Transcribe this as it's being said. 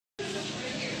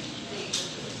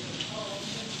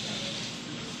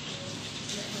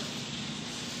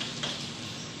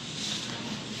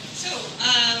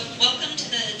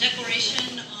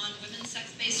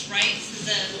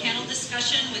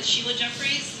session with Sheila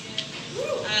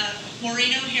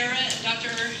Maureen and Dr.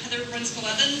 Heather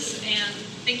Brunskell-Evans, and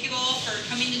thank you all for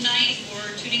coming tonight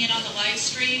or tuning in on the live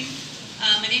stream.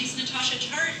 My name is Natasha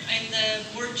Chart. I'm the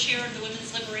board chair of the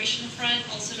Women's Liberation Front,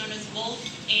 also known as WOLF,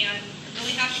 and I'm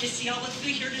really happy to see all of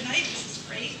you here tonight. This is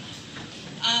great.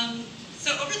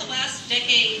 So over the last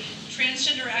decade,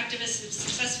 transgender activists have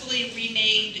successfully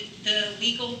remade the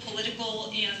legal,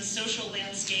 political, and social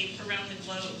landscape around the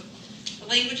globe. The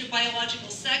language of biological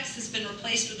sex has been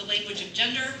replaced with the language of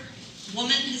gender.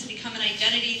 Woman has become an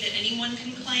identity that anyone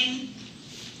can claim.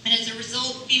 And as a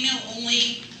result,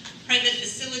 female-only private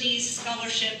facilities,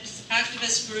 scholarships,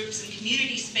 activist groups, and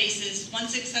community spaces,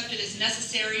 once accepted as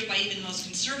necessary by even the most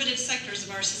conservative sectors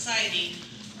of our society,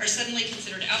 are suddenly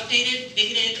considered outdated,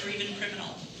 bigoted, or even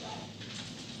criminal.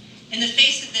 In the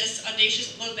face of this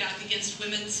audacious blowback against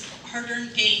women's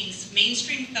hard-earned gains,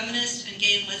 mainstream feminist and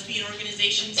gay and lesbian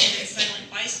organizations have been silent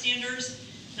bystanders,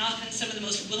 and often some of the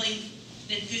most willing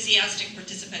and enthusiastic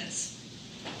participants.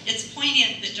 It's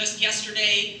poignant that just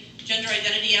yesterday, gender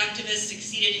identity activists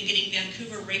succeeded in getting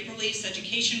Vancouver Rape Relief's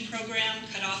education program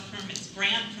cut off from its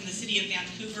grant from the city of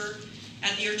Vancouver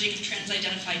at the urging of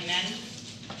trans-identified men.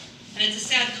 And it's a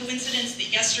sad coincidence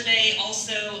that yesterday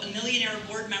also a millionaire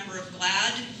board member of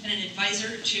GLAAD and an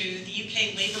advisor to the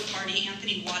UK Labour Party,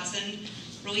 Anthony Watson,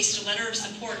 released a letter of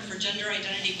support for gender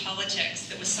identity politics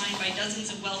that was signed by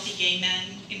dozens of wealthy gay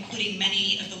men, including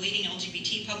many of the leading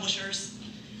LGBT publishers,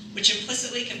 which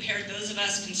implicitly compared those of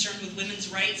us concerned with women's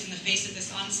rights in the face of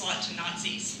this onslaught to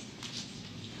Nazis.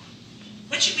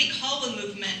 What should we call a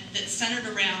movement that's centered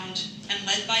around and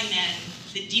led by men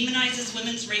that demonizes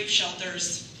women's rape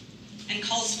shelters and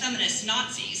calls feminists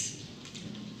Nazis?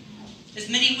 As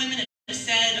many women have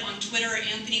said on Twitter,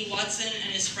 Anthony Watson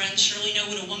and his friends surely know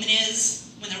what a woman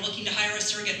is when they're looking to hire a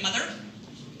surrogate mother.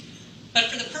 But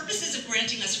for the purposes of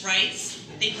granting us rights,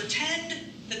 they pretend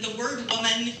that the word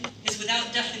woman is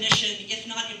without definition, if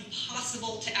not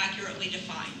impossible to accurately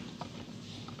define.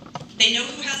 They know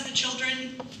who has the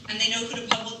children, and they know who to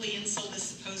publicly insult as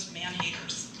supposed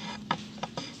man-haters.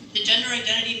 The gender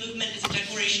identity movement is a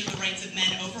declaration of the rights of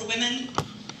men over women,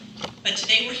 but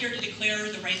today we're here to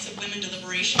declare the rights of women to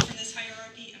liberation from this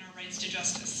hierarchy and our rights to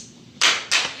justice.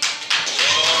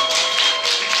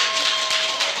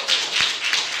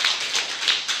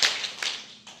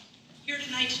 Here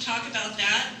tonight to talk about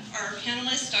that are our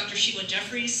panelists, Dr. Sheila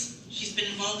Jeffries. She's been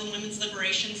involved in women's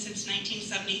liberation since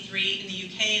 1973 in the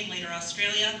UK and later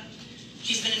Australia.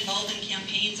 She's been involved in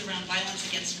campaigns around violence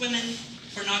against women,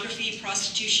 pornography,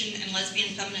 prostitution, and lesbian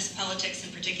feminist politics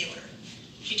in particular.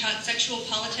 She taught sexual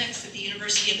politics at the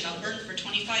University of Melbourne for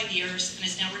 25 years and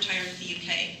is now retired to the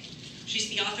UK. She's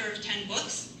the author of 10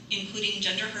 books, including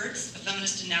Gender Hurts, a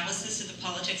feminist analysis of the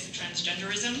politics of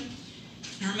transgenderism.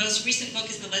 And her most recent book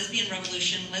is The Lesbian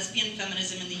Revolution, Lesbian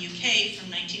Feminism in the UK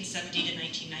from 1970 to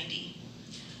 1990.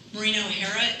 Maureen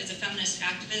is a feminist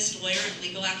activist, lawyer, and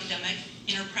legal academic.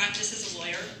 In her practice as a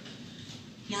lawyer,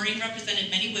 Maureen represented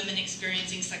many women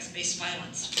experiencing sex-based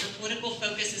violence. Her political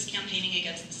focus is campaigning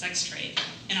against the sex trade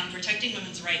and on protecting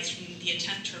women's rights from the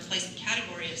attempt to replace the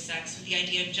category of sex with the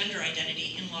idea of gender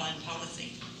identity in law and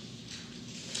policy.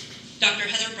 Dr.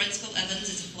 Heather Brunskell-Evans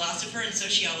is a philosopher and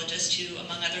sociologist who,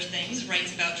 among other things,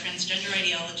 writes about transgender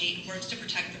ideology and works to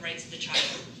protect the rights of the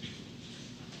child.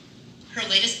 Her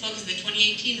latest book is the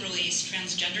 2018 release,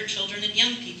 Transgender Children and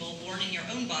Young People Born in Your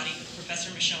Own Body with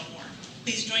Professor Michelle Moore.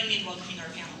 Please join me in welcoming our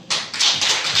panel.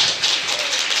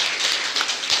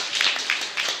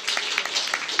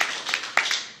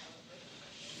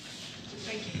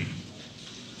 Thank you.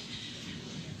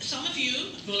 Some of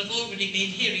you will have already been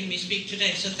hearing me speak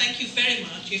today, so thank you very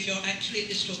much. If you're actually at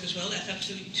this talk as well, that's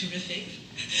absolutely terrific.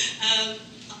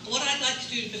 What I'd like to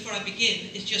do before I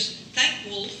begin is just thank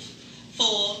WOLF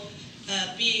for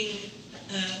being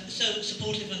so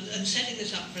supportive and setting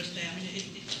this up for us today. I mean,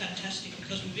 it's fantastic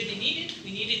because we really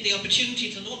needed the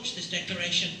opportunity to launch this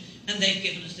declaration, and they've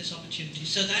given us this opportunity.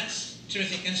 So that's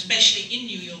terrific, and especially in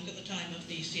New York at the time of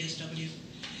the CSW.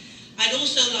 I'd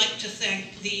also like to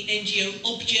thank the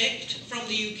NGO Object from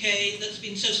the UK that's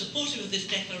been so supportive of this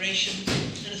declaration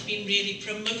and has been really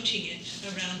promoting it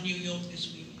around New York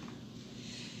this week.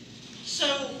 So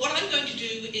what I'm going to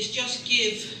do is just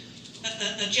give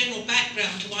a general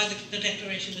background to why the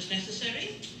declaration was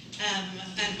necessary,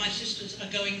 and my sisters are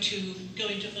going to go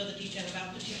into further detail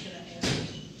about particular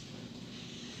areas.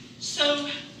 So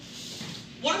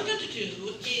what I'm going to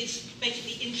do is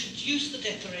basically introduce the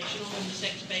declaration on women's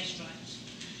sex-based rights.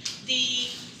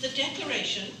 The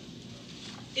declaration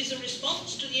is a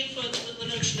response to the influence that the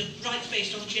notion of rights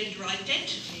based on gender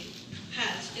identity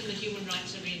has in the human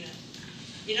rights arena.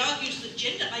 It argues that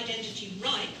gender identity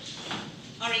rights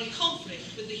are in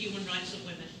conflict with the human rights of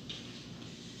women.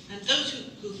 And those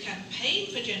who campaign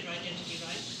for gender identity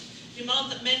rights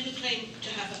demand that men who claim to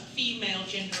have a female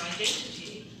gender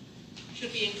identity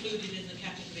should be included in the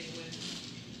category of women.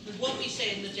 And what we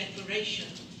say in the Declaration,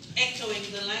 echoing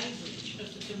the language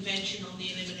of the Convention on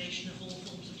the Elimination of All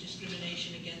Forms of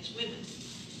Discrimination against Women,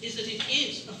 is that it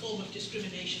is a form of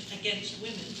discrimination against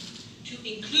women to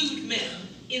include men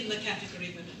in the category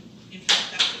women. In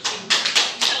fact, that was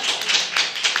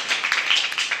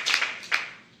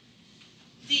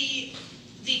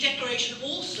the Declaration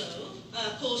also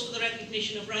calls for the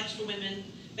recognition of rights for women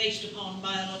based upon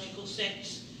biological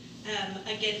sex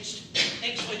against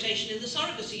exploitation in the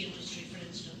surrogacy industry, for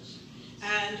instance.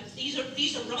 And these are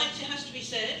rights, it has to be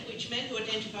said, which men who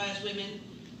identify as women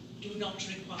do not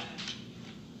require,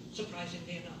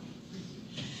 surprisingly enough.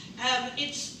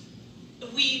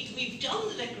 We've done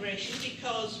the Declaration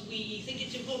because we think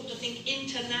it's important to think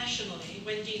internationally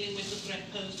when dealing with the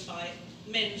threat posed by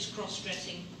men's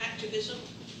cross-dressing activism,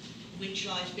 which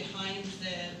lies behind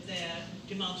their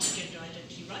demands for gender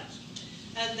identity rights.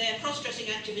 And their cross-dressing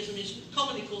activism is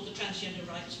commonly called the transgender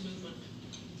rights movement.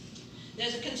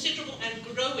 There's a considerable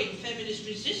and growing feminist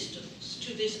resistance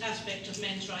to this aspect of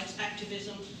men's rights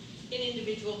activism in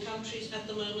individual countries at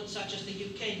the moment, such as the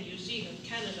UK, New Zealand,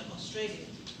 Canada, Australia.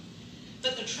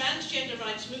 But the transgender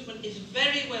rights movement is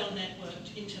very well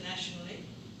networked internationally,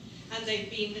 and they've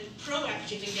been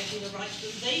proactive in getting the rights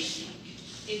that they seek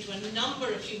into a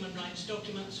number of human rights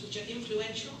documents which are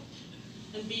influential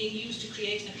and being used to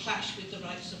create a clash with the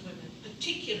rights of women,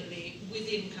 particularly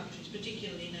within countries,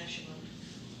 particularly national.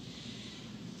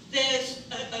 There's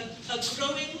a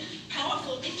growing,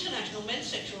 powerful international men's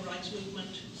sexual rights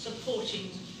movement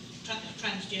supporting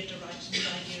transgender rights and the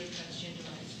idea of transgender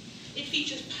rights. It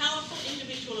features powerful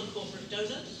individual and corporate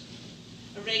donors,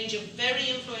 a range of very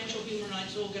influential human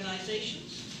rights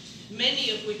organizations,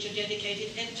 many of which are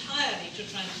dedicated entirely to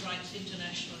trans rights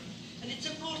internationally. And it's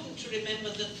important to remember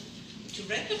that, to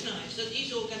recognize that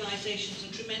these organizations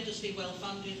are tremendously well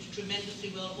funded,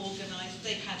 tremendously well organized.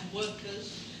 They have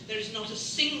workers. There is not a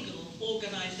single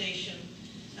organization,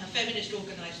 a feminist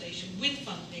organization with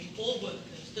funding or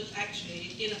workers that's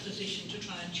actually in a position to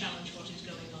try and challenge what is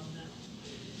going on now.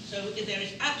 So there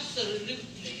is absolutely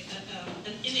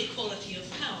an inequality of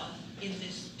power in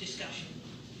this discussion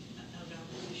around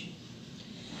this issue.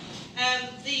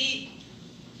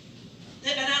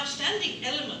 An outstanding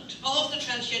element of the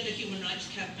Transgender Human Rights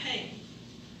Campaign,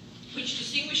 which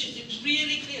distinguishes it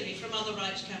really clearly from other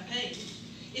rights campaigns,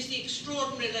 is the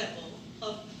extraordinary level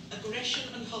of aggression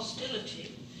and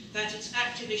hostility that its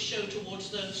activists show towards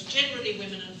those, generally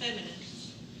women and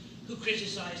feminists, who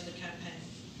criticize the campaign.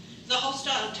 The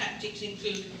hostile tactics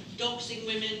include doxing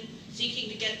women, seeking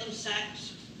to get them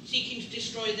sacked, seeking to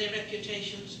destroy their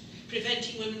reputations,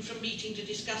 preventing women from meeting to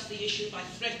discuss the issue by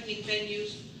threatening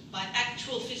venues, by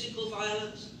actual physical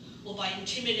violence, or by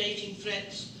intimidating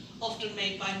threats, often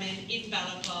made by men in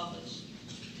balaclavas.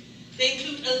 They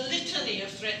include a litany of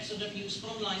threats and abuse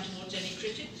online towards any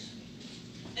critics.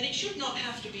 And it should not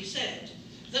have to be said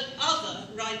that other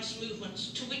rights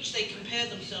movements to which they compare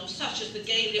themselves, such as the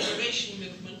gay liberation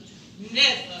movement,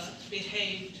 never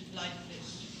behaved like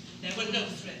this. There were no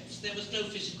threats, there was no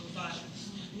physical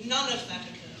violence. None of that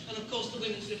occurred. And of course the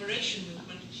women's liberation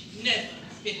movement never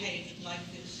behaved like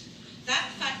this. That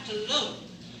fact alone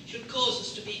should cause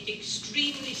us to be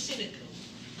extremely cynical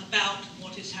about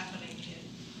what is happening here.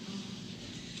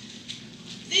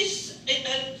 This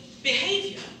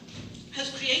behavior has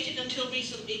created until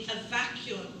recently a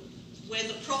vacuum where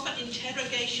the proper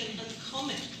interrogation and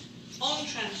comment on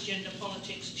transgender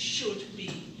politics should be,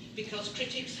 because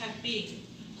critics have been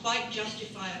quite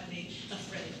justifiably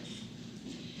afraid.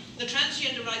 The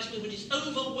transgender rights movement is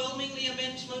overwhelmingly a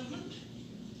men's movement.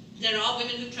 There are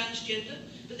women who transgender,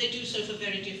 but they do so for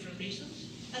very different reasons,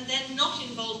 and they're not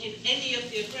involved in any of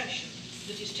the aggression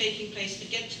that is taking place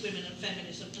against women and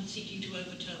feminism and seeking to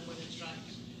overturn women's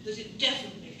rights. There's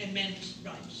definitely a men's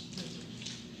rights movement.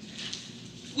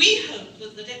 We hope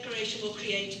that the Declaration will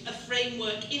create a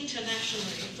framework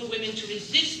internationally for women to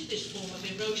resist this form of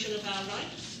erosion of our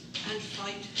rights and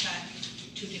fight back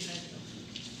to defend them.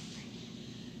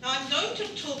 Now I'm going to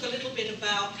talk a little bit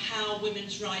about how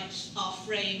women's rights are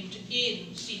framed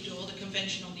in CEDAW, the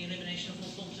Convention on the Elimination of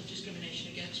All Forms of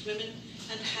Discrimination against Women,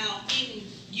 and how in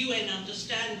UN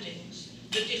understandings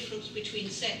the difference between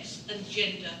sex and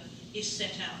gender is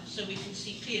set out, so we can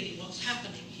see clearly what's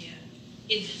happening here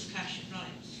in this clash of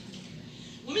rights.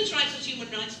 Women's rights as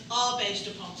human rights are based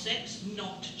upon sex,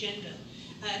 not gender.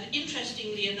 And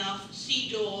interestingly enough,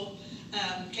 CEDAW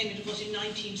came into force in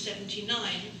 1979,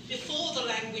 before the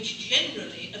language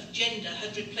generally of gender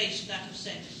had replaced that of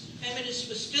sex. Feminists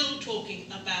were still talking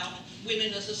about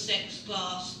women as a sex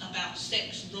class, about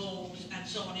sex roles, and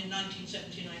so on in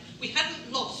 1979. We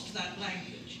hadn't lost that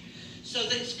language. So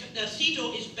the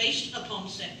CEDAW is based upon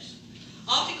sex.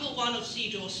 Article 1 of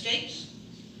CEDAW states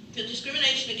that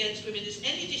discrimination against women is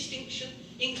any distinction,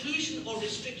 inclusion, or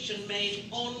restriction made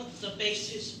on the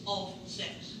basis of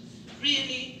sex.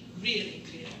 Really, really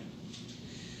clear.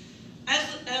 As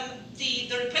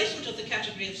the replacement of the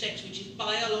category of sex, which is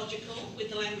biological, with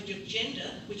the language of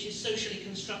gender, which is socially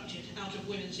constructed out of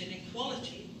women's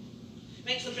inequality,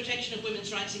 makes the protection of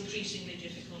women's rights increasingly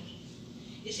difficult.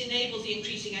 It's enabled the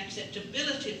increasing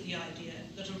acceptability of the idea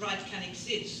that a right can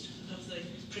exist of the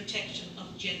protection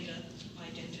of gender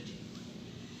identity.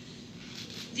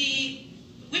 The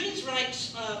women's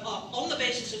rights are on the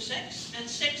basis of sex, and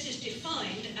sex is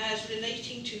defined as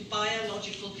relating to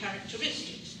biological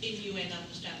characteristics in UN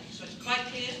understanding. So it's quite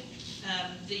clear.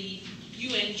 The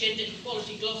UN Gender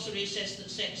Equality Glossary says that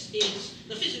sex is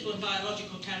the physical and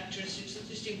biological characteristics that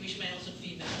distinguish males and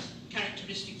females,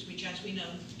 characteristics which, as we know,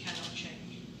 cannot change.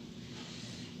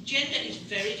 Gender is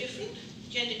very different.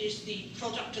 Gender is the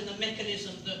product and the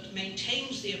mechanism that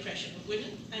maintains the oppression of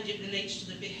women, and it relates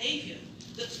to the behaviour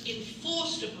that's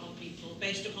enforced upon people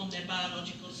based upon their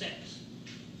biological sex,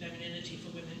 femininity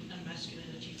for women and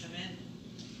masculinity for men.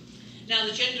 Now,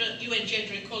 the UN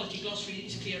Gender Equality Glossary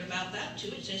is clear about that too.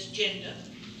 It says gender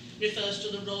refers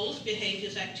to the roles,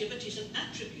 behaviours, activities and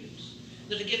attributes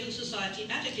that a given society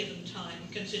at a given time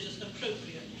considers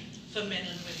appropriate for men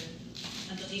and women,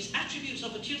 and that these attributes,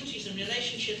 opportunities and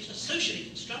relationships are socially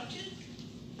constructed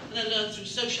and are learned through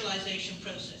socialisation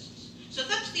processes. So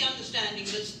that's the understanding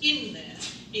that's in there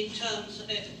in terms of,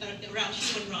 around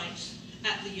human rights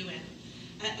at the UN.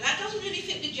 That doesn't really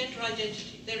fit with gender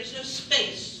identity. There is no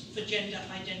space for gender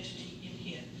identity in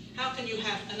here. How can you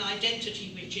have an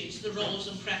identity which is the roles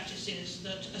and practices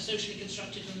that are socially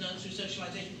constructed and learned through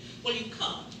socialisation? Well, you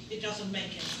can't. It doesn't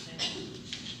make any sense.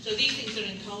 So these things are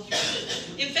in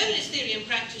conflict. In feminist theory and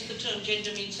practice, the term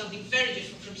gender means something very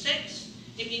different from sex.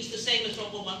 It means the same as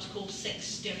what were once called sex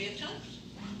stereotypes.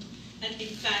 And in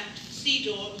fact,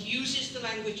 CEDAW uses the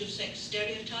language of sex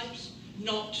stereotypes,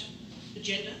 not the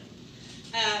gender.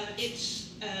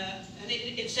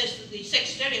 It says that the sex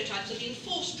stereotypes are the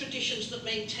enforced traditions that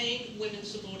maintain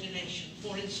women's subordination.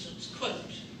 For instance, quote,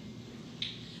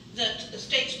 that the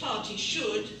state's parties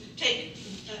should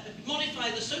modify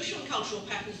the social and cultural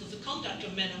patterns of the conduct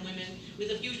of men and women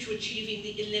with a view to achieving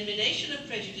the elimination of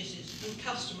prejudices and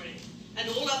customary and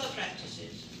all other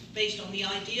practices based on the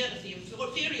idea of the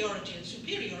inferiority and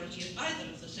superiority of either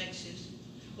of the sexes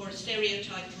or a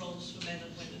stereotyped roles for men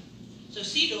and women. So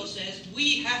CEDAW says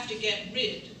we have to get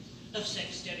rid of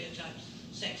sex stereotypes.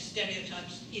 Sex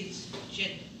stereotypes is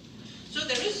gender. So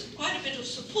there is quite a bit of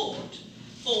support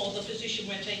for the position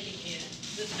we're taking here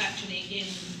that's actually in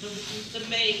the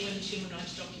main Women's Human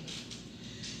Rights document.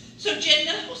 So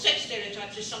gender or sex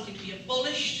stereotypes is something to be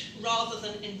abolished rather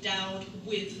than endowed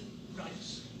with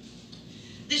rights.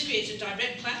 This creates a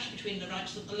direct clash between the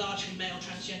rights that the largely male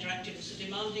transgender activists are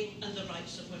demanding and the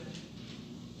rights of women.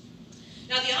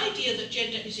 Now, the idea that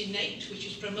gender is innate, which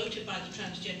is promoted by the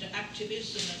transgender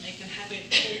activists, and that they can have it,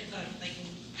 they can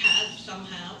have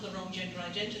somehow the wrong gender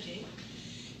identity,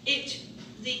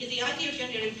 the idea of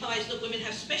gender implies that women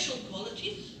have special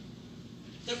qualities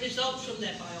that result from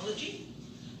their biology,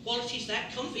 qualities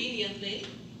that conveniently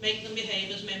make them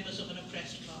behave as members of an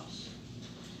oppressed class.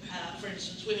 For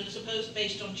instance, women are supposed,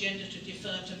 based on gender, to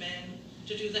defer to men,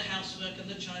 to do the housework and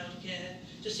the childcare,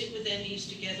 to sit with their knees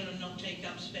together and not take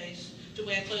up space, to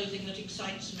wear clothing that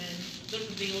excites men, that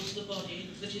reveals the body,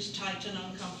 that is tight and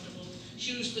uncomfortable,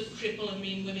 shoes that cripple and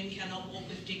mean women cannot walk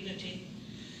with dignity.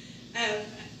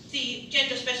 The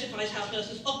gender specifies how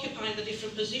persons occupying the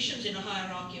different positions in a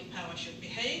hierarchy of power should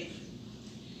behave.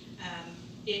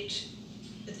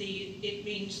 It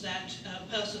means that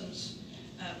persons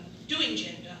doing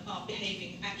gender are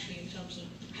behaving actually in terms of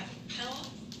having power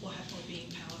or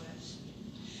being powerless.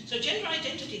 So gender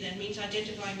identity then means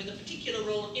identifying with a particular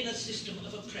role in a system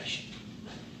of oppression.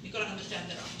 You've got to understand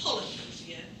there are politics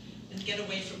here and get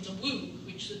away from the woo,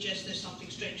 which suggests there's something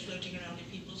strange floating around in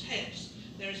people's heads.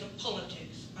 There is a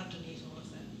politics underneath all of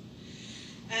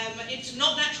that. It's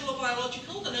not natural or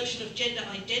biological. The notion of gender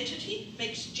identity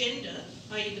makes gender,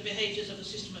 i.e. the behaviours of a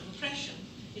system of oppression,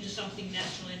 into something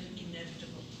natural and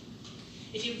inevitable.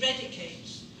 It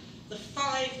eradicates the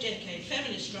 5-decade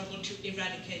feminist struggle to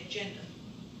eradicate gender,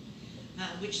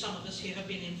 which some of us here have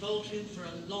been involved in for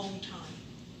a long time.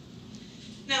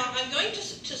 Now, I'm going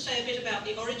to say a bit about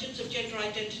the origins of gender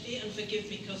identity, and forgive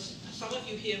me because some of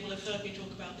you here will have heard me talk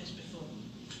about this before.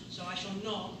 So I shall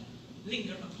not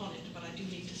linger upon it, but I do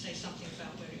need to say something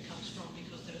about where it comes from,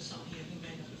 because there are some here who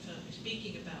may not have heard me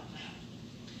speaking about that.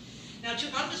 Now, to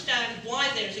understand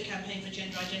why there is a campaign for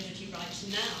gender identity rights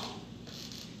now,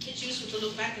 it's useful to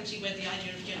look back and see where the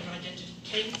idea of gender identity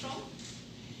came from.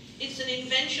 It's an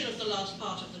invention of the last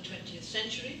part of the 20th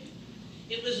century.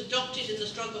 It was adopted in the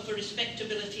struggle for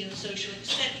respectability and social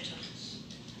acceptance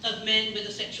of men with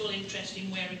a sexual interest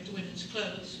in wearing women's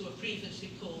clothes, who were previously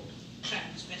called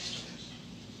transvestites.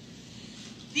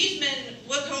 These men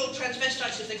were called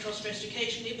transvestites if they cross-dressed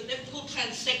occasionally, but they were called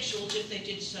transsexuals if they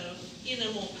did so in a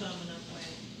more permanent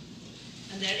way.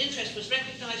 And their interest was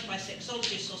recognized by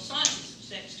sexologists or scientists of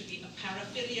sex to be a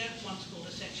paraphilia, once called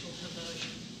a sexual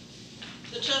perversion.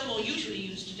 The term more usually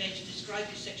used today to describe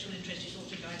this sexual interest is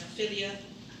autogynephilia,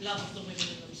 love of the women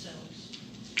in themselves.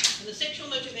 And the sexual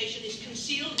motivation is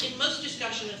concealed in most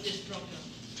discussion of this problem.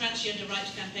 Transgender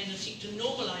rights campaigners seek to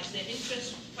normalize their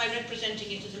interest by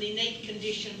representing it as an innate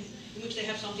condition in which they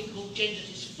have something called gender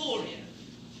dysphoria,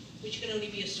 which can only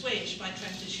be assuaged by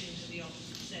transitioning to the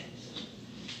opposite sex.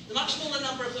 The much smaller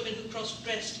number of women who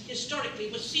cross-dressed historically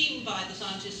were seen by the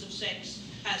scientists of sex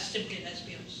as simply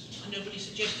lesbians. And nobody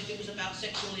suggested it was about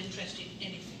sexual interest in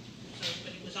anything,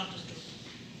 but it was understood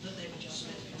that they were just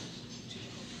lesbians.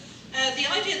 The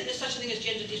idea that there's such a thing as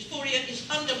gender dysphoria is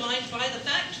undermined by the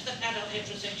fact that adult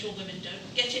heterosexual women don't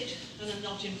get it and are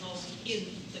not involved in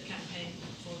the campaign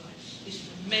for rights. This is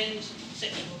a men's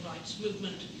sexual rights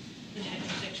movement, and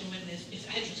heterosexual women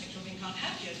can't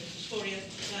have gender dysphoria,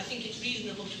 and I think it's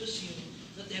reasonable to assume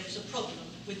that there is a problem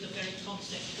with the very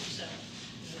concept itself.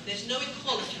 There's no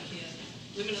equality here.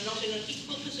 Women are not in an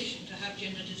equal position to have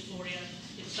gender dysphoria.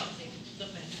 It's something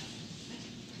that men have.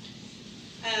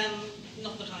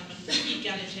 Not that I'm an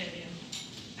egalitarian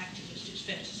activist, it's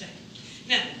fair to say.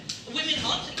 Now, women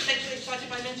aren't sexually excited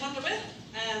by men's underwear,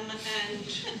 and I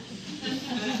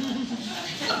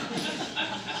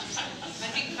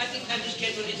think that is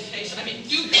generally the case. I mean,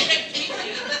 do correct me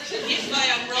here if I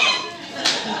am wrong.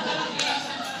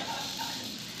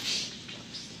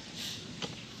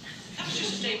 That was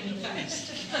just a statement of fact.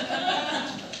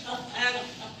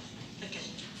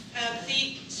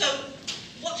 So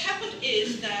what happened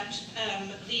is that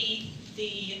the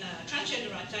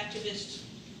transgender rights activists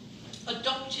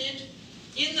adopted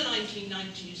in the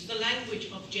 1990s the language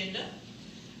of gender,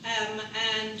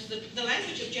 and the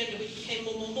language of gender, which became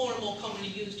more and more commonly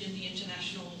used in the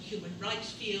international human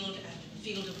rights field and the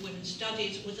field of women's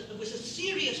studies, was a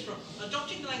serious problem.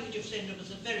 Adopting the language of gender was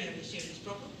a very, very serious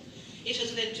problem. It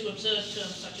has led to absurd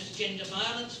terms such as gender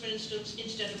violence, for instance,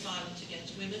 instead of violence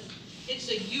against women. It's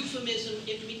a euphemism.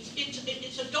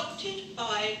 It's adopted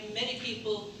by many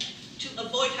people to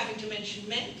avoid having to mention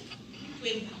men,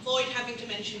 to avoid having to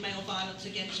mention male violence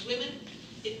against women.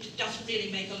 It doesn't really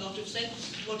make a lot of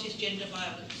sense. What is gender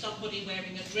violence? Somebody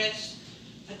wearing a dress,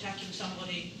 attacking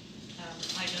somebody,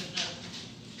 I don't know,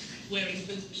 wearing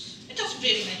boots. It doesn't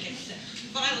really make any sense.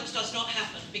 Violence does not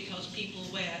happen because people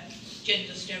wear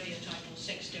gender stereotype or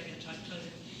sex stereotype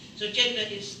clothing. So gender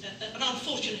is an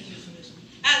unfortunate euphemism,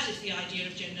 as is the idea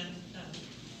of gender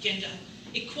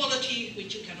equality,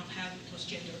 which you cannot have because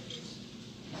gender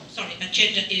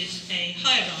is a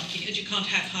hierarchy, and you can't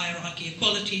have hierarchy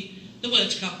equality. The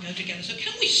words can't go together. So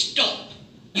can we stop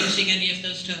using any of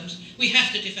those terms? We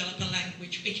have to develop a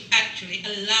language which actually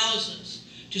allows us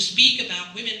to speak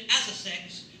about women as a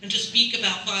sex and to speak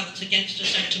about violence against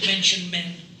us and to mention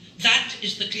men. That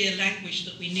is the clear language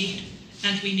that we need,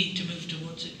 and we need to move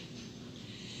towards it.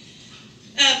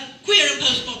 Queer and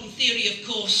postmodern theory, of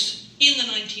course, in the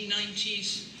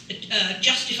 1990s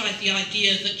justified the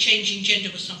idea that changing gender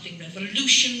was something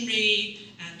revolutionary,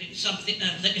 and it's something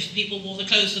that if people wore the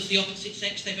clothes of the opposite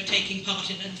sex, they were taking part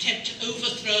in an attempt to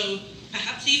overthrow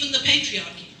perhaps even the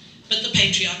patriarchy, but the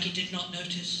patriarchy did not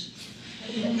notice.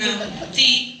 Now,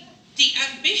 the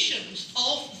ambitions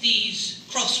of these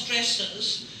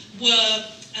cross-dressers were,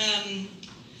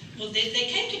 they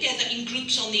came together in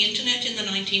groups on the internet in the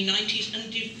 1990s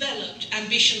and developed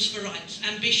ambitions for rights,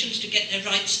 ambitions to get their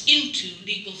rights into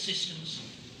legal systems.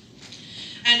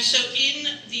 And so in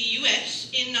the US,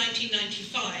 in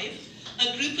 1995,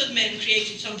 a group of men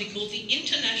created something called the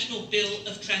International Bill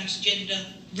of Transgender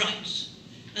Rights.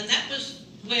 And that was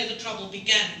where the trouble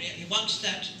began, really. Once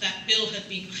that bill had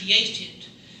been created,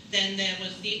 then there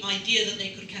was the idea that they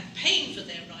could campaign for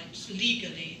their rights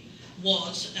legally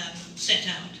was set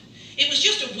out. It was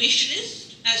just a wish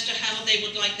list as to how they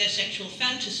would like their sexual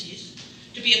fantasies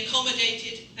to be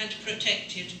accommodated and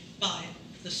protected by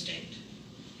the state.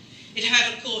 It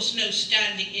had, of course, no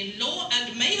standing in law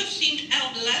and may have seemed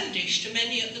outlandish to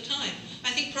many at the time.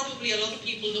 I think probably a lot of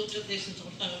people looked at this and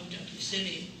thought, oh, don't be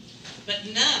silly. But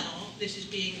now, this is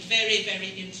being very,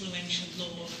 very influential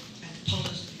law and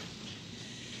policy.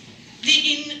 The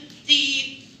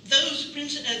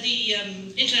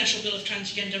International Bill of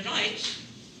Transgender Rights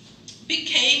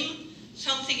became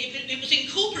something, it was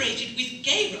incorporated with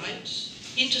gay rights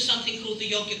into something called the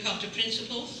Yogyakarta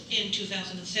Principles in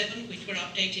 2007, which were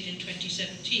updated in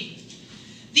 2017.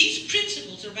 These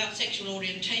principles are about sexual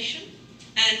orientation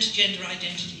and gender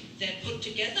identity. They're put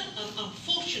together, and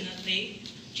unfortunately,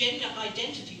 gender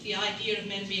identity, the idea of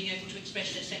men being able to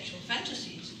express their sexual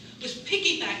fantasies, was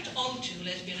piggybacked onto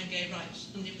lesbian and gay rights.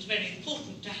 And it was very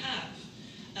important to have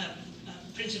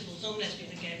principles on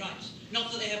lesbian and gay rights.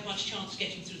 Not that they have much chance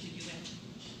getting through the UN.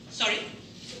 Sorry?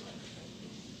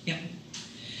 Yeah.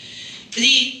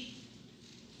 The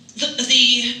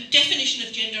definition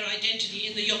of gender identity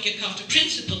in the Yogyakarta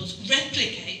Principles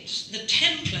replicates the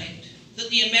template that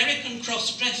the American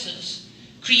cross-dressers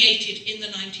created in the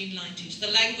 1990s.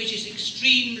 The language is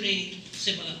extremely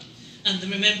similar. And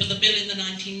remember, the bill in the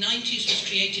 1990s was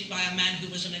created by a man who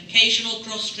was an occasional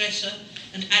cross-dresser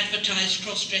and advertised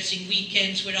cross-dressing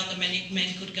weekends where other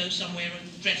men could go somewhere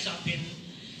and dress up in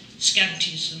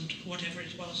scanties and whatever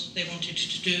it was they wanted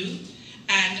to do,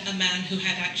 and a man who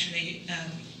had actually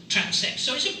transsex.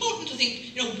 So it's important to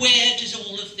think, where does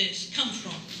all of this come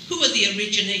from? Who are the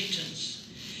originators?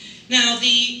 Now,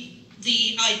 the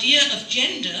idea of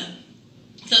gender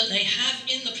that they have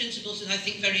in the principles is, I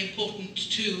think, very important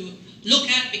to look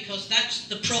at, because that's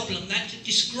the problem, that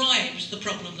describes the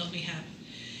problem that we have.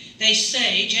 They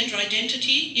say gender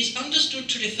identity is understood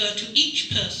to refer to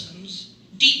each person's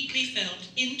deeply felt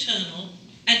internal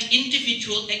and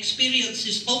individual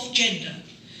experiences of gender,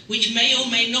 which may or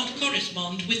may not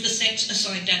correspond with the sex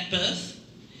assigned at birth,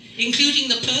 including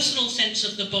the personal sense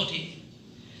of the body,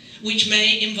 which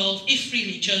may involve, if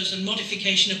freely chosen,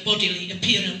 modification of bodily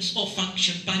appearance or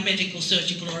function by medical,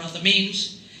 surgical or other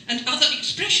means, and other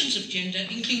expressions of gender,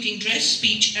 including dress,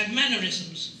 speech and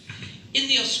mannerisms. In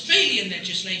the Australian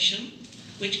legislation,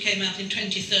 which came out in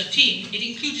 2013, it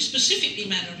included specifically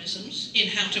mannerisms in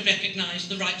how to recognise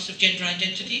the rights of gender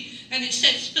identity, and it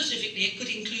said specifically it could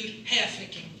include hair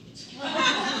flicking.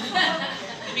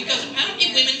 Because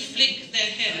apparently women flick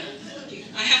their hair.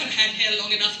 I haven't had hair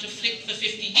long enough to flick for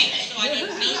 50 years, so I don't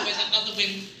know whether other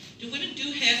women... Do women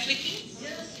do hair flicking?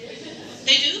 Yes.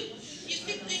 They do? You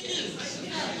think they do?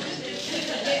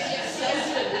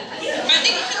 I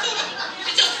think it's a sort of...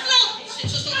 It's a flounce.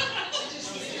 It's a sort of...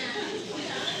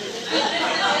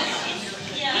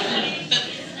 But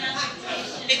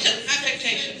it's an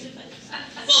affectation.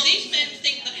 Well, these men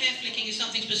think that hair flicking is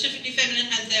something specifically feminine,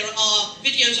 and there are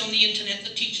videos on the internet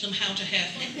that teach them how to hair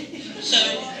flick. So...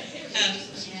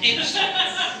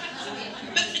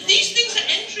 but these things are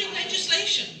entering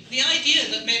legislation. The idea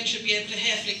that men should be able to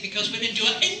hair flick because women do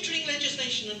are entering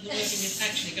legislation, and the wording is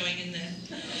actually going in there.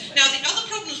 Now, the other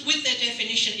problems with their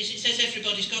definition is it says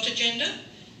everybody's got a gender.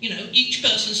 Each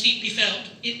person's deeply felt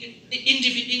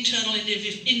internal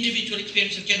individual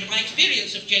experience of gender. My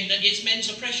experience of gender is men's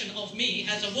oppression of me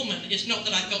as a woman. It's not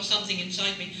that I've got something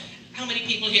inside me. How many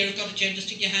people here have got a gender?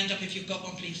 Stick your hand up if you've got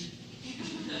one, please.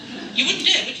 You wouldn't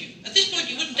dare, would you? At this point,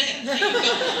 you wouldn't dare say you've got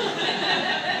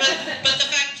one. But the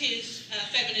fact is,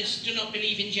 feminists do not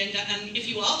believe in gender, and if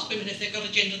you ask women if they've got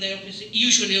a gender, they obviously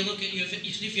usually will look at you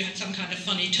if you had some kind of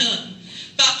funny turn.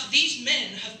 But these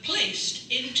men have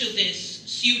placed into this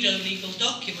pseudo-legal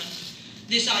document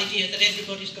this idea that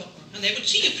everybody's got one. And they would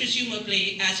see you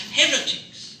presumably as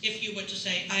heretics if you were to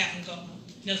say, I haven't got one.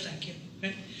 No, thank you.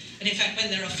 Right? And in fact, when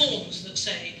there are forms that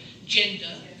say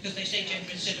gender, because they say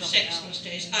gender instead of sex these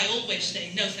days, I always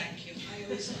say, no, thank you.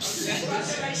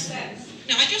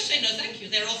 Now, I just say no, thank you.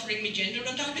 They're offering me gender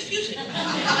and I refuse it.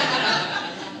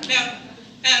 Now,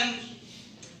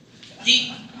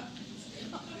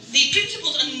 the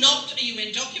principles are not a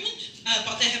UN document,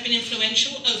 but they have been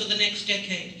influential over the next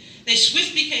decade. They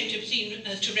swiftly came to be seen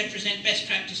to represent best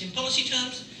practice in policy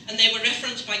terms, and they were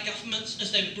referenced by governments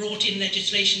as they brought in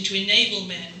legislation to enable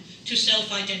men to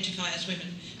self-identify as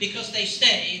women, because they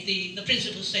say, the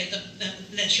principles say that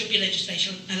there should be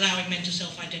legislation allowing men to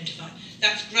self-identify.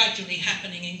 That's gradually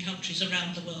happening in countries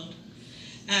around the world.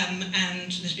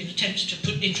 And there's been attempts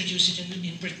to introduce it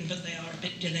in Britain, but they are a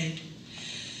bit delayed.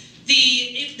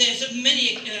 There's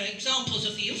many examples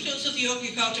of the influence of the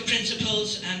Yogyakarta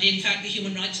Principles, and in fact the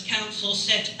Human Rights Council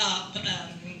set up a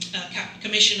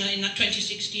commissioner in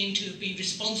 2016 to be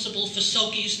responsible for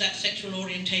SOGIs, that sexual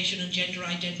orientation and gender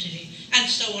identity, and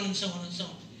so on and so on and so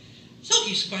on.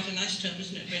 Soggy is quite a nice term,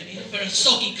 isn't it, really, for a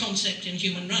soggy concept in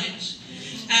human rights.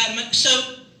 I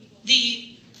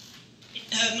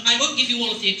won't give you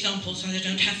all of the examples, and I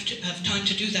don't have time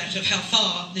to do that, of how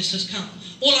far this has come.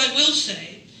 All I will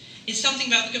say is something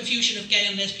about the confusion of gay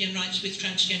and lesbian rights with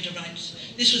transgender rights.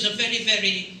 This was a very,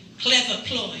 very clever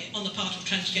ploy on the part of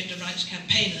transgender rights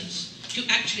campaigners to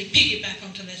actually piggyback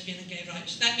onto lesbian and gay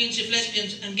rights. That means if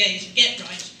lesbians and gays get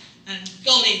rights, and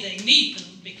golly, they need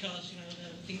them, because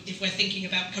if we're thinking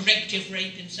about corrective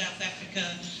rape in South Africa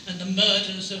and the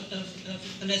murders of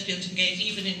the lesbians and gays,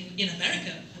 even in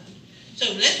America.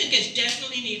 So lesbian gays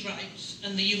definitely need rights,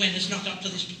 and the UN has not up to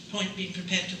this point been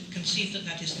prepared to concede that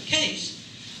that is the case.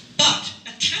 But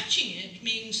attaching it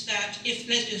means that if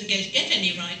lesbians and gays get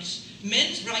any rights,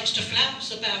 men's rights to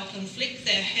flounce about and flick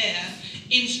their hair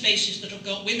in spaces that have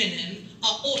got women in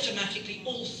are automatically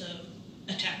also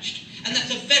attached. And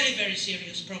that's a very, very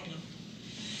serious problem.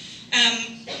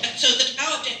 So that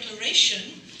our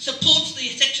declaration supports the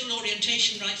sexual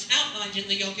orientation rights outlined in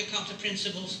the Yogyakarta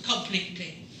Principles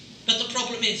completely. But the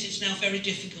problem is it's now very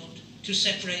difficult to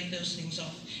separate those things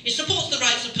off. It supports the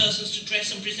rights of persons to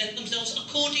dress and present themselves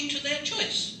according to their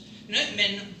choice.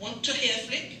 Men want to hair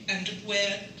flick and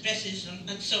wear dresses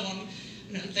and so on.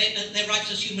 Their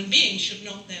rights as human beings should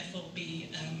not therefore be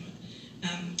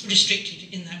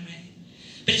restricted in that way.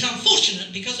 But it's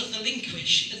unfortunate because of the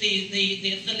linkage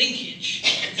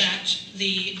that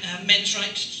the men's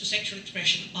rights to sexual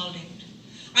expression are linked.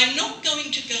 I'm not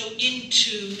going to go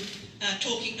into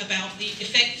talking about the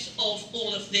effects of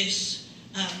all of this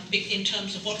in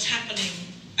terms of what's happening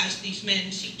as these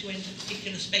men seek to enter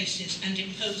particular spaces and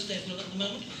impose their will at the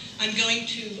moment. I'm going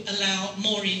to allow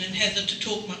Maureen and Heather to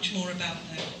talk much more about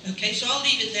that. Okay, so I'll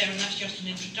leave it there, and that's just an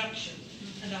introduction,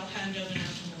 and I'll hand over now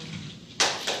to Maureen.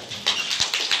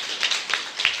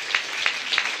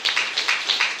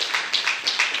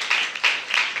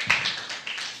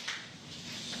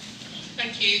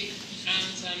 Thank you,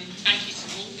 and thank you to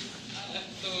Wolf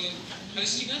for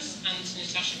hosting us, and to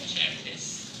Natasha for sharing this.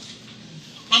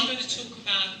 I'm going to talk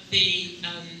about the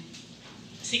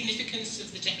significance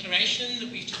of the declaration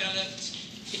that we've developed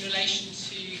in relation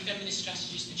to feminist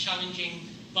strategies for challenging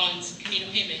violence. Can you not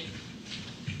hear me?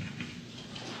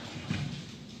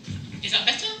 Is that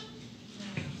better?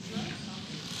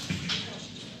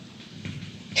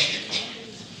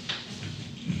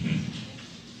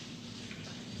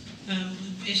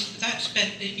 That's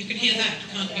better. You can hear that,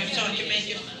 can't you? Sorry to make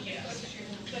it.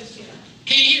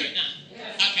 Can you hear it now?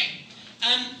 Okay.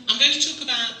 I'm going to talk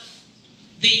about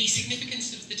the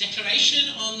significance of the Declaration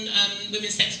on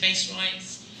women's sex-based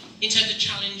rights in terms of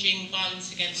challenging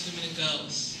violence against women and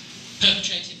girls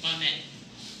perpetrated by men.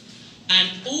 And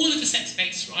all of the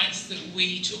sex-based rights that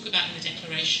we talk about in the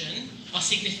Declaration are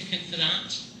significant for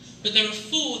that, but there are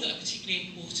four that are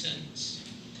particularly important.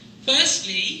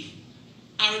 Firstly,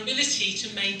 our ability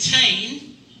to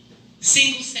maintain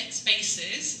single-sex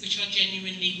spaces, which are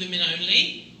genuinely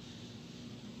women-only,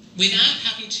 without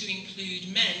having to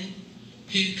include men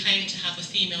who claim to have a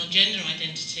female gender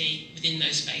identity within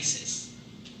those spaces.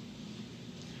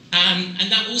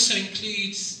 And that also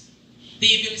includes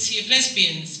the ability of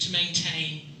lesbians to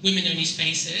maintain women-only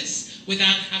spaces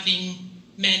without having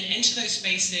men enter those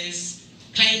spaces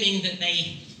claiming that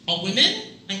they are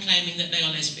women and claiming that they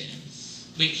are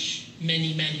lesbians, which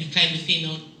many men who claim a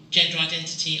female gender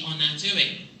identity are now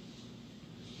doing.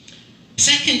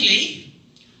 Secondly,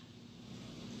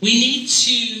 we need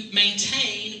to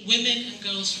maintain women and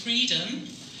girls' freedom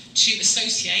to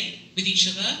associate with each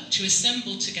other, to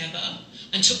assemble together,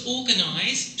 and to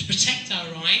organise to protect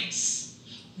our rights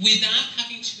without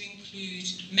having to include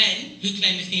men who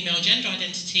claim a female gender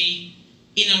identity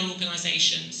in our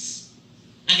organisations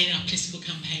and in our political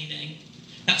campaigning.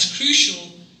 That's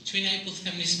crucial to enable the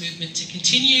feminist movement to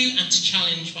continue and to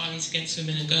challenge violence against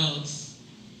women and girls.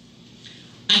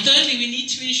 And thirdly, we need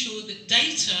to ensure that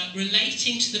data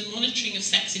relating to the monitoring of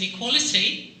sex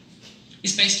inequality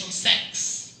is based on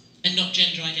sex and not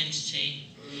gender identity,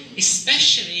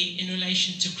 especially in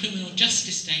relation to criminal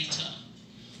justice data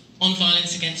on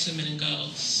violence against women and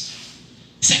girls.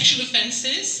 Sexual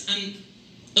offences and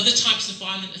other types of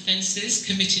violent offences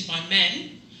committed by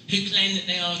men who claim that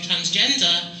they are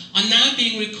transgender are now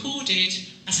being recorded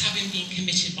as having been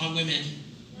committed by women.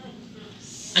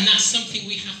 And that's something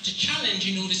we have to challenge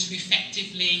in order to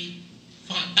effectively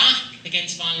fight back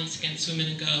against violence against women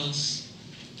and girls.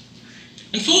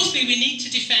 And fourthly, we need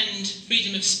to defend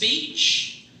freedom of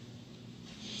speech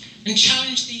and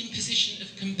challenge the imposition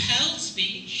of compelled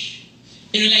speech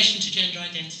in relation to gender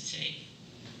identity,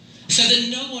 so that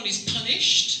no one is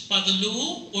punished by the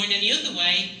law or in any other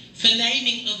way for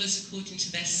naming others according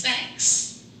to their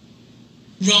sex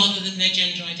rather than their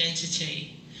gender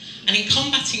identity. And in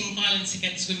combating violence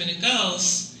against women and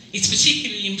girls, it's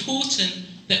particularly important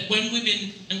that when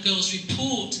women and girls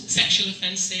report sexual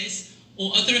offences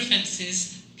or other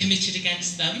offences committed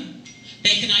against them,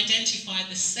 they can identify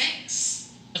the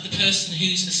sex of the person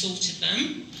who's assaulted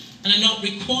them and are not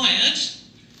required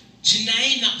to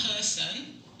name that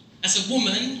person as a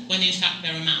woman when in fact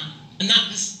they're a man. And that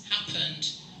has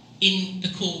happened in the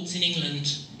courts in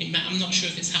England. I'm not sure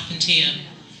if it's happened here.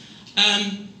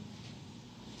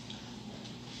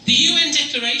 The UN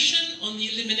Declaration on the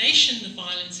Elimination of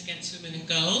Violence Against Women and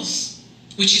Girls,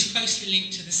 which is closely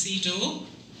linked to the CEDAW,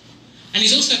 and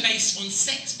is also based on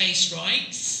sex-based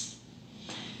rights,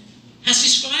 has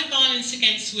described violence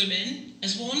against women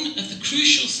as one of the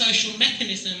crucial social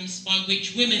mechanisms by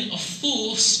which women are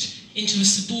forced into a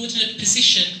subordinate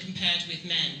position compared with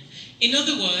men. In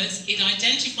other words, it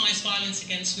identifies violence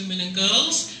against women and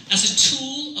girls as a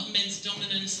tool of men's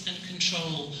dominance and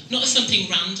control, not as something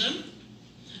random,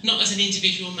 not as an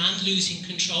individual man losing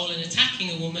control and attacking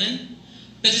a woman,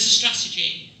 but as a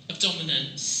strategy of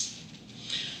dominance.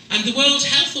 And the World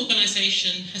Health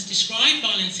Organization has described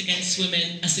violence against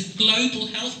women as a global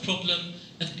health problem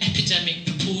of epidemic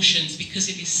proportions because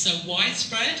it is so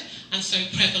widespread and so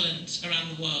prevalent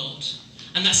around the world.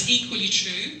 And that's equally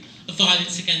true of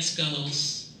violence against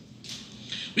girls.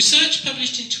 Research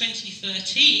published in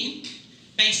 2013,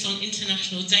 based on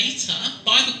international data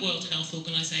by the World Health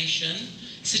Organization,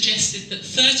 suggested that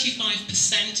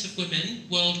 35% of women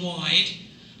worldwide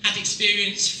had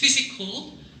experienced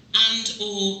physical and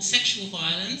or sexual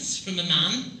violence from a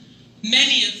man.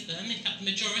 Many of them, in fact the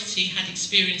majority, had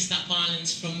experienced that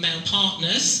violence from male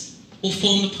partners or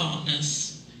former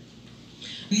partners.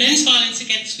 Men's violence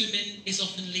against women is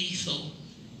often lethal.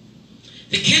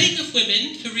 The killing of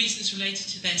women for reasons related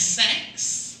to their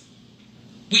sex,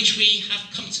 which we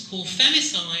have come to call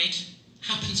femicide,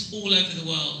 happens all over the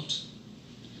world.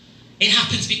 It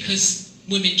happens because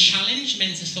women challenge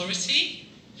men's authority,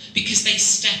 because they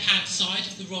step outside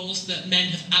of the roles that men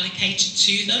have allocated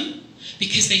to them,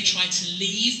 because they try to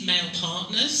leave male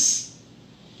partners.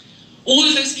 All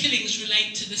of those killings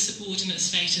relate to the subordinate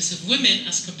status of women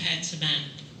as compared to men.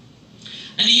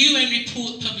 And a UN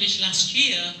report published last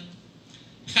year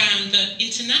found that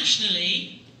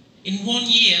internationally, in 1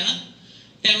 year,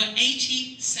 there were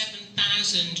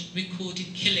 87,000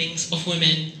 recorded killings of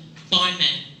women by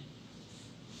men,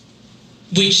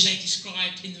 which they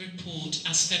described in the report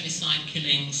as femicide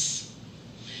killings.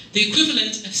 The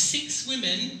equivalent of 6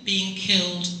 women being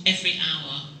killed every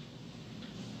hour.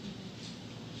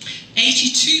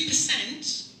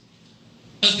 82%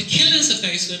 of the killers of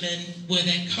those women were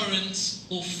their current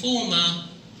or former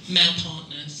male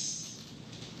partners.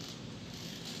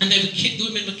 And the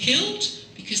women were killed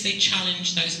because they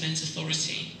challenged those men's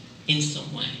authority in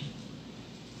some way.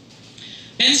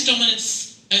 Men's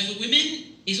dominance over women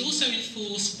is also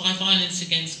enforced by violence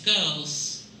against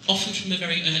girls, often from a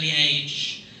very early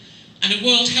age. And a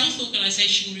World Health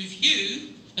Organization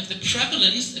review of the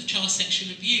prevalence of child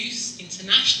sexual abuse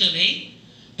internationally,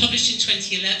 published in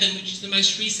 2011, which is the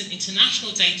most recent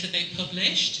international data they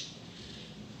published,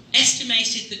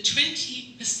 estimated that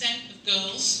 20% of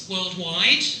girls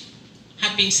worldwide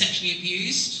had been sexually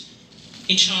abused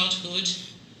in childhood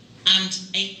and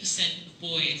 8% of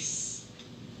boys.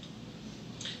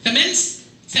 For men's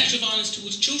sexual violence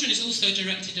towards children is also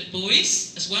directed at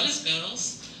boys as well as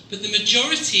girls, but the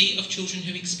majority of children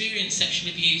who experience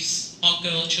sexual abuse are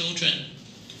girl children.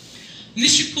 And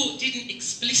this report didn't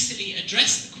explicitly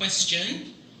address the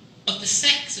question of the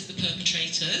sex of the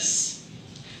perpetrators.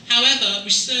 However,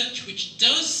 research which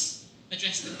does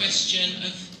address the question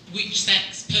of which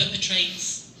sex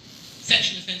perpetrates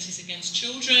sexual offences against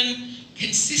children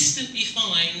consistently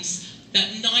finds that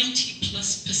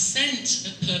 90+%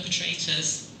 of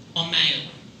perpetrators are male.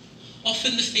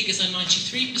 Often the figures are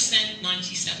 93%,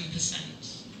 97%.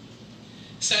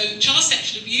 So child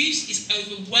sexual abuse is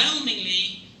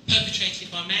overwhelmingly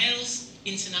perpetrated by males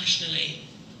internationally.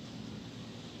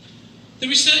 The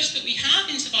research that we have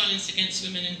into violence against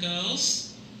women and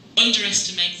girls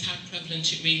underestimates how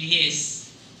prevalent it really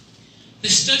is. The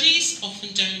studies often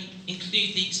don't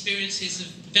include the experiences of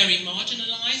very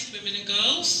marginalised women and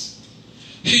girls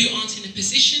who aren't in a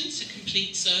position to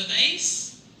complete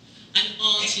surveys and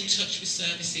aren't in touch with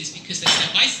services because they're so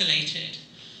isolated.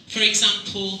 For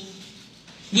example,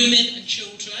 women and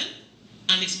children,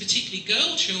 and it's particularly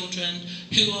girl children,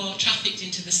 who are trafficked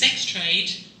into the sex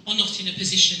trade are not in a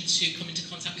position to come into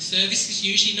contact with services,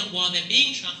 usually not while they're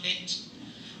being trafficked,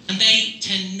 and they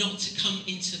tend not to come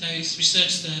into those research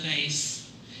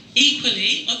surveys.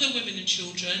 Equally, other women and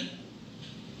children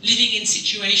living in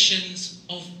situations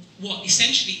of what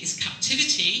essentially is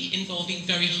captivity involving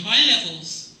very high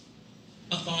levels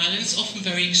of violence, often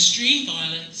very extreme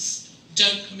violence,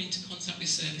 don't come into contact with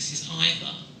services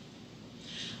either.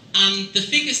 And the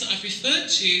figures that I've referred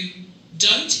to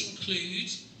don't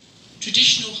include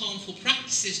traditional harmful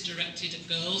practices directed at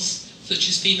girls, such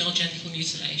as female genital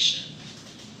mutilation,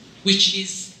 which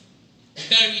is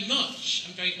very much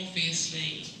and very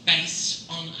obviously based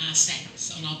on our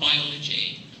sex, on our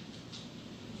biology.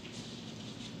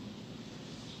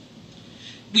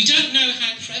 We don't know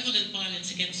how prevalent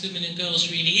violence against women and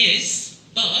girls really is,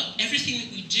 but everything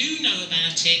that we do know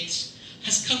about it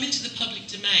has come into the public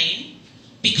domain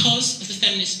because of the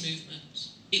feminist movement.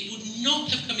 It would not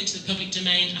have come into the public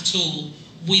domain at all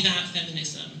without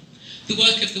feminism. The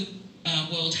work of the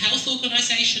World Health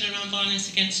Organization around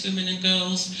violence against women and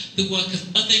girls, the work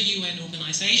of other UN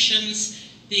organizations,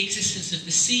 the existence of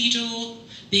the CEDAW,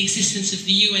 the existence of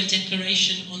the UN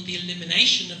Declaration on the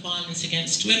Elimination of Violence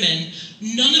Against Women,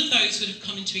 none of those would have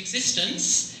come into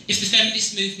existence if the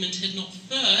feminist movement had not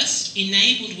first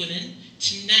enabled women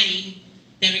to name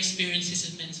their experiences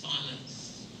of men's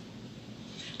violence.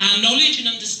 Our knowledge and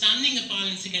understanding of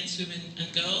violence against women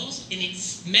and girls in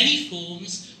its many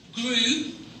forms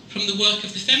grew from the work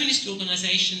of the feminist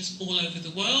organisations all over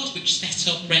the world, which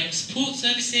set up rape support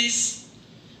services,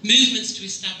 movements to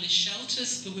establish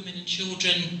shelters for women and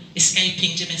children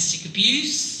escaping domestic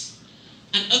abuse,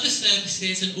 and other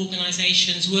services and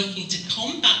organisations working to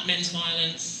combat men's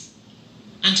violence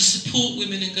and to support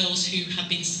women and girls who have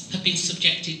been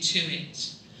subjected to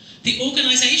it. The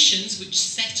organisations which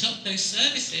set up those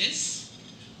services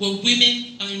were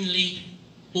women-only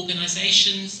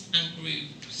organisations and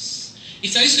groups.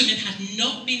 If those women had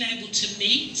not been able to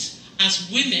meet as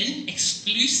women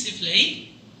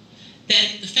exclusively,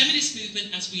 then the feminist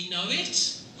movement as we know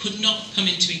it could not come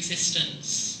into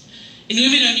existence. In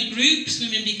women-only groups,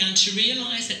 women began to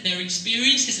realise that their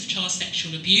experiences of child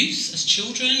sexual abuse as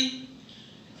children,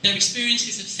 their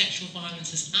experiences of sexual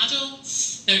violence as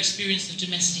adults, their experience of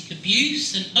domestic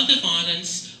abuse and other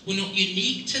violence were not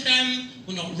unique to them,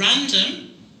 were not random.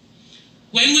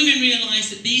 When women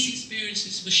realised that these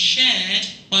experiences were shared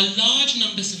by large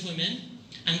numbers of women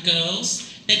and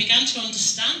girls, they began to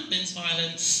understand men's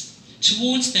violence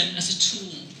towards them as a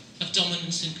tool of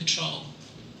dominance and control.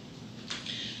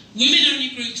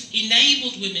 Women-only groups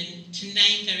enabled women to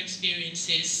name their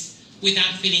experiences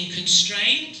without feeling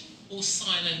constrained or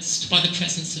silenced by the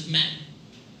presence of men.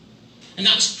 And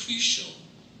that was crucial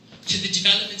to the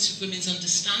development of women's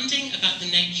understanding about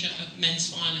the nature of men's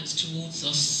violence towards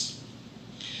us.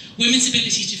 Women's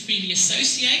ability to freely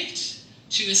associate,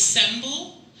 to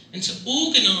assemble, and to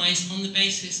organise on the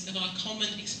basis of our common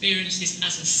experiences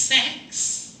as a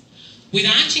sex,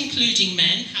 without including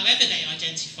men, however they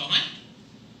identify,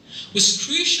 was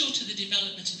crucial to the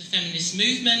development of the feminist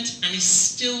movement and is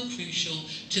still crucial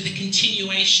to the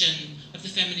continuation of the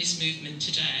feminist movement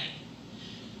today.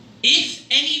 If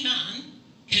any man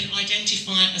can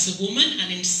identify as a woman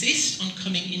and insist on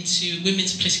coming into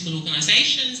women's political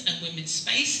organisations and women's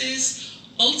spaces,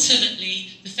 ultimately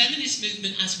the feminist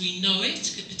movement as we know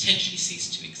it could potentially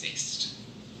cease to exist.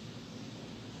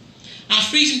 Our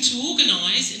freedom to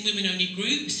organise in women-only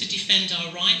groups to defend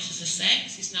our rights as a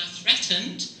sex is now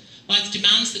threatened by the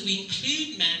demands that we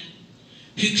include men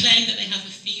who claim that they have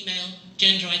a female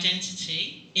gender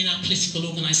identity in our political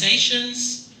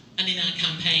organisations and in our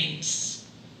campaigns.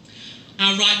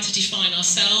 Our right to define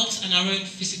ourselves and our own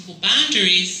physical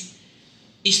boundaries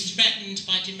is threatened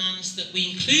by demands that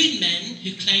we include men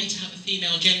who claim to have a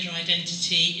female gender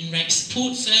identity in rape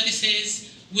support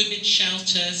services, women's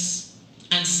shelters,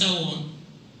 and so on.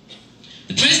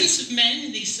 The presence of men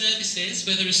in these services,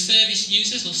 whether as service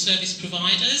users or service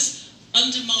providers,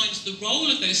 undermines the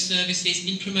role of those services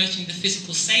in promoting the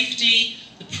physical safety,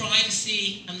 the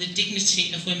privacy and the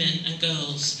dignity of women and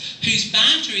girls, whose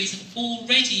boundaries have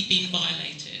already been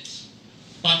violated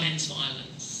by men's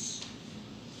violence.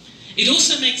 It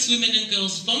also makes women and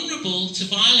girls vulnerable to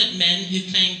violent men who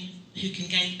can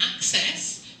gain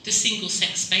access to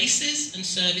single-sex spaces and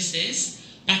services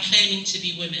by claiming to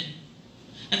be women.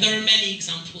 And there are many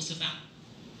examples of that,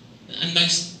 and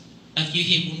most of you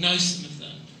here will know some of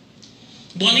them.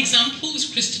 One example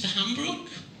was Christopher Hambrook,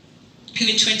 who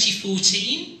in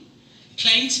 2014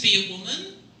 claimed to be a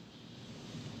woman,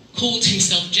 called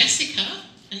himself Jessica,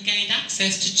 and gained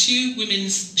access to 2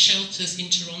 women's shelters in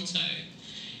Toronto.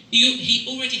 He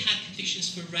already had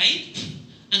convictions for rape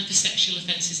and for sexual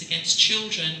offences against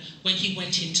children when he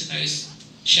went into those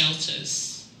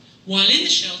shelters. While in the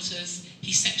shelters,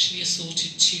 he sexually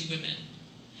assaulted 2 women.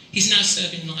 He's now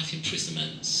serving life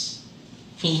imprisonment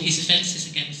for his offences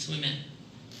against women.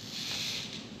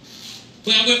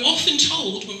 where we're often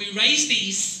told when we raise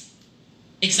these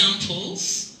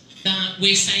examples that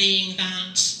we're saying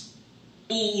that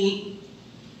all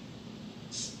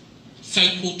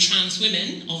so-called trans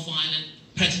women are violent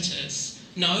predators.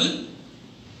 No,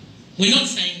 we're not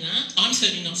saying that. I'm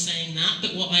certainly not saying that.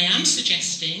 But what I am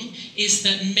suggesting is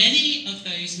that many of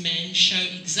those men show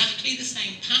exactly the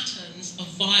same patterns of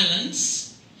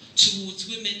violence towards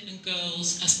women and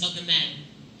girls as other men.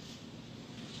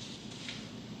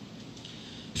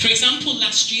 For example,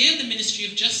 last year, the Ministry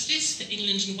of Justice for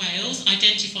England and Wales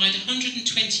identified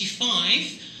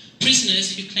 125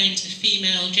 prisoners who claimed a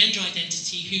female gender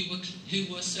identity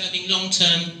who were serving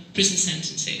long-term prison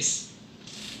sentences.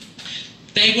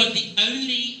 They were the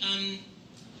only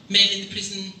men in the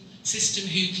prison system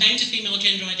who claimed a female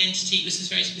gender identity. It was a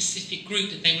very specific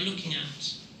group that they were looking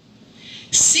at.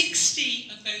 60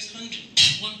 of those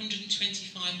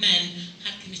 125 men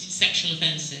had committed sexual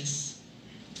offences.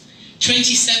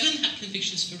 27 had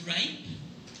convictions for rape,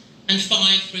 and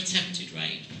 5 for attempted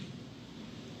rape.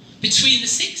 Between the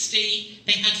 60,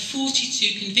 they had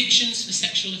 42 convictions for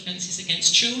sexual offences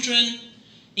against children,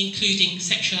 including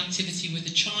sexual activity with a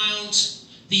child,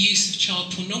 the use of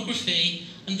child pornography,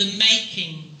 and the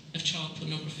making of child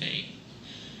pornography.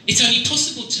 It's only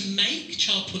possible to make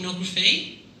child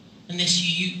pornography unless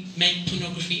you make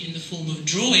pornography in the form of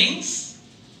drawings,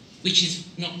 which is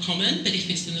not common, but if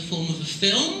it's in the form of a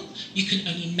film, you can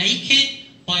only make it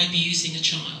by abusing a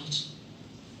child.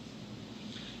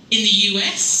 In the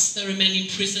US, there are men in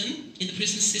prison, in the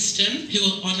prison system, who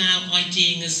are now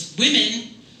IDing as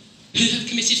women who have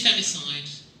committed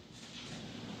femicide.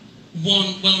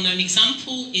 One well-known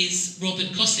example is Robert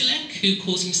Kosilek, who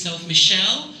calls himself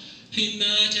Michelle, who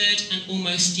murdered and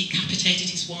almost decapitated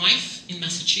his wife in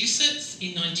Massachusetts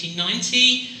in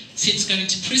 1990. Since going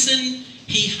to prison,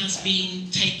 he has been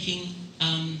taking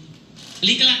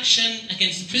legal action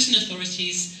against the prison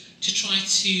authorities to try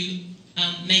to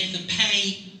make them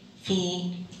pay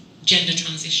for gender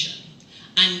transition.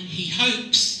 And he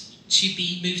hopes to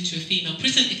be moved to a female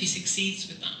prison if he succeeds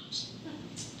with that.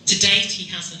 To date, he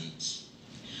hasn't.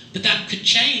 But that could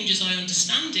change, as I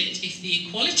understand it, if the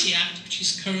Equality Act, which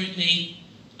is currently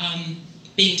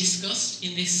being discussed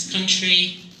in this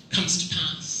country, comes to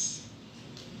pass.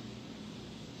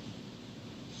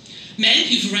 Men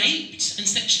who've raped and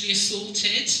sexually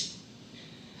assaulted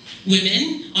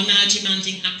women are now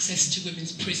demanding access to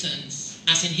women's prisons,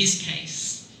 as in his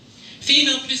case.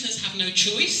 Female prisoners have no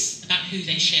choice about who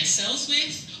they share cells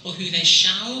with, or who they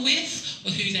shower with,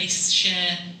 or who they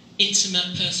share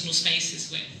intimate personal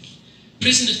spaces with.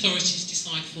 Prison authorities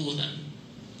decide for them.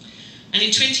 And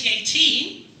in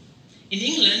 2018, in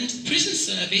England, the prison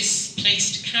service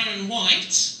placed Karen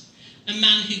White, a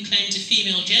man who claimed a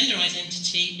female gender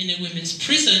identity, in a women's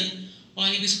prison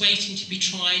while he was waiting to be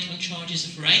tried on charges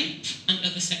of rape and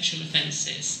other sexual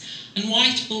offences. And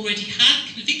White already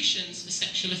had convictions for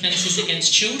sexual offences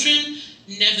against children.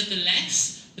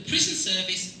 Nevertheless, the prison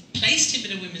service placed him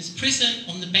in a women's prison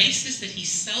on the basis that he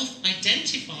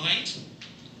self-identified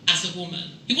as a woman.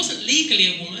 He wasn't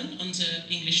legally a woman under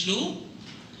English law,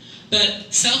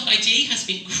 but self-ID has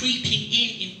been creeping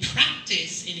in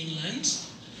practice in England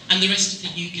and the rest of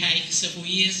the UK for several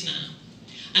years now.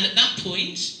 And at that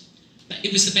point,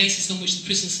 it was the basis on which the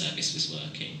prison service was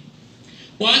working.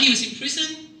 While he was in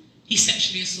prison, he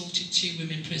sexually assaulted 2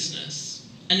 women prisoners.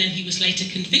 And then he was later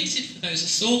convicted for those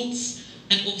assaults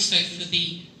and also for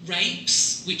the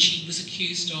rapes which he was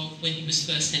accused of when he was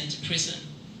first sent to prison.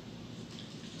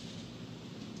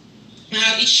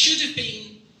 Now, it should have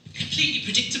been completely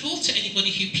predictable to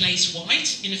anybody who placed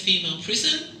White in a female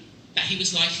prison that he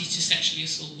was likely to sexually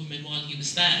assault women while he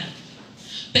was there.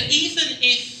 But even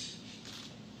if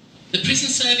the prison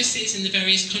services in the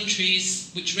various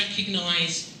countries which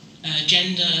recognise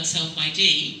gender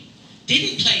self-ID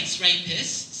didn't place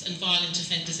rapists and violent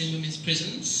offenders in women's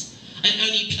prisons and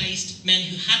only placed men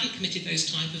who hadn't committed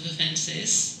those type of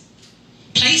offences,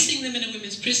 placing them in a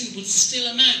women's prison would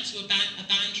still amount to a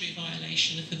boundary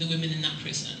violation for the women in that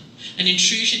prison, an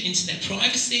intrusion into their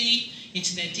privacy,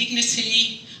 into their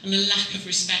dignity, and a lack of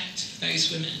respect for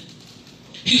those women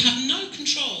who have no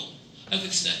control over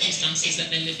the circumstances that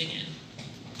they're living in.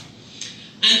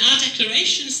 And our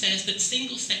declaration says that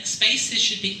single-sex spaces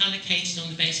should be allocated on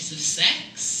the basis of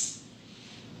sex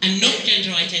and not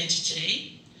gender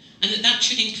identity, and that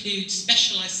should include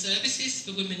specialised services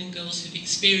for women and girls who've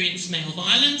experienced male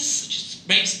violence, such as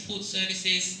rape support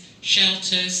services,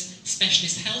 shelters,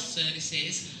 specialist health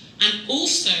services, and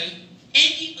also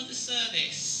any other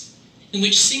service in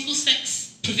which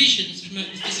single-sex provisions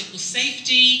promote the physical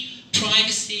safety,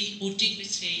 privacy or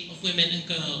dignity of women and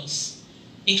girls,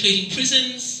 including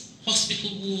prisons,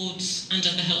 hospital wards and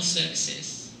other health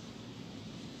services.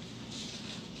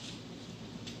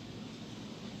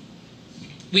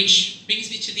 Which brings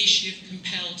me to the issue of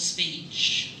compelled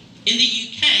speech. In the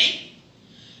UK,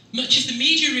 much of the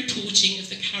media reporting of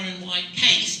the Karen White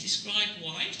case described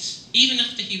White, even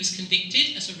after he was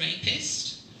convicted as a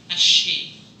rapist, as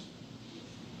she.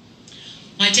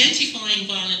 Identifying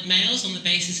violent males on the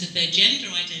basis of their gender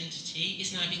identity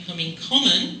is now becoming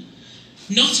common,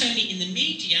 not only in the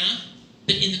media,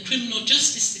 but in the criminal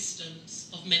justice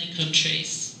systems of many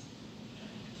countries.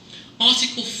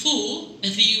 Article 4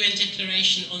 of the UN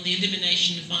Declaration on the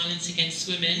Elimination of Violence Against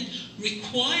Women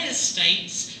requires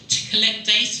states to collect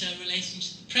data relating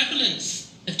to the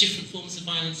prevalence of different forms of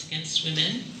violence against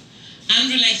women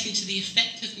and relating to the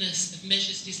effectiveness of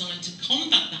measures designed to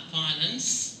combat that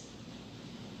violence,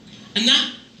 and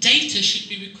that data should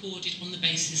be recorded on the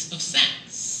basis of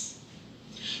sex.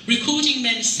 Recording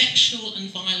men's sexual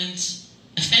and violent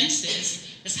offences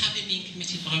as having been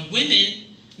committed by women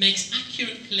makes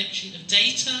accurate collection of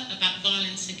data about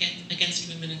violence against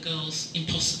women and girls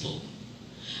impossible.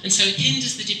 And so it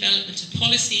hinders the development of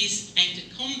policies aimed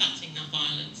at combating that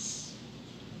violence.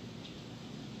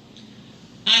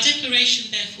 Our declaration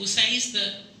therefore says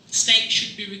that states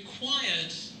should be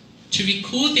required to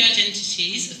record the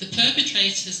identities of the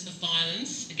perpetrators of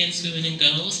violence against women and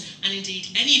girls, and indeed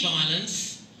any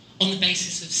violence, on the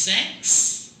basis of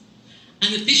sex,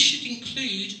 and that this should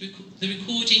include the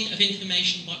recording of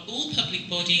information by all public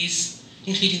bodies,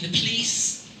 including the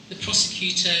police, the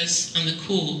prosecutors, and the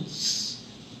courts.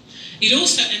 It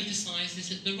also emphasises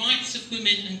that the rights of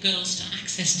women and girls to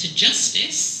access to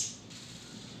justice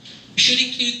should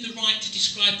include the right to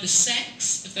describe the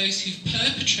sex of those who've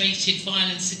perpetrated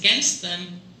violence against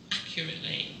them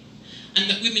accurately, and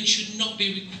that women should not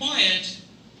be required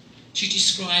to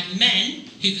describe men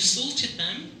who've assaulted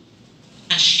them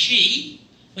as she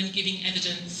when giving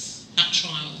evidence at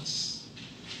trials.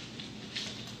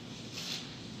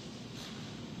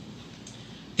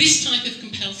 This type of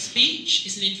compelled speech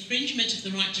is an infringement of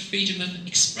the right to freedom of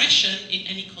expression in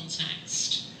any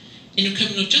context. In a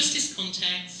criminal justice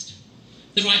context,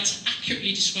 the right to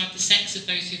accurately describe the sex of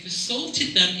those who've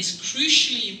assaulted them is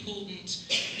crucially important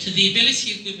to the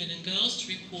ability of women and girls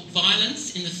to report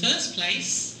violence in the first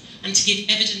place and to give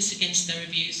evidence against their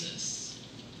abusers.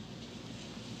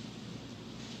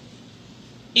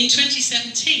 In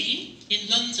 2017, in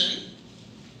London,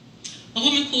 a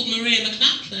woman called Maria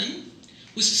McLachlan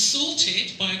was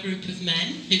assaulted by a group of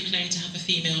men who claimed to have a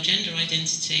female gender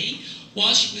identity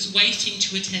while she was waiting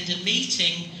to attend a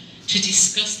meeting to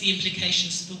discuss the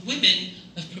implications for women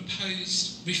of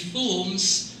proposed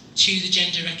reforms to the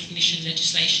gender recognition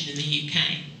legislation in the UK.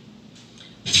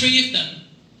 3 of them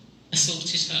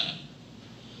assaulted her.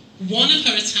 One of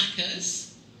her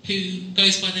attackers, who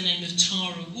goes by the name of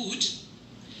Tara Wood,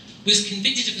 was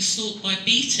convicted of assault by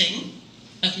beating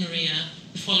of Maria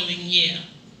the following year.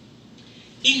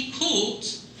 In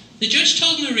court, the judge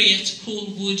told Maria to call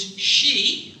Wood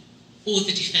she or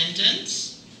the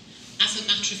defendant as a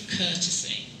matter of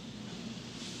courtesy.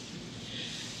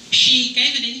 She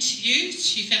gave an interview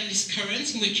to Feminist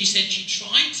Current in which she said she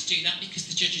tried to do that because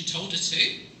the judge had told her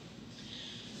to,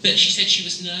 but she said she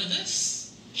was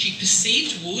nervous. She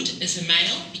perceived Wood as a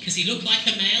male because he looked like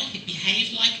a male, he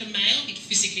behaved like a male, he'd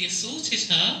physically assaulted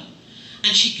her,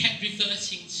 and she kept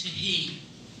reverting to he,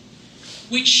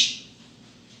 which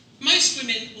most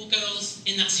women or girls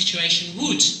in that situation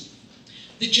would.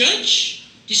 The judge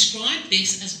described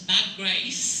this as bad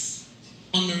grace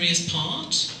on Maria's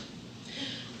part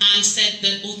and said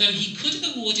that although he could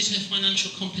have awarded her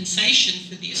financial compensation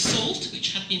for the assault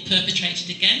which had been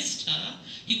perpetrated against her,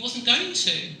 he wasn't going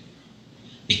to,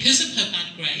 because of her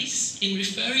bad grace in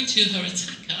referring to her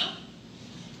attacker,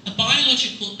 a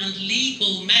biological and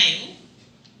legal male,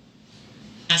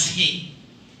 as he.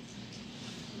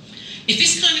 If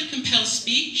this kind of compelled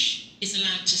speech is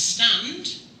allowed to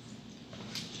stand,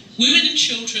 women and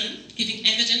children giving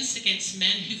evidence against men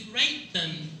who've raped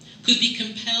them could be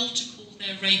compelled to call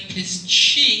their rapist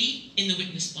she in the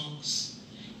witness box,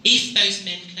 if those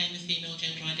men claim a female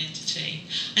gender identity.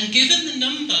 And given the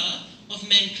number of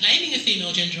men claiming a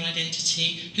female gender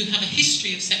identity who have a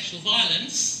history of sexual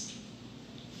violence,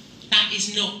 that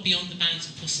is not beyond the bounds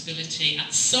of possibility.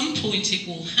 At some point it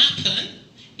will happen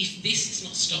if this is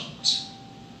not stopped.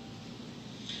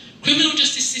 Criminal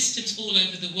justice systems all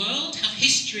over the world have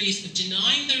histories of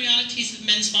denying the realities of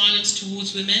men's violence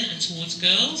towards women and towards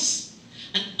girls,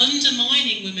 and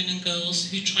undermining women and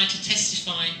girls who try to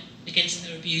testify against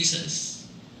their abusers.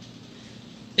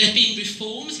 There have been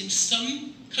reforms in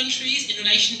some countries in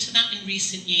relation to that in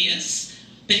recent years,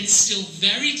 but it's still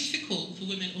very difficult for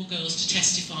women or girls to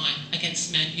testify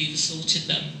against men who've assaulted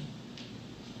them.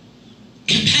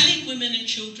 Compelling women and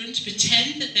children to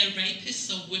pretend that their rapists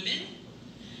are women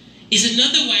is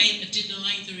another way of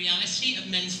denying the reality of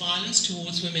men's violence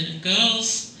towards women and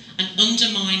girls and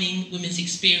undermining women's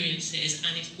experiences,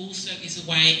 and it also is a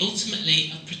way,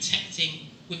 ultimately, of protecting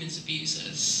women's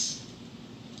abusers.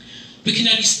 We can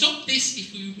only stop this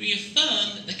if we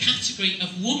reaffirm that the category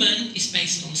of woman is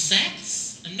based on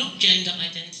sex and not gender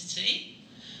identity,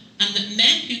 and that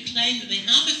men who claim that they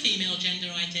have a female gender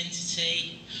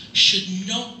identity should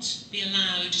not be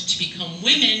allowed to become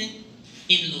women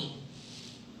in law.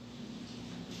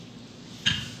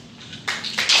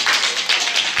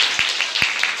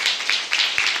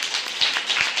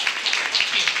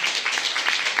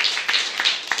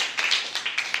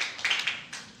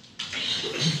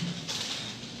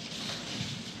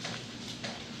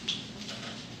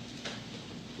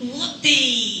 What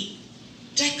the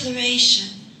declaration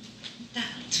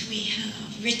that we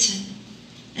have written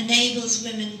enables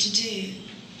women to do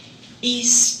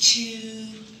is to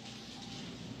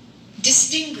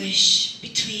distinguish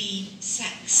between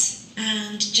sex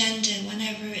and gender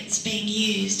whenever it's being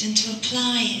used, and to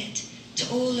apply it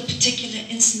to all the particular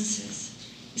instances.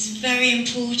 It's very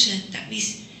important that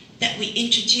we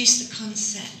introduce the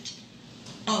concept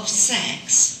of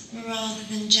sex rather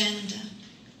than gender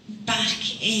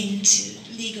back into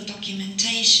legal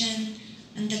documentation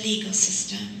and the legal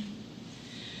system.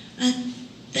 And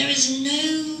there is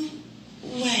no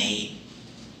way,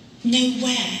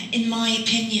 nowhere, in my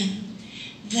opinion,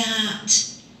 that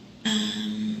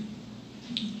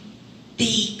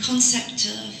the concept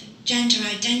of gender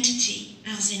identity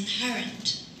as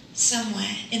inherent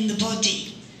somewhere in the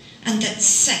body, and that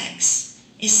sex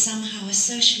is somehow a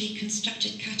socially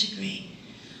constructed category.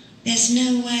 There's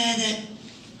nowhere that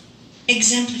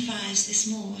exemplifies this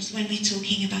more when we're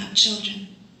talking about children.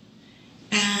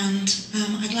 And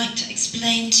I'd like to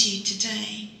explain to you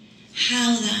today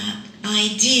how that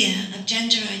idea of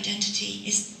gender identity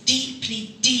is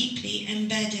deeply, deeply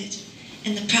embedded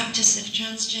in the practice of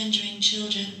transgendering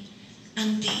children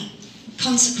and the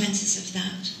consequences of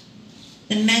that.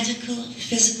 The medical,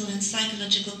 physical and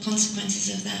psychological consequences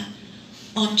of that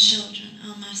on children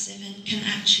are massive and can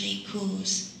actually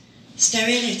cause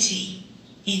sterility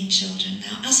in children.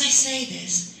 Now, as I say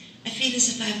this, I feel as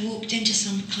if I've walked into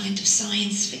some kind of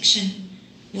science fiction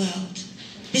world.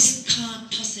 This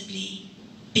can't possibly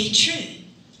be true.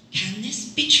 Can this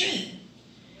be true?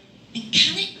 And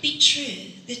can it be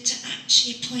true that to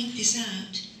actually point this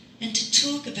out and to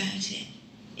talk about it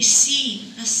is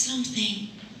seen as something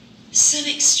so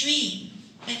extreme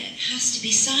that it has to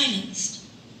be silenced?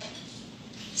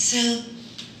 So,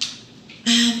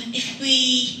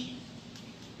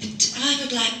 I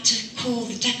would like to call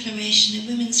the Declaration of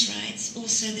Women's Rights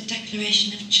also the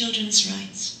Declaration of Children's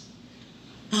Rights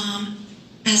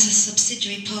as a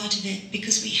subsidiary part of it,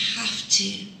 because we have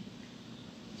to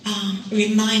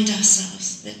remind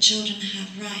ourselves that children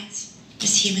have rights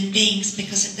as human beings,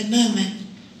 because at the moment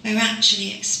we're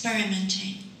actually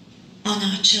experimenting on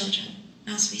our children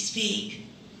as we speak.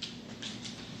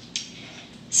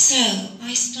 So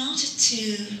I started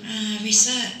to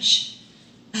research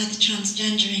the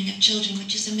transgendering of children,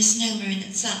 which is a misnomer in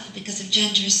itself, because if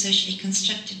gender is socially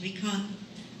constructed, we can't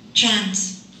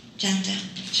transgender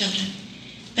children.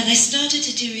 But I started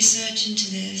to do research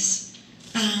into this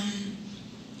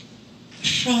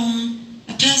from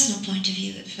a personal point of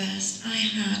view at first. I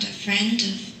had a friend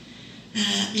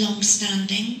of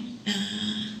long-standing,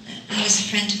 I was a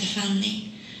friend of the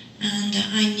family, and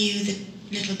I knew the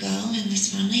little girl in this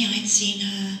family. I'd seen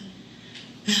her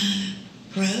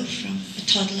grow from a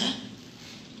toddler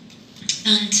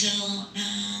until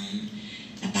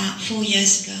about 4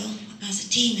 years ago, as a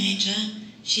teenager,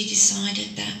 she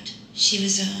decided that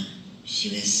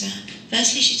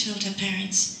firstly she told her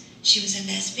parents she was a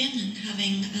lesbian, and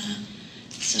having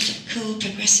sort of cool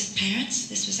progressive parents,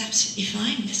 this was absolutely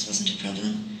fine, this wasn't a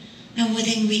problem. And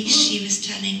within weeks she was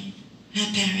telling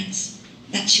her parents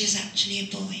that she was actually a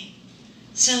boy.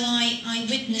 So I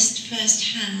witnessed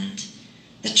firsthand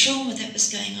the trauma that was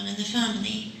going on in the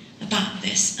family about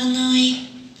this, and I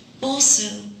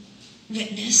also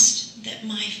witnessed that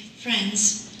my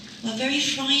friends were very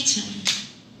frightened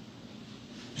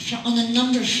on a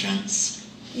number of fronts,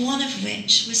 one of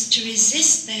which was to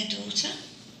resist their daughter,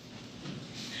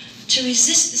 to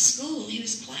resist the school who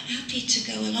was quite happy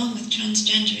to go along with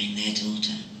transgendering their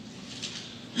daughter.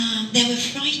 They were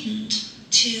frightened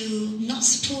to not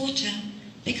support her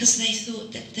because they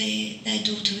thought that their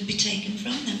daughter would be taken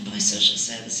from them by social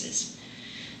services.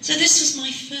 So this was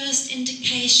my first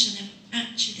indication of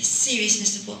actually the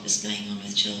seriousness of what was going on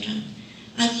with children.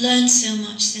 I've learned so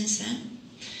much since then.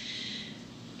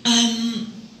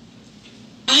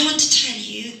 I want to tell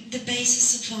you the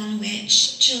basis upon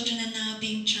which children are now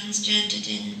being transgendered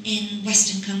in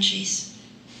Western countries.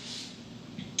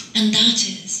 And that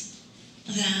is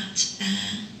that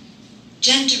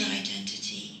gender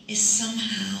identity is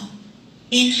somehow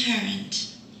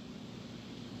inherent,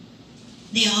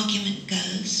 the argument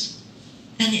goes,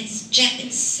 and it's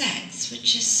sex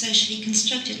which is socially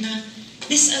constructed. Now,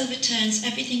 this overturns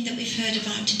everything that we've heard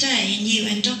about today in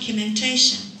UN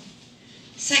documentation.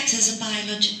 Sex is a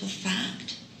biological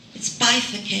fact. It's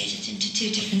bifurcated into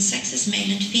two different sexes, male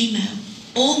and female.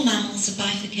 All mammals are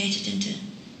bifurcated into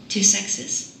two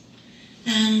sexes.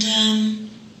 And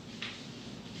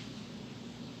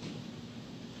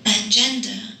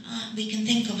gender we can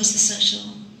think of as the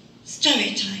social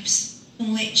stereotypes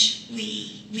in which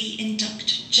we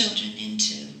induct children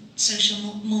into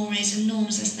social mores and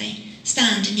norms as they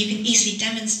stand. And you can easily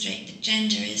demonstrate that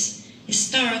gender is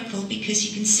historical because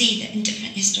you can see that in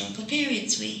different historical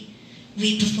periods we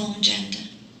perform gender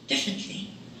differently.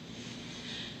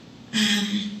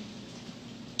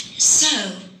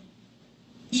 So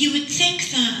you would think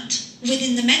that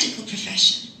within the medical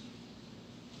profession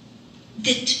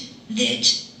that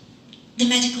the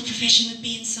medical profession would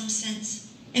be in some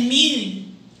sense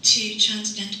immune to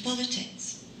transgender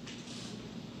politics.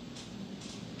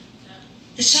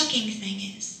 The shocking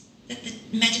thing is that the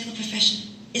medical profession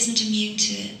isn't immune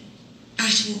to it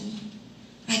at all.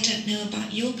 I don't know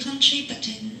about your country, but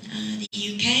in the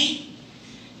UK,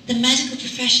 the medical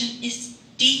profession is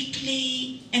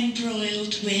deeply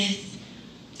embroiled with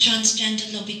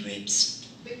transgender lobby groups.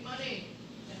 Big money.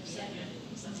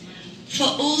 For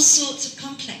all sorts of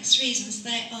complex reasons,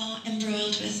 they are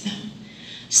embroiled with them.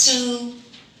 So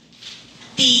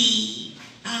we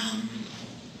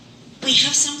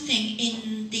have something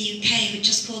in the UK which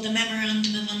is called the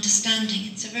Memorandum of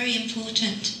Understanding. It's a very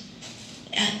important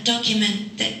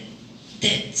document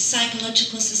that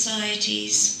psychological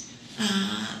societies,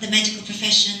 the medical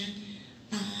profession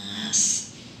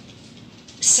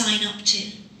sign up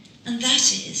to. And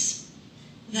that is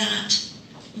that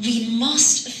we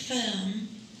must affirm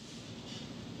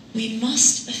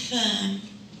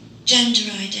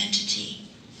gender identity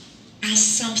as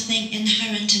something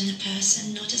inherent in the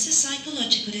person, not as a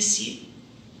psychological issue,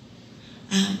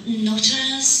 not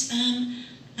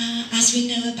as we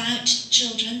know about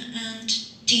children and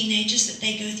teenagers, that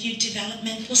they go through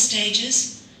developmental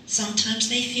stages. Sometimes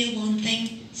they feel one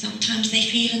thing, sometimes they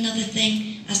feel another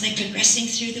thing as they're progressing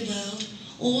through the world.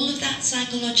 All of that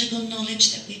psychological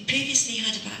knowledge that we previously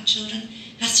had about children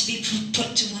has to be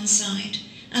put to one side.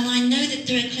 And I know that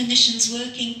there are clinicians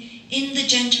working in the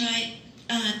gender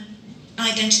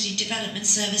identity development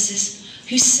services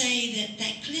who say that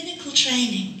their clinical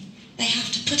training they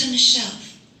have to put on a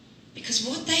shelf, because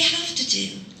what they have to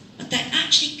do, what they're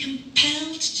actually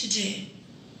compelled to do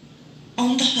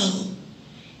on the whole,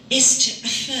 is to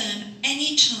affirm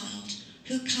any child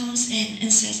who comes in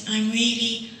and says, I'm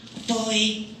really a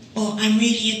boy or I'm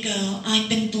really a girl, I've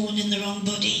been born in the wrong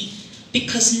body,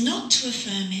 because not to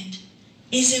affirm it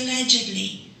is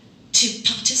allegedly to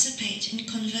participate in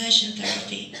conversion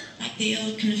therapy, like the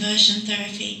old conversion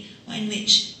therapy in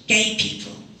which gay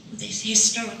people, this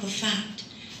historical fact,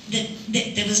 that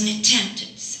there was an attempt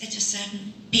at a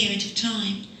certain period of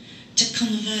time to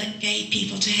convert gay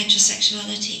people to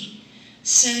heterosexuality.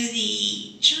 So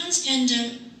the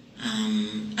transgender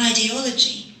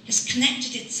ideology has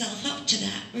connected itself up to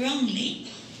that wrongly,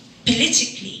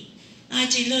 politically,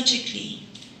 ideologically,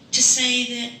 to say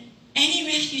that any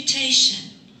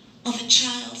refutation of a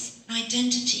child's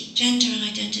identity, gender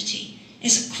identity,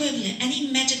 is equivalent,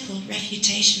 any medical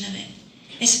refutation of it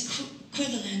is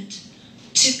equivalent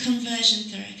to conversion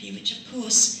therapy, which of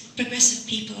course progressive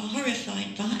people are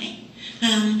horrified by,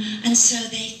 and so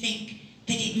they think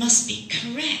that it must be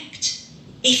correct.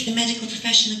 If the medical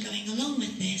profession are going along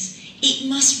with this, it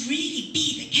must really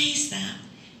be the case that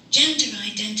gender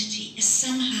identity is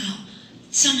somehow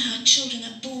children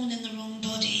are born in the wrong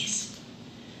bodies.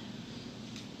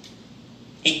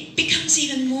 It becomes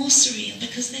even more surreal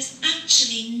because there's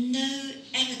actually no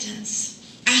evidence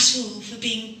at all for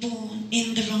being born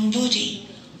in the wrong body.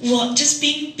 What does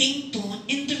being born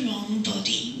in the wrong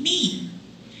body mean?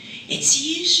 It's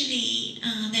usually,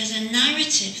 there's a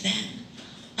narrative then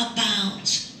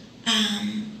about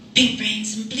pink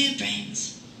brains and blue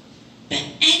brains. But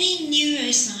any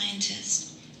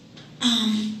neuroscientist,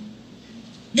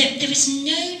 there is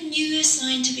no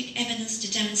neuroscientific evidence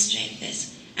to demonstrate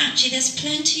this. Actually, there's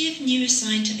plenty of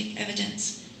neuroscientific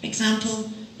evidence. For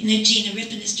example, Gina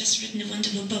Rippon has just written a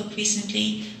wonderful book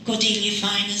recently. Cordelia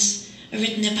Fine has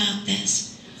written about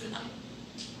this.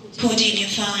 Cordelia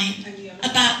Fine,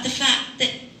 about the fact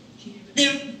that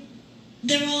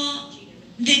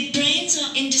the brains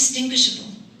are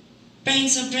indistinguishable.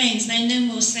 Brains are brains, they're no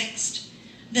more sexed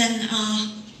than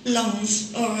our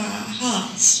lungs or our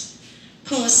hearts. Of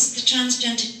course, the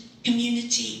transgender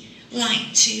community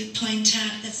like to point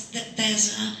out that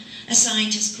there's a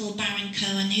scientist called Baron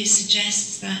Cohen who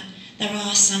suggests that there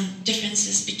are some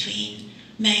differences between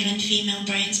male and female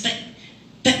brains, but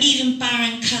even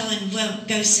Baron Cohen won't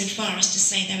go so far as to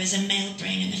say there is a male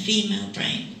brain and a female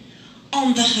brain.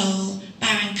 On the whole,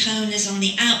 Baron Cohen is on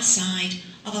the outside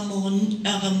of a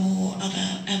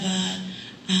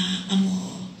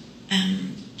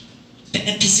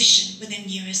position within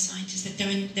neuroscientists that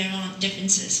there aren't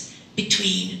differences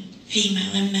between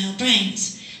female and male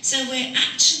brains. So we're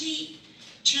actually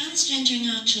transgendering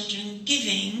our children,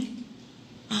 giving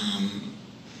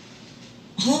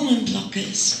hormone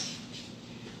blockers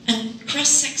and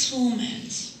cross-sex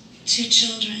hormones to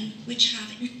children, which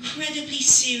have incredibly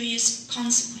serious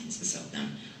consequences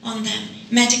on them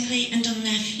medically and on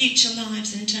their future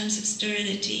lives in terms of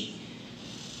sterility,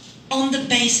 on the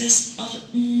basis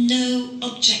of no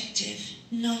objective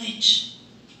knowledge,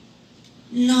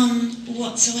 none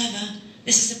whatsoever.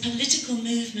 This is a political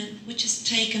movement which has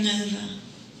taken over.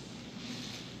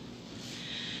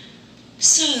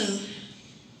 So,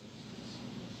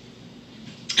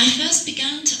 I first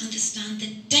began to understand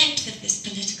the depth of this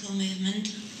political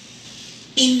movement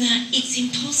in that it's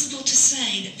impossible to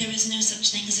say that there is no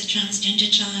such thing as a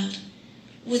transgender child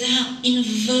without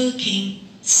invoking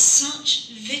such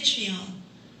vitriol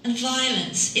and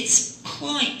violence. It's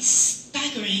quite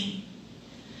staggering.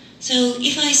 So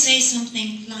if I say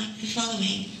something like the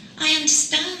following, I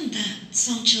understand that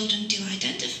some children do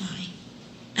identify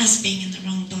as being in the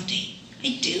wrong body.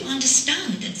 I do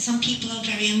understand that some people are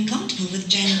very uncomfortable with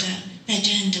their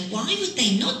gender. Why would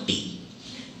they not be?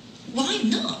 Why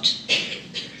not?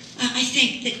 I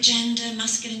think that gender,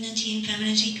 masculinity and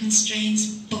femininity constrains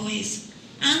boys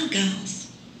and girls.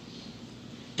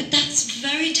 But that's a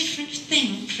very different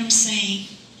thing from saying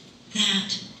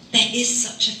that there is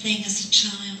such a thing as a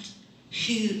child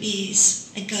who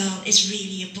is a girl is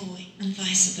really a boy and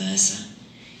vice versa.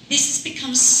 This has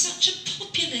become such a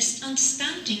populist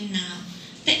understanding now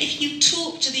that if you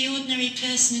talk to the ordinary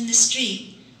person in the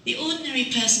street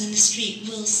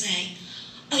will say,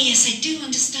 oh yes, I do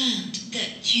understand that,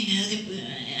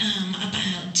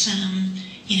 about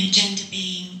gender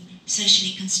being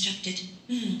socially constructed.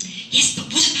 Yes,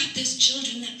 but what about those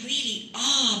children that really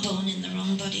are born in the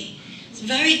wrong body? It's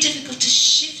very difficult to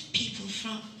shift people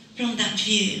from that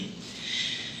view.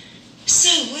 So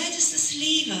where does this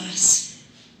leave us?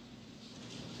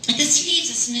 This leaves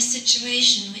us in a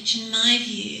situation which, in my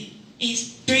view,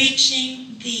 is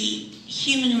breaching the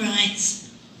human rights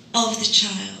of the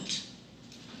child.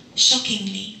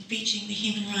 Shockingly, breaching the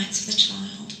human rights of the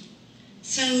child.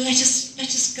 So let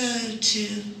us go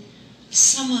to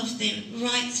some of the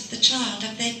rights of the child.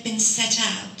 Have they been set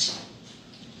out?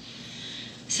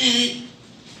 So,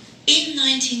 in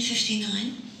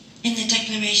 1959, in the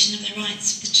Declaration of the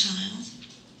Rights of the Child,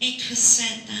 it was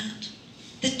said that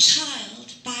the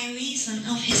child, by reason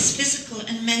of his physical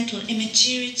and mental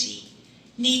immaturity,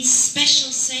 needs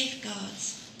special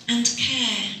safeguards and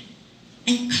care,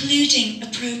 including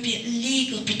appropriate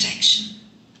legal protection.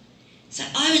 So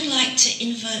I would like to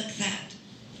invoke that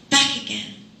back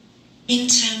again in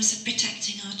terms of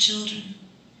protecting our children.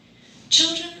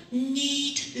 Children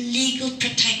need legal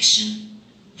protection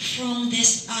from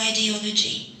this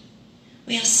ideology.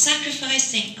 We are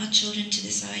sacrificing our children to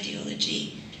this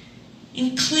ideology,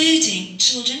 including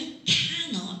children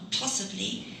cannot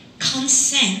possibly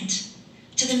consent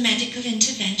to the medical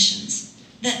interventions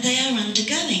that they are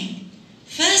undergoing.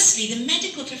 Firstly, the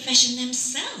medical profession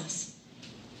themselves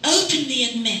openly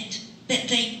admit that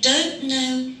they don't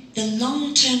know the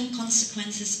long-term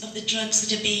consequences of the drugs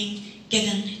that are being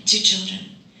given to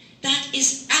children. That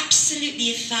is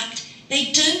absolutely a fact.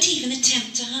 They don't even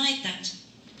attempt to hide that.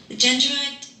 The Gender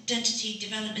Identity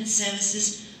Development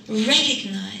Services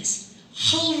recognise a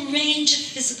whole range of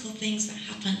physical things that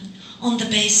happen on the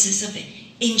basis of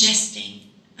ingesting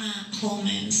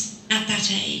hormones at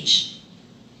that age.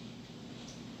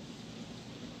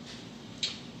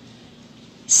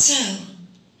 So,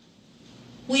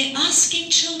 we're asking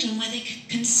children whether they can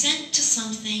consent to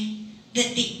something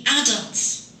that the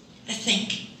adults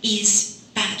think is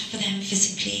bad for them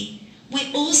physically.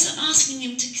 We're also asking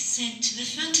them to consent to the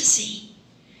fantasy.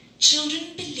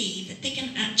 Children believe that they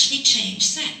can actually change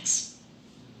sex.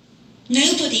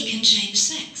 Nobody can change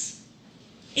sex.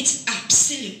 It's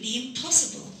absolutely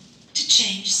impossible to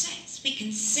change sex. We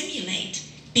can simulate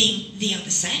being the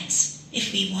other sex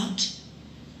if we want,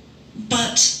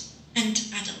 and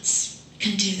adults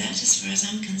can do that as far as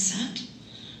I'm concerned.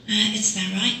 It's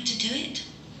their right to do it.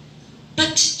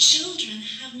 But children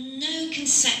have no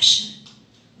conception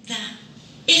that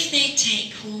if they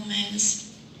take hormones,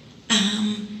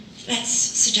 let's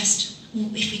suggest,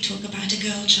 if we talk about a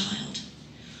girl child,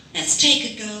 let's take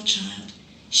a girl child.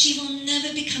 She will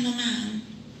never become a man.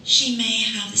 She may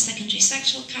have the secondary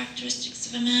sexual characteristics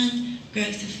of a man,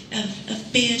 growth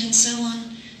of beard and so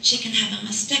on. She can have a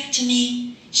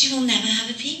mastectomy. She will never have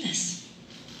a penis.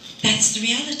 That's the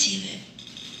reality of it.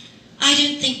 I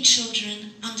don't think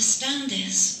children understand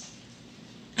this.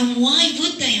 And why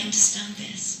would they understand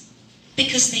this?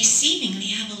 Because they seemingly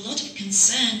have a lot of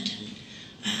concerned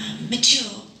and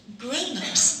mature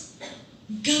grown-ups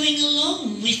going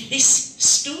along with this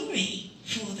story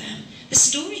for them. The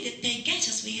story that they get,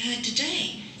 as we heard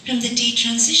today, from the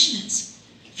detransitioners,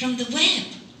 from the web,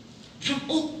 from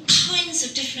all kinds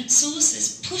of different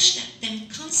sources pushed at them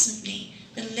constantly.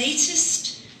 The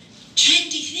latest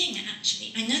trendy thing,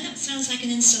 actually, I know that sounds like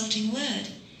an insulting word,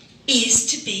 is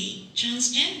to be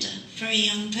transgender for a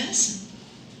young person.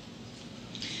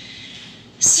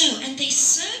 So, and they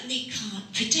certainly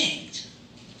can't predict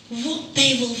what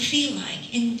they will feel like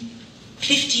in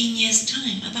 15 years'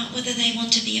 time about whether they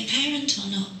want to be a parent or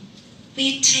not.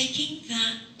 We're taking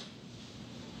that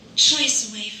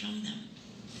choice away from them.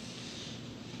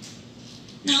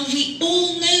 Now, we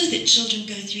all know that children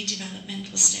go through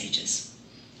developmental stages.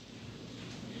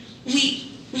 We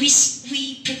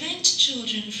prevent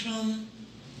children from...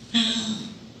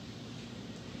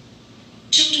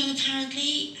 children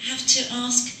apparently have to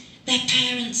ask their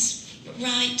parents'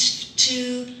 right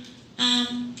to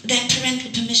their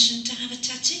parental permission to have a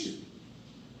tattoo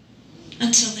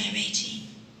until they're 18.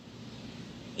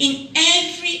 In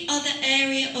every other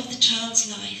area of the child's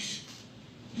life,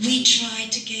 we try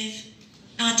to give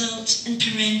adult and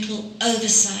parental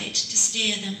oversight to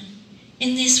steer them.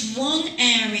 In this one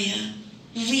area,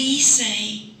 we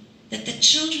say that the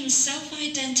children's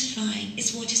self-identifying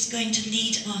is what is going to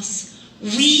lead us.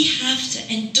 We have to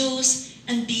endorse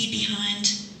and be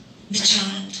behind the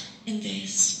child in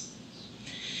this.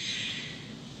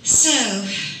 So,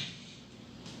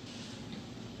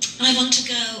 I want to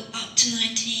go up to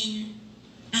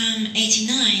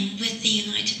 1989 with the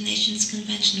United Nations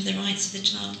Convention of the Rights of the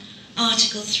Child,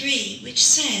 Article 3, which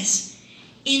says,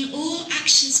 in all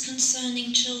actions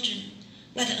concerning children,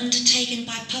 whether undertaken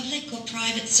by public or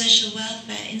private social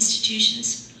welfare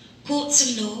institutions, courts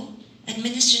of law,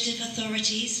 administrative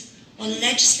authorities, or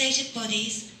legislative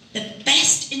bodies, the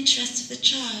best interests of the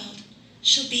child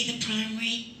shall be the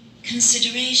primary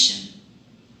consideration.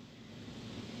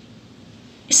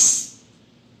 It's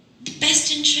the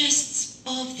best interests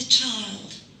of the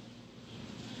child.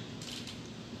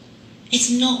 It's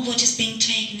not what is being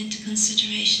taken into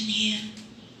consideration here.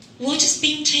 What is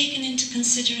being taken into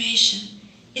consideration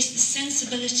is the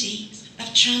sensibility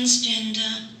of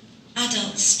transgender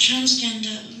adults,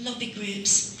 transgender lobby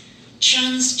groups,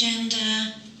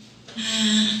 transgender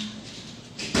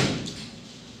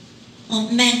or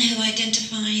men who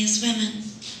identify as women,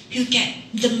 who get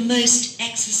the most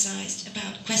exercised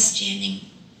about questioning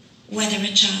whether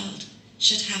a child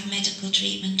should have medical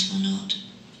treatment or not.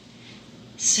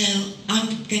 So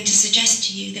I'm going to suggest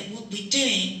to you that what we're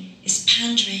doing is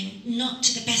pandering not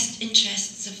to the best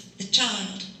interests of the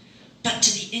child, but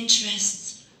to the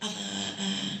interests of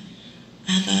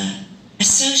a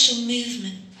social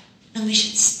movement, and we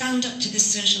should stand up to this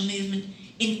social movement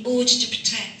in order to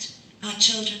protect our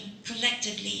children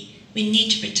collectively. We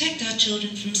need to protect our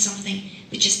children from something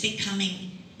which is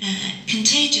becoming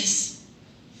contagious,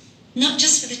 not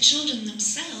just for the children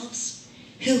themselves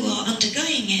who are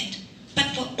undergoing it,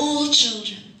 but for all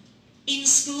children. In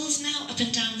schools now up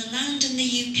and down the land in the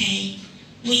UK,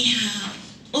 we have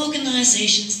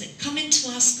organisations that come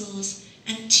into our schools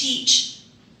and teach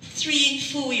 3- and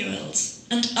 4-year-olds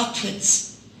and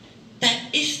upwards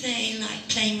that if they like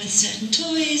playing with certain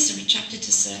toys, are attracted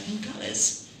to certain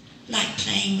colours, like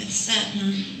playing with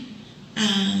certain,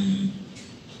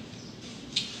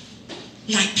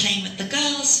 like playing with the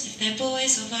girls, if they're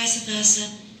boys, or vice versa,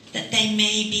 that they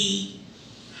may be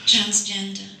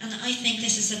transgender. And I think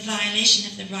this is a violation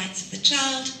of the rights of the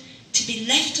child to be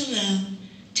left alone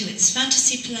to its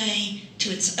fantasy play, to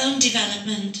its own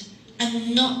development,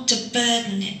 and not to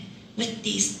burden it with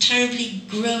these terribly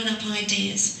grown-up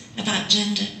ideas about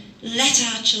gender. Let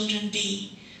our children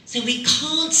be. So we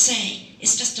can't say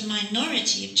it's just a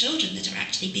minority of children that are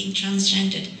actually being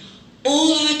transgendered.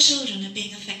 All our children are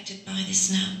being affected by this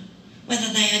now.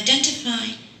 whether they identify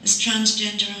as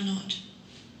transgender or not.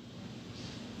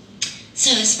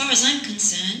 So as far as I'm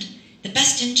concerned, the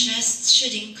best interests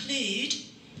should include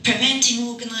preventing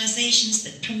organisations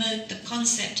that promote the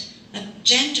concept of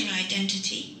gender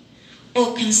identity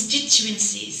or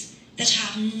constituencies that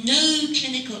have no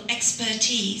clinical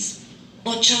expertise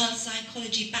or child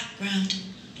psychology background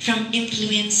from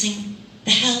influencing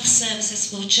the health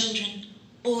services for children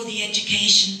or the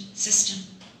education system.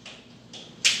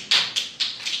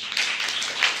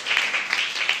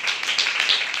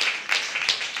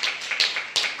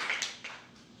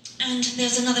 And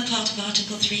there's another part of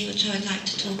Article 3 which I would like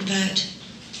to talk about.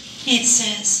 It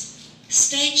says,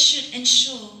 states should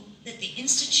ensure that the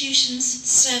institutions,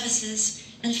 services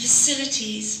and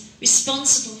facilities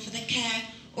responsible for the care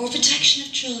or protection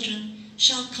of children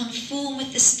shall conform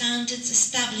with the standards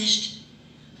established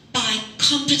by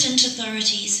competent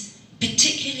authorities,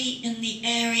 particularly in the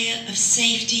area of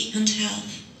safety and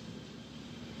health.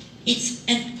 It's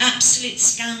an absolute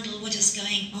scandal what is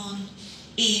going on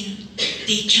in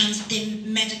the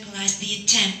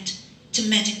attempt to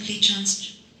medically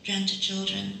transgender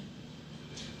children.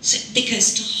 So,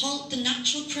 because to halt the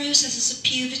natural processes of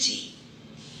puberty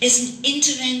is an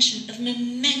intervention of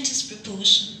momentous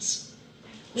proportions,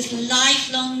 with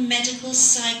lifelong medical,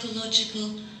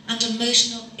 psychological and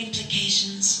emotional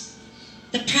implications.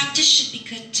 The practice should be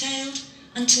curtailed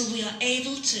until we are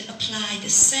able to apply the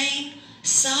same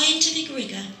scientific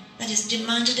rigour that is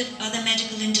demanded of other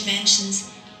medical interventions.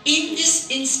 In this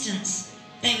instance,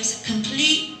 there was a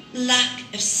complete lack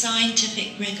of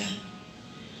scientific rigour.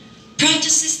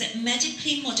 Practices that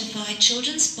medically modify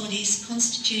children's bodies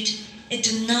constitute a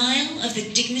denial of the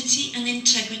dignity and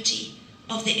integrity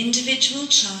of the individual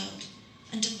child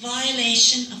and a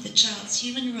violation of the child's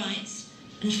human rights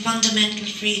and fundamental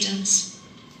freedoms.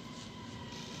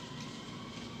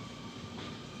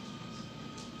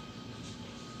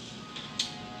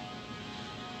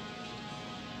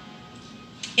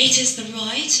 It is the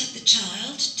right of the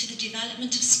child to the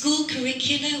development of school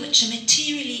curricula which are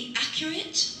materially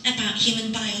accurate about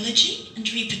human biology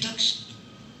and reproduction,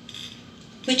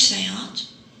 which they aren't,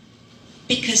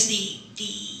 because the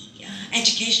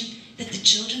education that the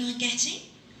children are getting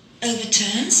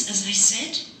overturns, as I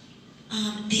said,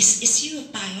 this issue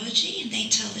of biology, and they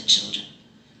tell the children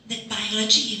that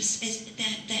biology is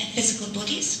their physical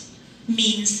bodies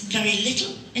means very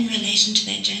little in relation to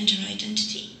their gender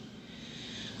identity.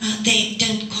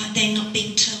 They're not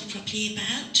being told properly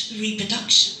about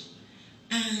reproduction,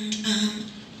 and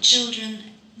children,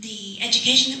 the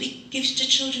education that we give to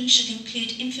children should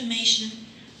include information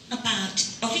about,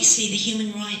 obviously, the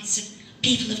human rights of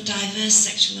people of diverse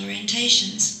sexual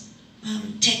orientations,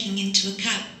 taking into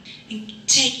account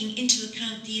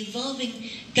the evolving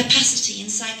capacity and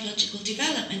psychological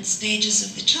development stages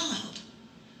of the child.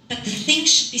 But the things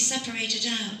should be separated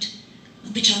out,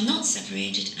 which are not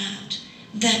separated out,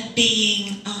 that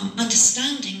being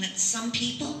understanding that some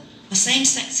people are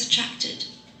same-sex attracted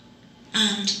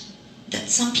and that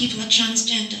some people are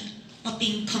transgender are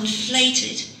being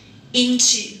conflated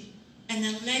into an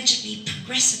allegedly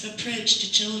progressive approach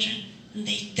to children, and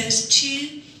those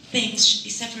two things should be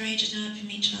separated out from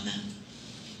each other.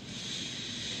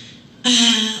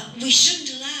 We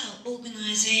shouldn't allow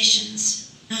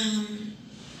organisations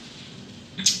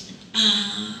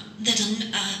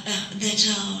that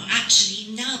are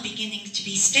actually now beginning to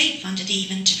be state-funded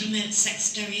even to promote sex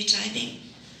stereotyping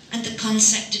and the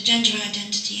concept of gender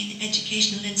identity in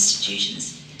educational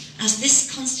institutions, as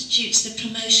this constitutes the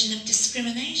promotion of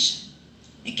discrimination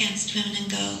against women and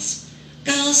girls.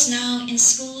 Girls now in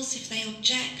schools, if they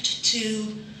object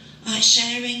to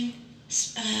sharing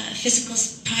physical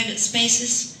private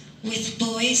spaces with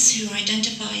boys who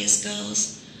identify as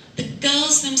girls, the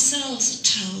girls themselves are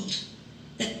told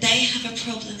that they have a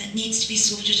problem that needs to be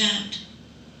sorted out.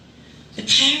 The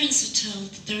parents are told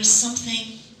that there is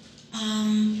something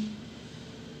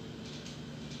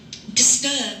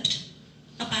disturbed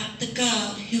about the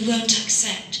girl who won't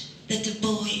accept that the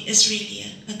boy is really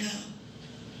a girl.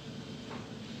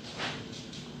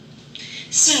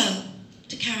 So,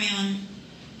 to carry on,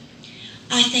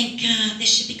 I think this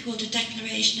should be called a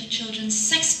Declaration of Children's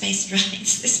Sex-Based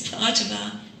Rights, this part of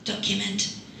our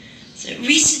document. So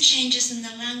recent changes in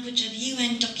the language of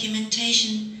UN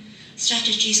documentation,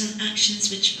 strategies and actions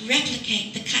which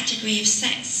replicate the category of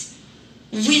sex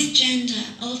with gender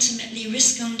ultimately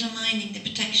risk undermining the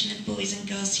protection of boys' and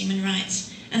girls' human rights.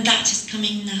 And that is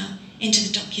coming now into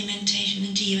the documentation,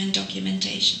 into UN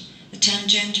documentation. The term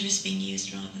gender is being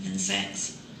used rather than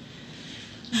sex.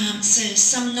 So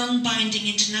some non-binding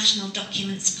international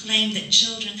documents claim that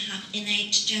children have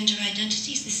innate gender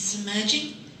identities. This is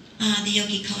emerging. the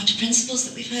Yogi Carter principles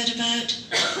that we've heard about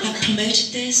have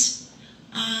promoted this.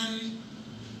 And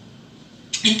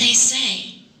they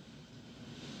say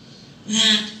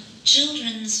that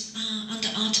children's, under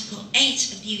Article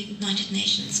 8 of the United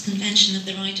Nations Convention of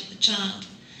the Right of the Child,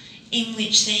 in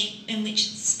which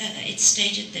it's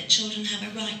stated that children have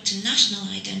a right to national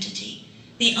identity,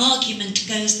 the argument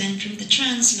goes then from the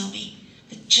trans lobby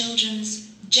that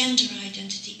children's gender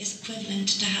identity is equivalent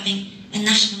to having a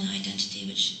national identity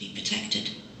which should be protected.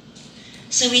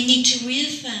 So we need to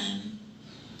reaffirm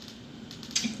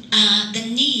the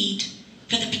need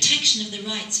for the protection of the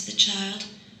rights of the child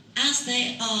as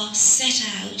they are set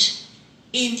out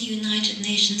in the United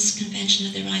Nations Convention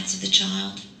of the Rights of the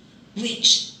Child,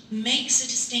 which makes a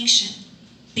distinction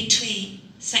between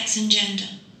sex and gender.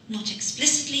 Not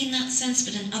explicitly in that sense,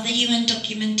 but in other UN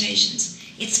documentations,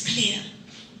 it's clear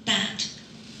that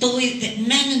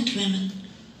men and women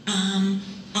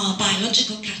are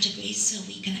biological categories, so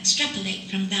we can extrapolate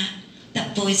from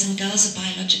that boys and girls are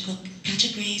biological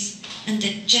categories, and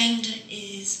that gender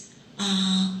is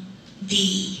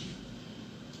the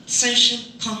social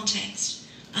context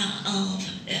of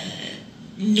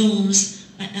norms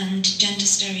and gender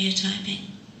stereotyping.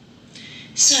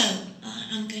 So,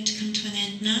 I'm going to come to an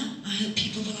end now. I hope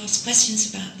people will ask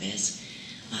questions about this.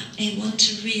 I want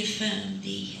to reaffirm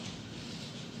the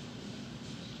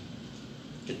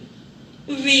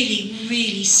really,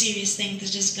 really serious thing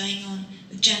that is going on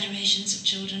with generations of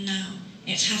children now.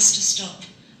 It has to stop.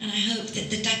 And I hope that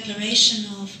the Declaration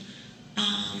of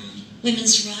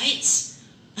Women's Rights,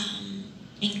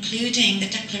 including the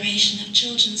Declaration of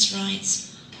Children's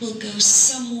Rights, will go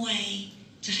some way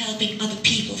to helping other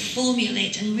people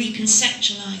formulate and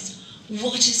reconceptualize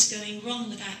what is going wrong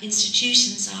with our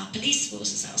institutions, our police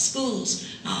forces, our schools,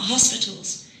 our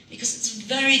hospitals, because it's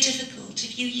very difficult.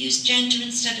 If you use gender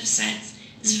instead of sex,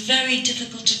 it's very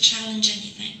difficult to challenge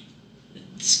anything.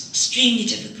 It's extremely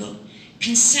difficult.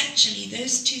 Conceptually,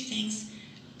 those two things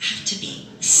have to be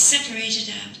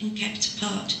separated out and kept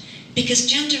apart, because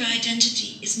gender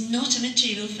identity is not a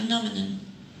material phenomenon.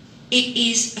 It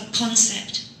is a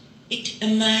concept. It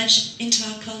emerged into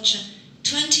our culture.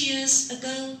 20 years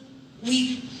ago,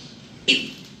 the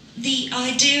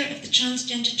idea of the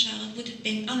transgender child would have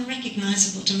been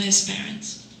unrecognizable to most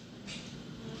parents.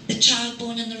 The child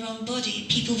born in the wrong body,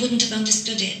 people wouldn't have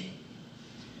understood it.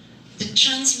 The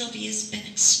trans lobby has been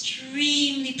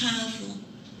extremely powerful.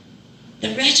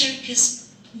 The rhetoric has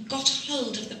got a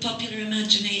hold of the popular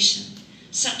imagination,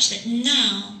 such that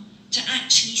now to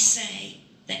actually say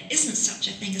there isn't such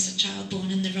a thing as a child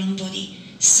born in the wrong body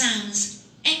sounds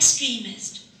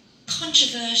extremist,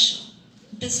 controversial,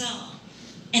 bizarre,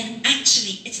 and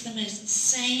actually it's the most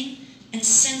sane and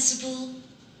sensible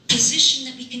position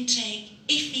that we can take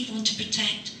if we want to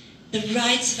protect the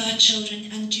rights of our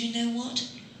children, and do you know what?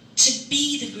 To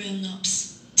be the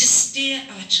grown-ups, to steer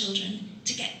our children,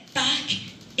 to get back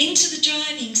into the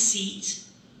driving seat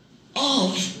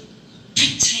of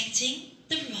protecting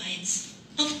the rights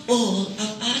of all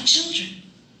of our children.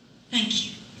 Thank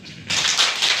you.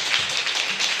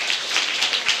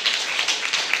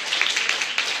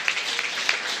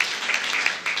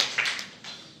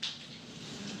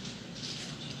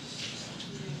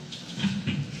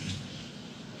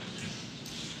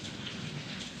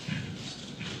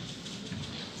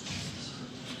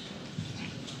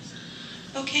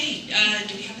 Okay,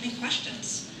 do we have any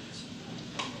questions?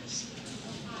 Hi,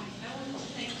 I want to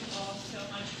thank you all so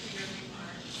much for your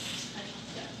remarks.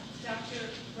 Dr.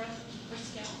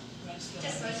 Brunskell? Yes,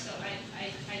 Brunskell. I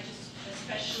just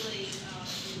especially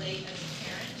relate as a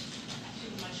parent to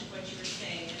much of what you were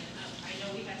saying. And I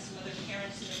know we had some other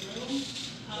parents in the room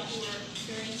who are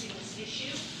experiencing this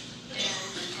issue.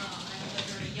 And I have a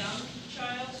very young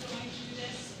child going through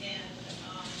this, and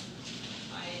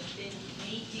I've been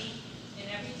knee-deep in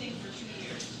everything for 2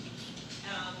 years.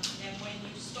 And when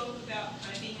you spoke about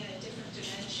kind of being in a different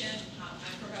dimension, I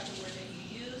forgot the word that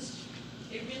you used,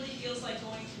 it really feels like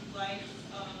going through life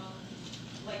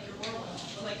like you're Orwell,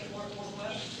 or like it's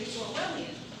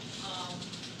Orwellian.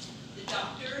 The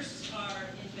doctors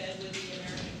are in bed with the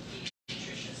American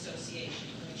Pediatrician Association,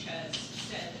 which has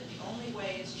said that the only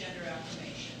way is gender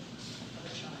affirmation of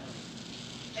a child.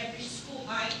 Every school,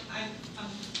 I'm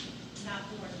not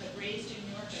born, but raised in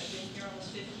New York. I've been here almost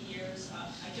 50 years.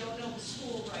 I don't know a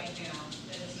school right now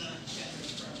that is not gender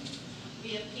affirming.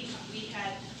 We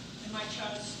had in my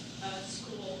child's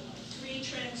school 3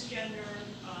 transgender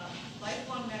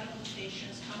lifelong medical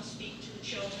patients come speak to the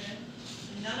children,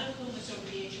 none of whom was over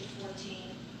the age of 14.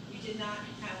 We did not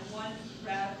have one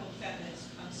radical feminist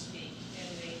come speak in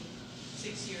the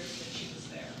 6 years that she was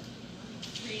there,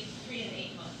 3 and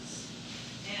 8 months.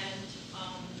 And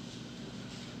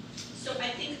so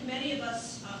I think many of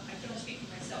us, I can only speak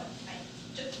for myself, I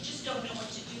just don't know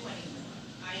what to do anymore.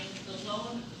 I am the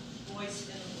lone voice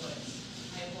in the woods.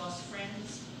 I've lost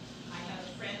friends. I have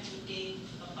a friend who gave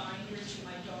a binder to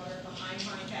my daughter behind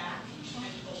my back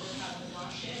and told her how to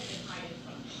wash it and hide it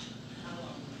from me. How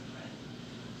long, my friend?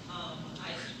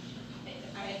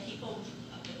 I had people,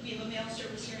 we have a mail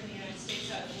service here in the United States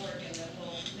out of Oregon that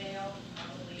will mail,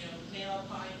 mail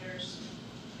binders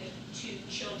to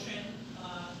children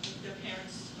if their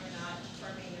parents are not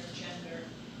affirming their gender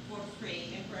for free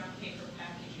in brown paper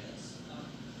packages.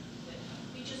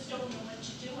 We just don't know what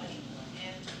to do anymore.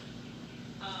 And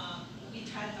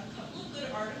we've had a couple of good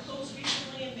articles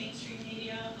recently in mainstream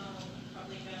media.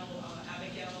 Probably know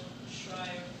Abigail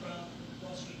Schreier from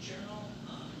Wall Street Journal.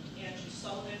 Andrew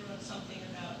Sullivan wrote something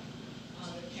about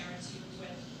the parents who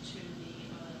went to the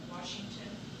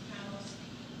Washington panels.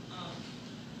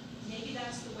 Maybe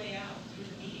that's the way out through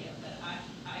the media, but I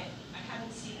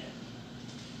haven't seen it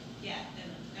yet,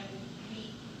 and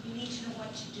we need to know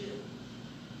what to do.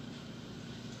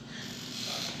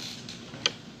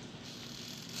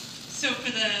 So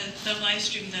for the live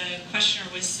stream, the questioner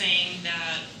was saying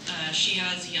that she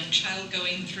has a young child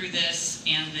going through this,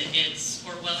 and that it's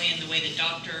Orwellian the way that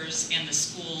doctors and the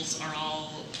schools are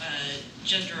all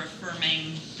gender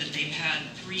affirming, that they've had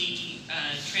 3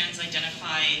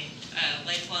 trans-identified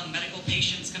lifelong medical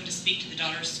patients come to speak to the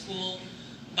daughter's school,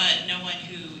 but no one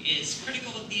who is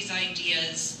critical of these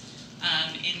ideas,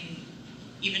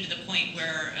 even to the point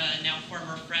where a now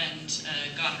former friend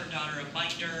got her daughter a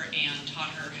binder and taught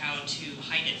her how to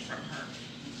hide it from her.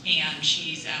 And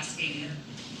she's asking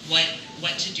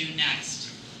what to do next.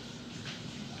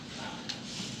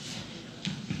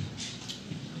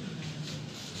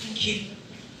 Thank you.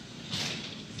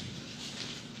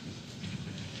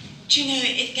 Do you know,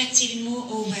 it gets even more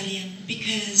Orwellian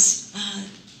because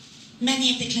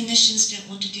many of the clinicians don't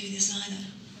want to do this either.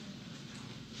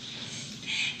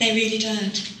 They really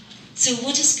don't. So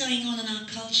what is going on in our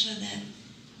culture that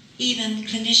even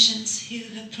clinicians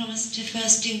who have promised to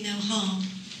first do no harm,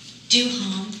 do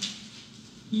harm,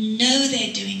 know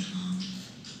they're doing harm,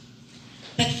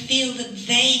 but feel that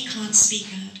they can't speak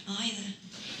out either.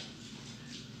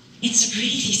 It's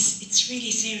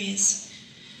really serious.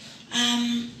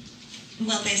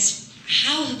 Well, there's,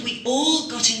 how have we all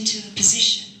got into a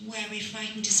position where we're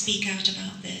frightened to speak out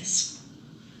about this?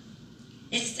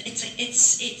 It's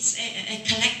a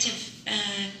collective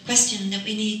question that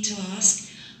we need to ask.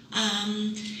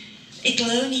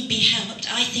 It'll only be helped.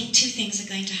 I think 2 things are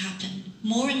going to happen.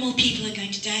 More and more people are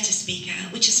going to dare to speak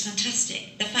out, which is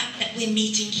fantastic. The fact that we're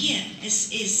meeting here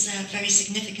is very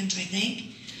significant, I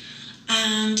think.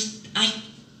 And I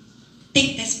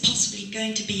think there's possibly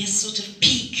going to be a sort of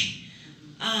peak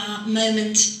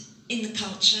moment in the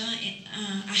culture,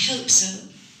 I hope so,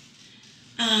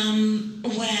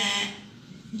 where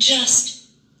just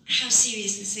how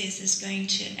serious this is going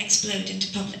to explode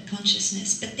into public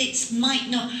consciousness. But this might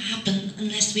not happen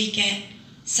unless we get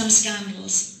some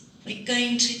scandals. We're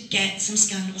going to get some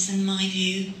scandals, in my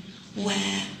view,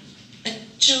 where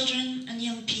children and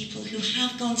young people who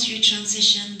have gone through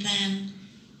transition then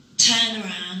turn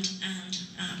around and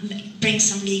bring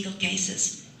some legal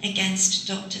cases against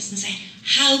doctors and say,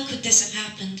 how could this have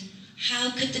happened? How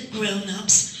could the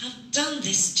grown-ups have done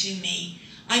this to me?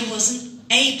 I wasn't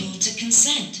able to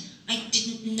consent. I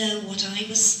didn't know what I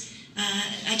was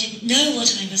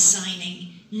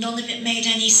signing. None of it made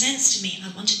any sense to me. I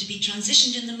wanted to be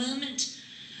transitioned in the moment,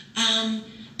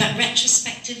 but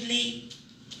retrospectively,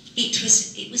 it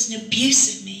was an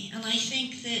abuse of me. And I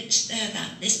think that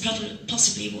that is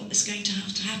possibly what is going to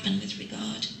have to happen with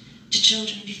regard to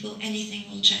children before anything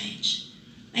will change.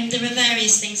 I mean, there are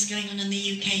various things going on in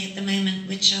the UK at the moment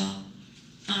which are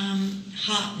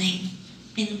heartening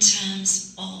in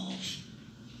terms of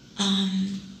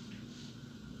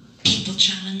people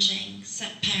challenging,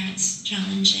 parents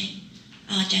challenging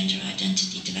our gender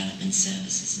identity development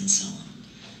services and so on,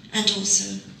 and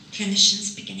also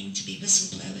clinicians beginning to be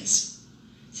whistleblowers.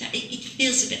 So it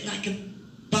feels a bit like a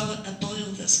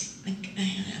boil that's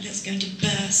going to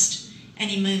burst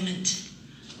any moment.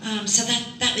 So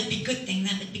that would be a good thing.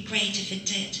 That would be great if it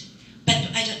did. But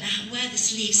I don't know where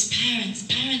this leaves parents.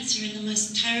 Parents are in the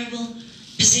most terrible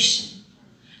position.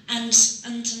 And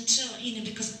until,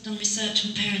 because I've done research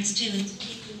on parents too, and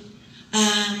people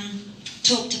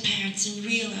talk to parents and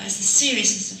realise the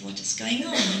seriousness of what is going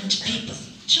on, and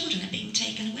children are being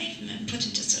taken away from them and put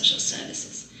into social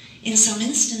services in some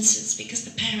instances because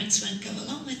the parents won't go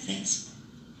along with this.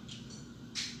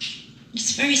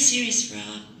 It's very serious for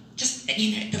our,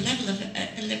 the level of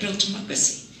a liberal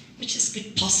democracy which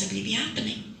could possibly be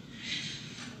happening.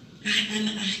 I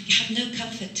have no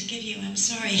comfort to give you, I'm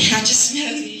sorry. I just know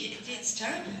it's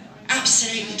terrible,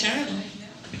 absolutely terrible.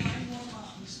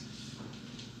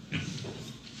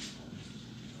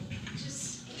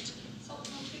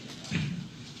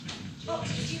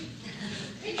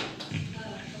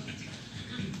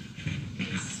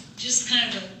 Just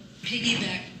kind of a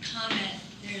piggyback comment.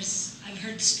 I've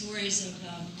heard stories of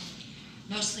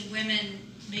mostly women,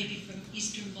 maybe from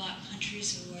Eastern Bloc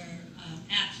countries who are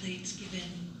athletes given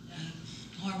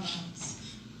hormones.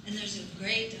 And there's a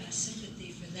great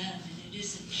sympathy for them, and it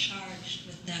isn't charged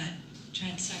with that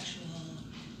transsexual,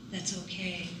 that's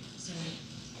okay. So,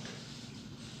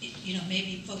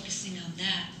 maybe focusing on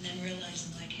that and then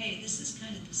realizing like, hey, this is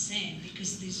kind of the same,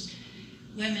 because these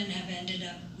women have ended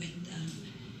up with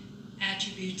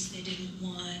attributes they didn't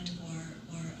want, or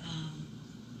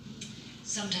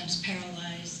sometimes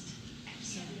paralyzed.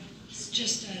 So it's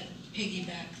just a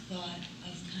piggyback thought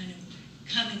of kind of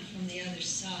coming from the other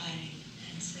side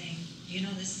and saying,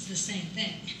 this is the same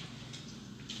thing.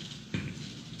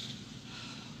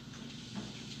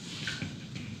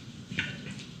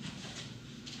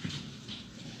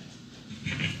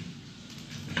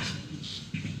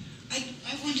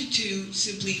 I wanted to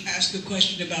simply ask a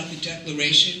question about the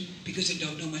declaration, because I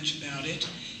don't know much about it.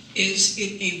 Is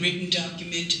it a written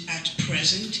document at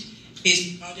present?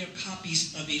 Are there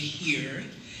copies of it here?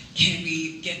 Can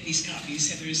we get these copies?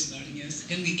 Heather is nodding yes.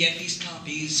 Can we get these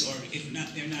copies, or if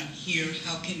not, they're not here,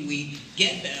 how can we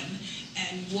get them?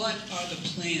 And what are the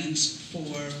plans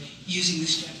for using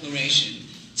this declaration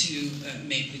to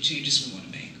make the changes we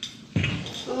want to make?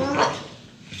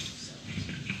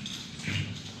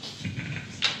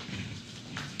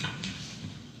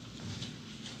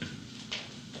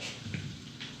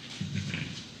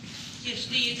 Yes,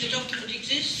 the document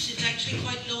exists. It's actually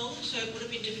quite long, so it would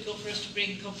have been difficult for us to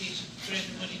bring copies for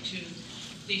everybody to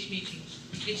these meetings.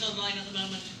 It's online at the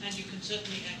moment, and you can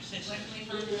certainly access it.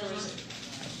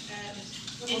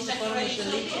 In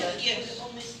declaration, yes.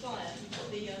 on this flyer, you've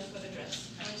got the web address.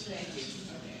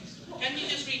 Can you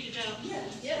just read it out?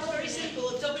 Yeah, it's very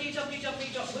simple.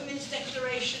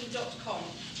 www.womensdeclaration.com.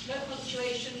 No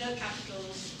punctuation, no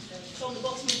capitals. It's on the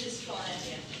bottom of this flyer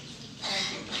here.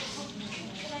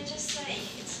 Can I just say,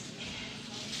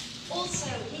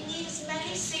 also, we need as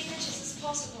many signatures as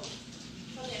possible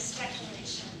for this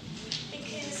declaration,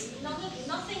 because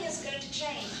nothing is going to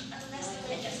change unless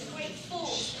there is a great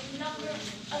force, a number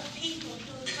of people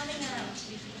who are coming out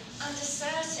and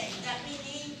asserting that we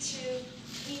need to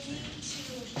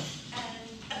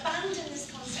abandon this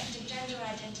concept of gender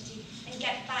identity and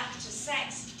get back to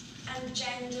sex and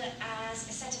gender as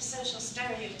a set of social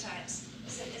stereotypes.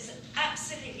 There's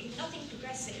absolutely nothing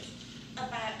progressive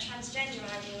about transgender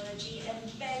ideology, and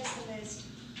begs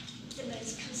the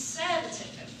most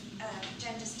conservative of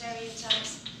gender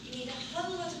stereotypes. You need a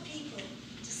whole lot of people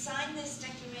to sign this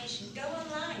declaration. Go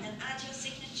online and add your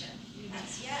signature.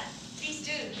 Please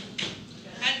do.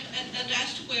 And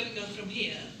as to where we go from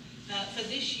here, for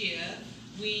this year,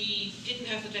 we didn't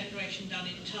have the declaration done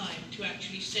in time to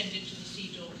actually send it to the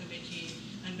CEDAW committee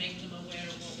and make them aware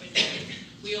of what we're doing.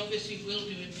 We obviously will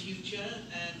do in future,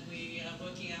 and we are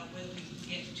working out whether we can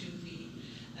get to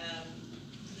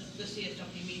the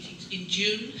CSW meetings in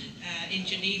June in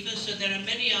Geneva. So there are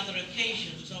many other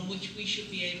occasions on which we should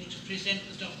be able to present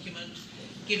the document,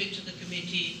 give it to the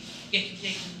committee, get it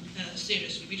taken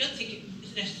seriously. We don't think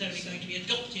it's necessarily going to be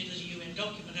adopted as a UN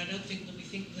document. I don't think that we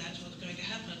think that's what's going to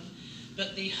happen.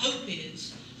 But the hope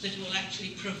is that it will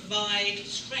actually provide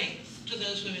strength to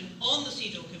those women on the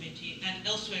CEDAW committee and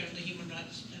elsewhere in the human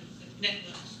rights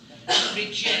networks to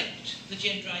reject the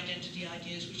gender identity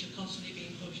ideas which are constantly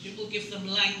being pushed. It will give them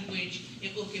language,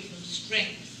 it will give them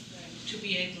strength to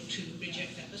be able to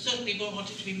reject that. But certainly we want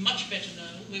it to be much better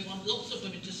known. We want lots of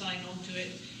women to sign on to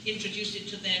it, introduce it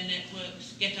to their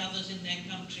networks, get others in their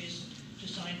countries to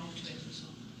sign on to it and so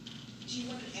on. Do you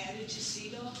want it added to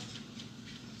CEDAW?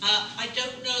 I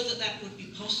don't know that that would be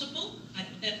possible.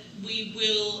 We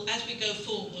will, as we go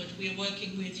forward, we are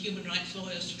working with human rights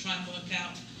lawyers to try and work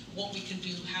out what we can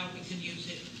do, how we can use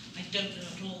it. I don't know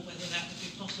at all whether that would be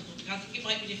possible. I think it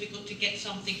might be difficult to get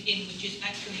something in which is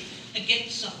actually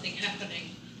against something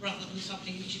happening rather than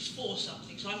something which is for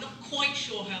something. So I'm not quite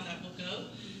sure how that will go,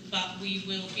 but we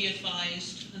will be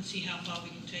advised and see how far we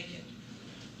can take it.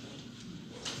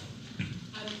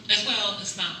 As well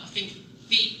as that, I think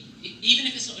even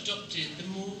if it's not adopted, the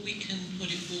more we can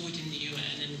put it forward in the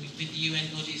UN and with the UN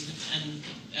bodies and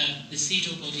the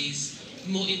CEDAW bodies,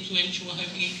 the more influential we're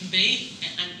hoping it can be.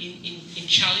 And in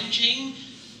challenging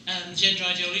gender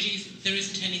ideologies, there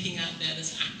isn't anything out there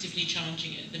that's actively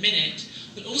challenging it at the minute.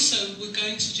 but also we're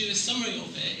going to do a summary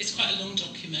of it. It's quite a long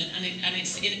document, and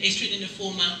it's written in a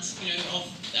format, you know, of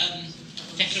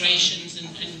declarations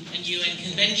and UN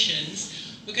conventions.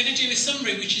 We're going to do a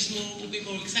summary which will be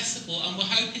more accessible, and we're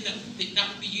hoping that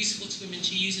will be useful to women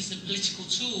to use as a political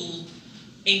tool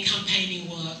in campaigning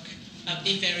work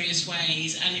in various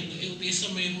ways, and it will be a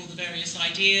summary of all the various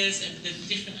ideas and the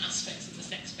different aspects of the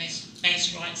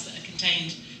sex-based rights that are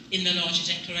contained in the larger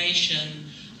declaration,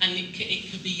 and it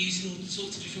could be used in all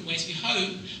sorts of different ways, we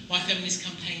hope, by feminist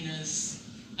campaigners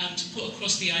to put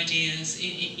across the ideas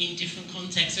in different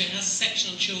contexts. So it has a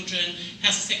section on children, it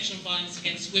has a section on violence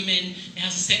against women, it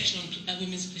has a section on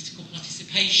women's political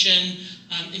participation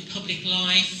in public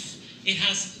life. It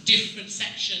has different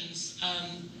sections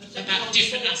about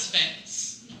different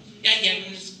aspects. Yeah,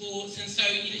 women's sports, and so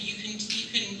you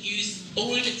can use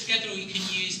all of it together, or you can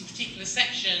use particular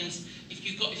sections if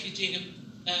you're doing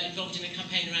involved in a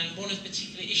campaign around one of the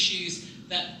particular issues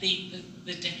that the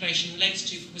declaration relates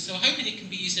to. So I'm hoping it can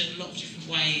be used in a lot of different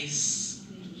ways.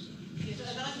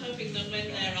 And I'm hoping that when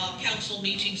there are council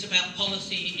meetings about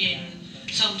policy in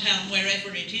some town,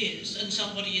 wherever it is, and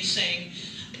somebody is saying,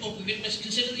 oh, we must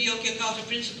consider the Yogyakarta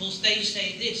principles, they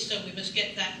say this, so we must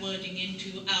get that wording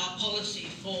into our policy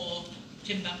for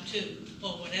Timbuktu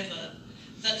or whatever,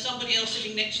 that somebody else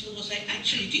sitting next to them will say,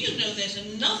 actually, do you know there's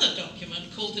another document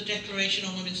called the Declaration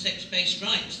on Women's Sex-Based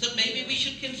Rights that maybe we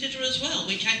should consider as well,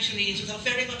 which actually is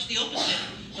very much the opposite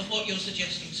of what you're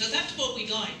suggesting. So that's what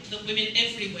we'd like, that women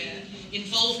everywhere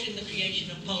involved in the creation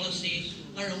of policy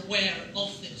are aware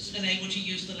of this and able to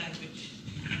use the language.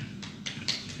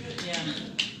 Yeah.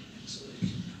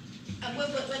 And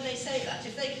when they say that,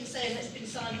 if they can say, and it's been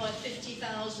signed by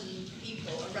 50,000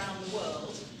 people around the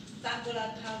world, that will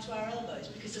add power to our elbows,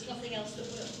 because there's nothing else that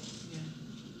will.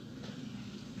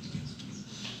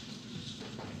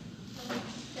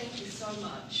 Thank you so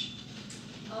much.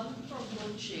 I'm from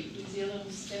Brunskell-Evans, New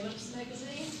Zealand's feminist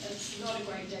magazine. It's not a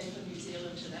great day for New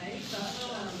Zealand today, but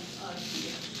I'm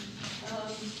here.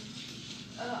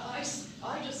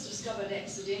 I just discovered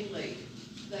accidentally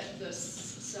that this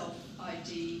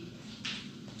self-ID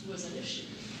was an issue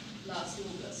last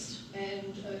August,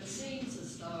 and it seems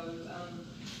as though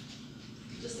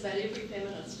just about every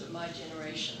feminist of my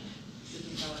generation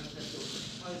didn't know that there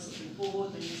was a proposal before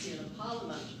the New Zealand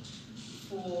Parliament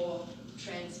for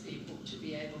trans people to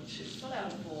be able to fill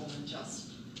out a form and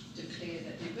just declare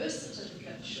that their birth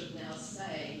certificate should now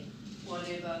say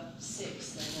whatever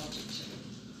sex they wanted to.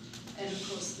 And of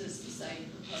course there's the same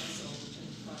proposal in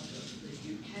front of the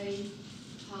UK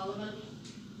Parliament.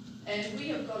 And we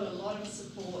have got a lot of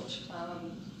support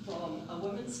from A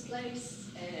Women's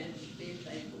Place and Fair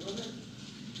Play for Women.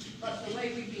 But the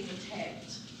way we've been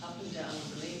attacked up and down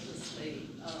relentlessly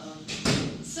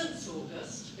since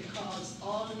August, because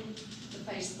on the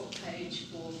Facebook page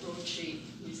for Broadsheet,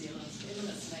 New Zealand's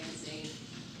feminist magazine,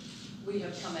 we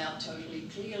have come out totally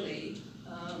clearly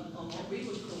on what we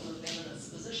would call a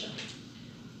feminist position.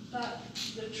 But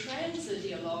the trans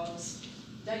ideologues,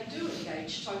 they do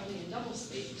engage totally in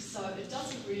doublespeak, so it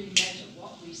doesn't really matter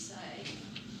what we say.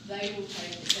 They will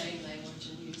take the same language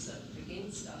and use it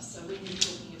against us. So when you're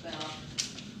talking about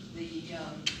the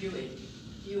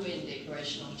UN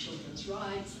Declaration on Children's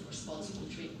Rights, the responsible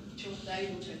treatment of children,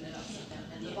 they will turn that upside down.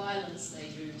 And the violence they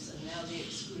use, and now the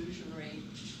exclusionary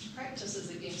practices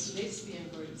against lesbian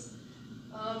groups.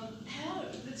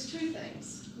 There's two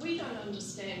things. We don't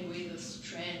understand where this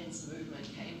trans movement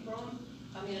came from.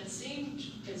 I mean, it seemed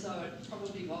as though it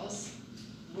probably was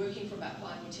working for about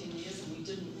 5 or 10 years and we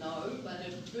didn't know, but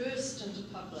it burst into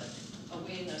public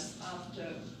awareness after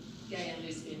gay and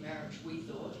lesbian marriage, we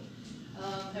thought.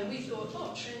 And we thought,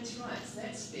 oh, trans rights,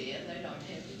 that's fair, they don't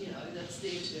have, that's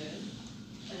their turn.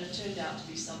 And it turned out to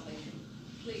be something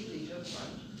completely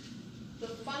different. The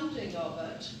funding of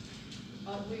it,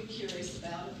 we're curious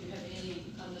about if you have any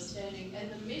understanding,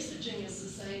 and the messaging is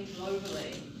the same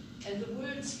globally. And the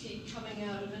words keep coming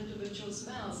out of individuals'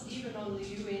 mouths, even on the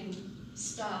UN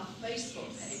staff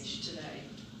Facebook page today.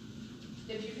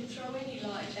 If you can throw any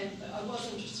light, and I was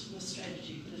interested in the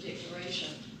strategy for the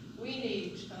declaration, we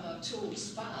need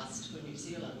tools fast for New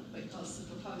Zealand because the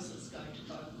proposal is going to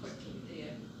go quickly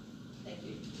there. Thank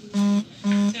you.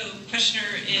 So the questioner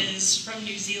is from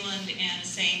New Zealand and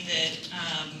saying that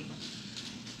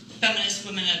feminist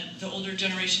women of the older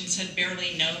generations had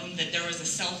barely known that there was a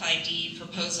self-ID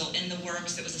proposal in the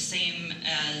works that was the same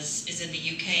as is in the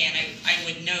UK, and I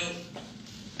would note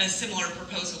a similar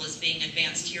proposal is being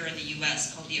advanced here in the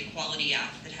US called the Equality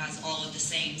Act that has all of the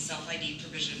same self-ID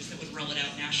provisions that would roll it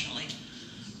out nationally.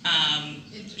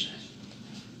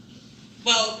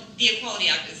 Well, the Equality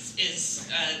Act is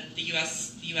the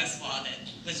US U.S. law that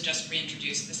was just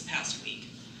reintroduced this past week.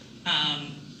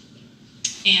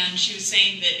 And she was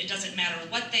saying that it doesn't matter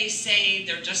what they say,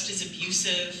 they're just as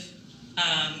abusive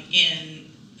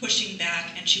in pushing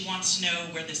back, and she wants to know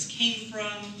where this came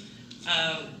from,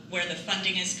 where the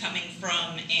funding is coming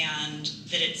from, and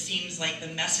that it seems like the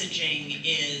messaging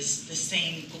is the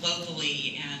same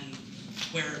globally, and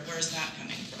where's that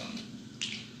coming from?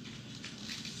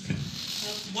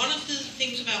 One of the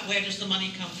things about where does the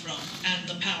money come from and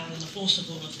the power and the force of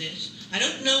all of this, I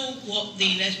don't know what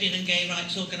the lesbian and gay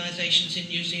rights organisations in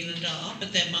New Zealand are,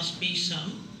 but there must be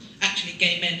some. Actually,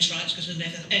 gay men's rights, because there's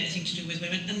never anything to do with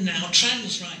women, and now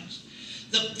trans rights.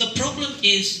 The problem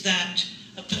is that,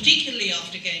 particularly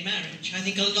after gay marriage, I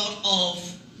think a lot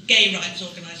of gay rights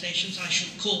organisations, I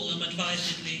should call them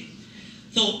advisedly,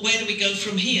 thought, where do we go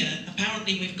from here?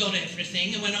 Apparently we've got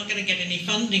everything and we're not going to get any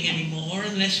funding anymore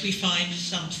unless we find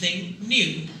something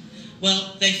new.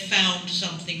 Well, they found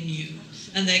something new,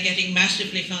 and they're getting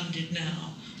massively funded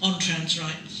now on trans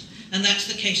rights. And that's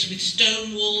the case with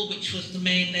Stonewall, which was the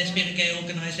main lesbian and gay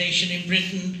organisation in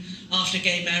Britain. After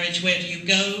gay marriage, where do you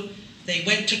go? They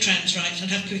went to trans rights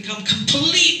and have become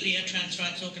completely a trans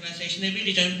rights organisation. They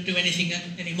really don't do anything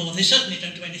anymore. They certainly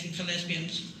don't do anything for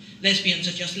lesbians. Lesbians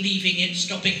are just leaving it,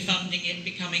 stopping funding it,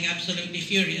 becoming absolutely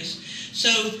furious. So,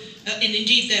 and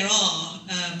indeed there are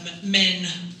men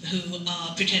who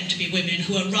pretend to be women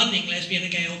who are running lesbian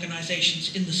and gay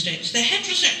organisations in the States. They're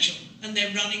heterosexual and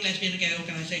they're running lesbian and gay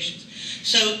organisations.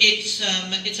 So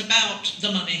it's about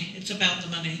the money. It's about the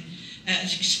money.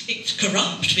 It's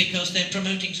corrupt because they're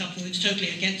promoting something that's totally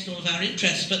against all of our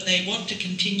interests, but they want to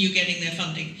continue getting their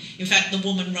funding. In fact, the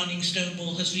woman running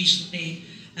Stonewall has recently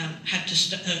had to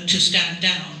stand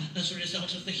down as a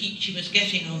result of the heat she was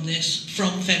getting on this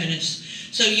from feminists.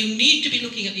 So you need to be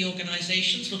looking at the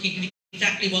organisations, looking at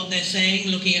exactly what they're saying,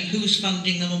 looking at who's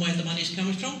funding them and where the money's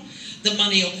coming from. The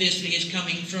money obviously is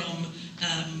coming from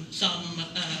some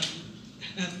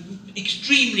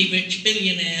extremely rich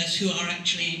billionaires who are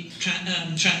actually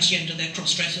transgender, they're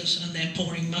cross-dressers, and they're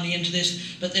pouring money into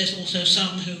this. But there's also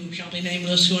some who shall be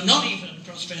nameless who are not even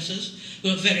cross-dressers, who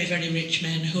are very, very rich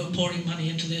men who are pouring money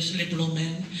into this, liberal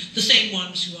men. The same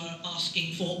ones who are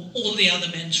asking for all the other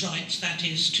men's rights, that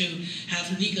is to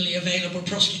have legally available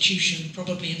prostitution,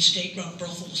 probably in state-run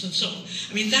brothels and so on.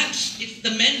 I mean, it's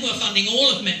the men who are funding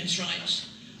all of men's rights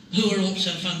who are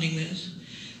also funding this.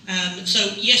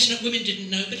 So yes, women didn't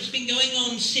know, but it's been going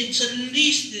on since at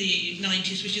least the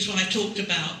 90s, which is why I talked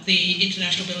about the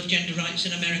International Bill of Gender Rights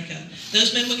in America.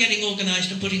 Those men were getting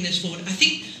organised and putting this forward. I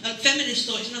think feminists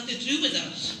thought it's nothing to do with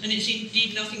us, and it's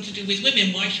indeed nothing to do with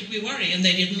women. Why should we worry? And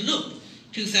they didn't look.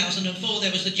 2004,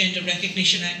 there was the Gender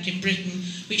Recognition Act in Britain,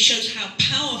 which shows how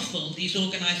powerful these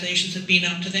organisations have been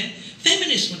up to then.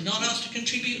 Feminists were not asked to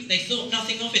contribute. They thought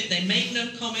nothing of it. They made no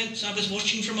comments. I was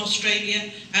watching from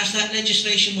Australia as that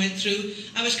legislation went through.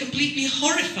 I was completely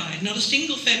horrified. Not a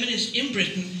single feminist in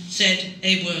Britain said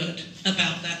a word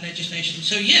about that legislation.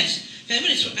 So yes,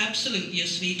 feminists were absolutely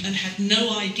asleep and had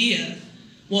no idea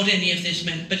what any of this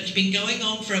meant. But it's been going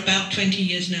on for about 20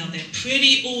 years now. They're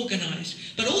pretty organised.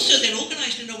 But also they're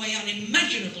organised in a way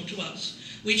unimaginable to us,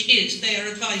 which is they are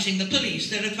advising the police,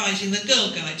 they're advising the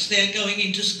Girl Guides, they're going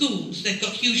into schools, they've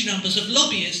got huge numbers of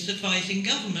lobbyists advising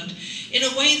government in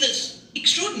a way that's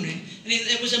extraordinary. And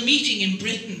there was a meeting in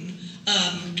Britain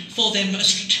for them, a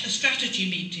strategy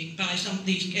meeting by some of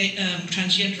these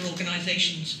transgender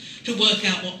organisations to work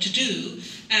out what to do,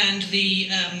 and the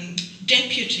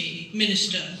deputy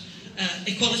minister,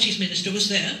 equalities minister, was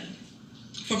there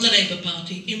from the Labour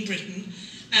Party in Britain,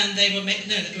 and they were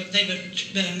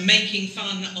making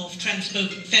fun of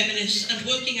transphobic feminists and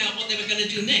working out what they were going to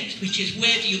do next, which is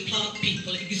where do you plant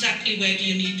people, exactly where do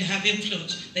you need to have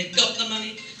influence. They've got the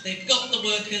money, they've got the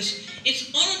workers.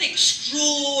 It's on an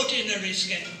extraordinary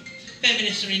scale.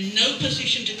 Feminists are in no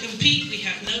position to compete, we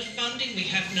have no funding, we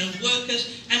have no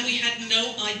workers, and we had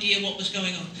no idea what was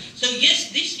going on. So yes,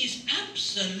 this is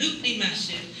absolutely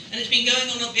massive, and it's been going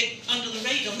on a bit under the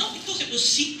radar, not because it was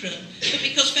secret, but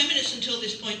because feminists until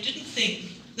this point didn't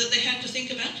think that they had to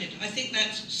think about it. I think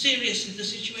that's seriously the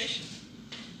situation.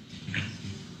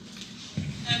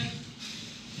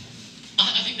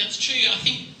 I think that's true.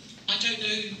 I don't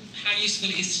know how useful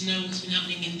it is to know what's been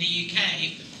happening in the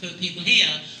UK for people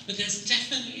here, but there's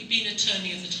definitely been a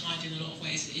turning of the tide in a lot of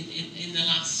ways in the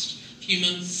last few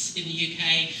months in the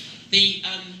UK.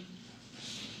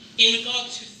 In regard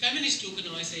to feminist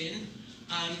organising,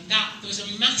 there was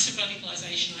a massive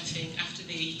radicalisation, I think, after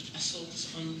the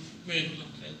assaults on Maureen.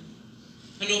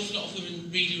 An awful lot of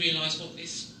women really realised what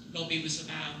this lobby was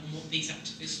about and what these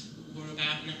activists were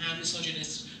about and how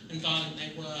misogynist and violent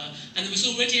they were. And there was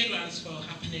already a groundswell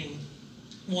happening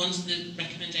once the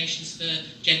recommendations for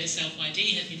gender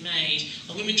self-ID had been made,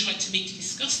 and women tried to meet to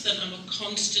discuss them and were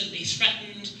constantly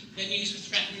threatened. Venues were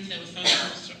threatened, there were phone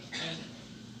calls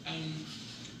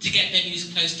to get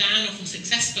venues closed down, often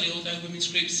successfully, although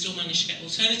women's groups still managed to get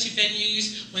alternative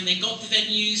venues. When they got the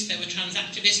venues, there were trans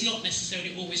activists, not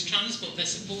necessarily always trans, but their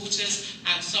supporters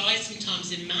outside,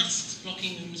 sometimes in masks,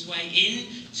 blocking women's way in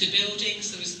to buildings.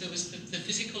 There was the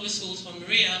physical assault on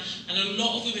Maria, and a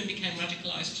lot of women became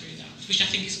radicalised through that, which I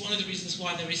think is one of the reasons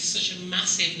why there is such a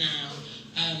massive now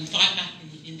fight back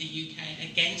in the UK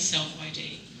against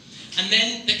self-ID. And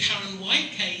then the Karen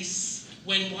White case,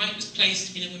 when White was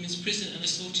placed in a women's prison and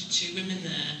assaulted 2 women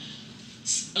there,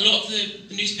 a lot of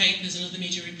the newspapers and other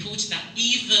media reported that.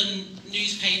 Even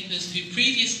newspapers who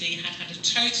previously had a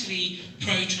totally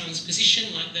pro-trans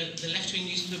position, like the left-wing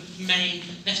the main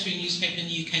left-wing newspaper in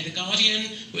the UK, The Guardian,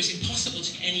 where it's impossible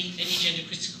to get any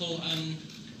gender-critical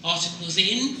articles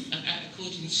in,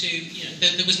 according to,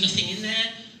 there was nothing in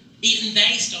there. Even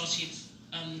they started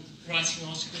writing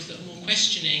articles that are more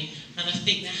questioning, and I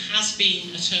think there has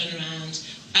been a turnaround.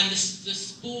 And the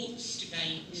sports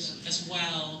debate as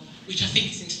well, which I think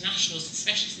is international,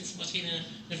 especially since Martina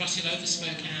Navratilova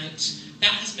spoke out,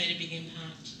 that has made a big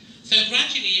impact. So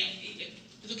gradually,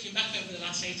 looking back over the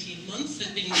last 18 months, there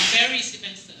have been various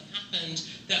events that have happened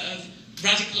that have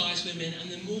radicalised women,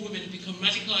 and the more women have become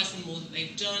radicalised, the more that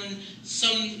they've done.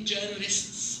 Some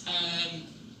journalists,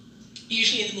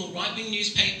 usually in the more right-wing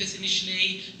newspapers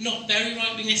initially, not very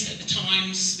right-wing at the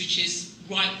Times, which is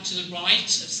right to the right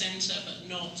of centre, but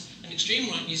not an extreme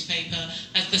right newspaper.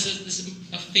 There's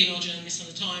a female journalist on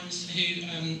the Times who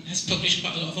has published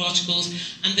quite a lot of articles,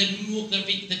 and there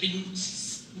have been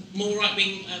more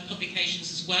right-wing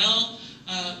publications as well,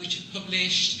 which have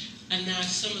published, and now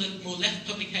some of the more left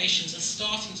publications are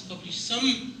starting to publish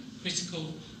some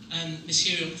critical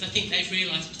material, because I think they've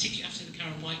realised, particularly after the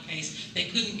Karen White case, they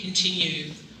couldn't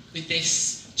continue with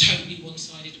this totally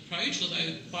one-sided approach,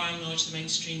 although by and large the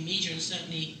mainstream media, and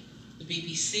certainly the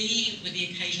BBC, with the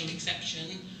occasional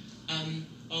exception,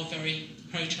 are very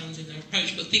pro-trans in their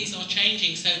approach. But things are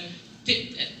changing, so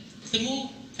the more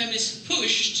feminists have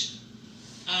pushed,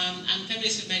 and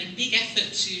feminists have made a big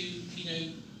effort to,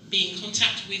 be in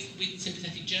contact with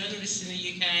sympathetic journalists in the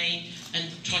UK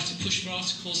and try to push for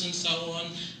articles and so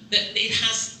on, that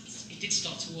it did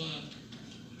start to work.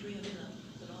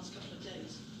 The last couple of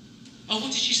days. Oh,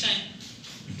 what did you say?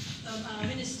 Our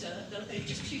minister,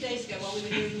 just 2 days ago while we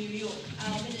were here in New York,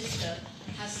 our minister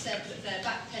has said that they're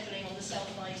backpedaling on the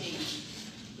self-ID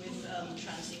with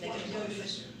transing. They're going to go for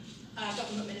our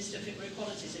government minister for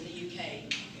equalities in the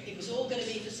UK. It was all going to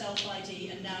be for self-ID,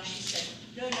 and now she said,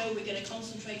 no, we're going to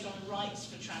concentrate on rights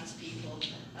for trans people,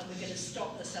 and we're going to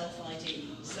stop the self-ID.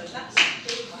 So that's a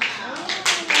big wow.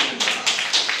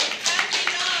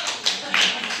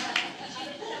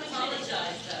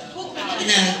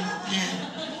 No.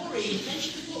 Maureen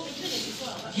mentioned the Portland Clinic as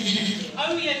well.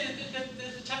 Oh yeah,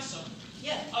 the taxon.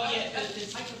 Yeah. Oh yeah, the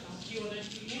psychopath. Do you want to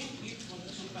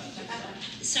talk about the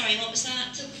taxon? Sorry, what was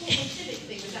that? The Portland Clinic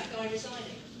thing with that guy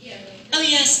resigning. Yeah. Oh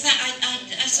yes, that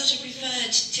I sort of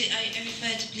referred to. I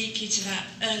referred obliquely to that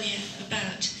earlier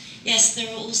about, yes, there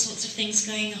are all sorts of things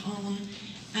going on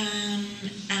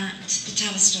at the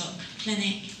Tavistock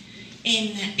Clinic,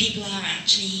 in that people are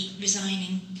actually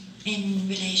resigning in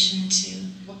relation to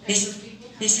this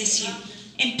issue.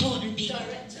 Important people. A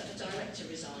director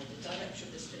resigned. The director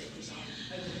of this clinic resigned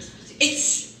over this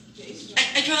particular.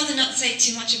 I'd rather not say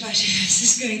too much about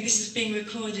it. This is being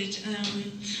recorded.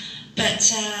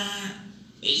 But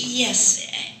yes,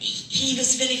 he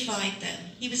was vilified though.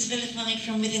 He was vilified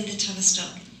from within the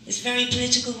Tavistock. It's very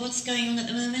political what's going on at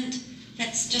the moment.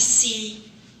 Let's just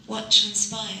see what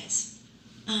transpires.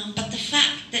 But the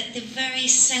fact that the very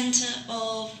centre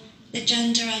of the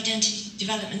Gender Identity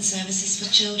Development Services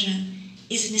for Children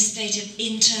is in a state of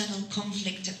internal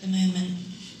conflict at the moment,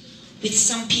 with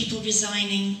some people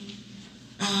resigning,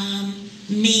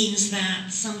 means that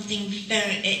something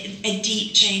a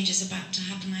deep change is about to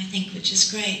happen, I think, which is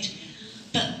great.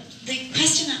 But the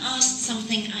questioner asked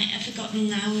something, I've forgotten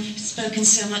now, we've spoken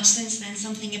so much since then,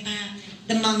 something about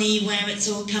the money, where it's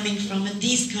all coming from, and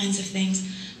these kinds of things.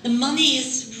 The money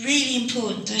is really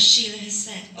important, as Sheila has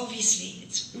said. Obviously,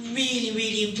 it's really,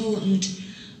 really important.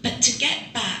 But to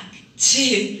get back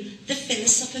to the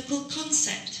philosophical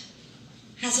concept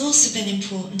has also been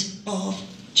important of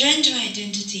gender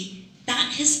identity.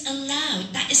 That is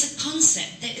a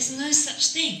concept. There is no such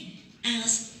thing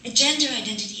as a gender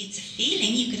identity. It's a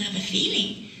feeling. You can have a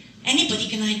feeling. Anybody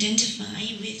can identify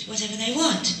with whatever they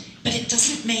want, but it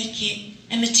doesn't make it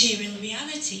a material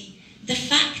reality. the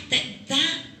fact that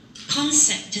that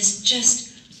concept has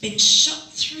just been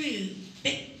shot through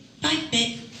bit by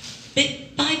bit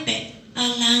by bit.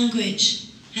 Our language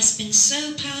has been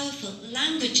so powerful.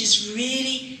 Language is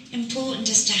really important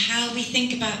as to how we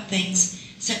think about things.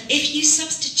 So if you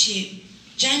substitute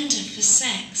gender for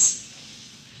sex,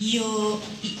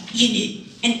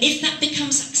 and if that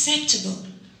becomes acceptable,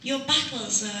 your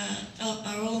battles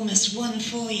are almost won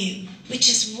for you, which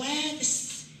is where the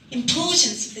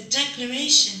importance of the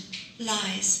declaration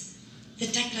lies. The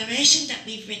declaration that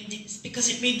we've written is because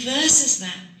it reverses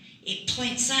that. It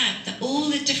points out that all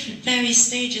the different various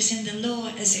stages in the law,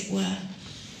 as it were,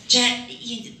 that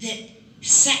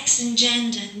sex and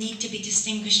gender need to be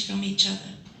distinguished from each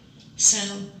other. So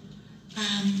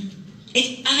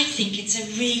I think it's a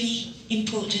really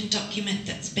important document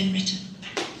that's been written,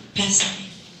 personally.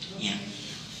 Yeah.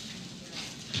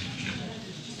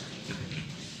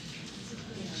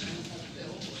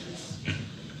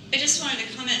 I just wanted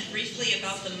to comment briefly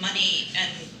about the money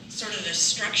and sort of the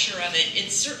structure of it.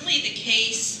 It's certainly the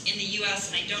case in the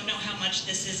U.S., and I don't know how much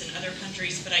this is in other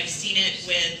countries, but I've seen it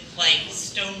with like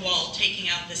Stonewall taking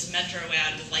out this Metro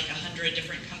ad with like 100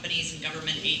 different companies and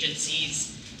government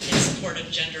agencies in support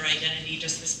of gender identity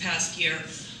just this past year.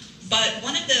 But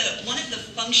one of the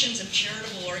functions of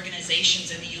charitable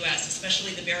organizations in the U.S.,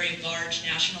 especially the very large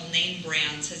national name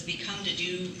brands, has become to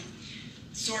do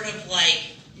sort of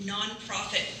like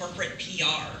nonprofit corporate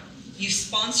PR. You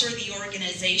sponsor the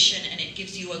organization and it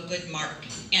gives you a good mark,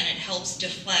 and it helps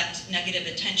deflect negative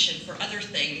attention for other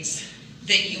things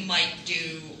that you might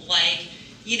do, like,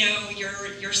 you know,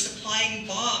 you're supplying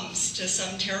bombs to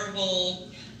some terrible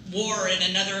war in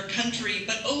another country,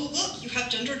 but oh look, you have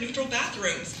gender-neutral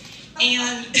bathrooms.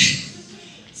 And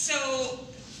so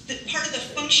part of the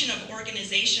function of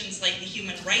organizations like the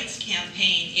Human Rights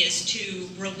Campaign is to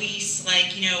release,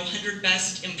 like, you know, 100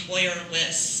 best employer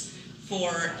lists for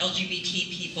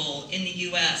LGBT people in the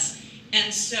US.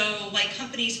 And so, like,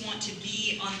 companies want to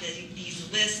be on these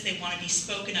lists, they want to be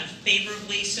spoken of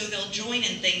favorably, so they'll join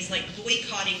in things like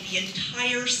boycotting the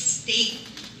entire state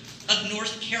of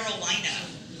North Carolina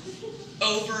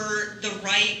over the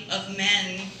right of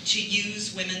men to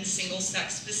use women's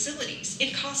single-sex facilities.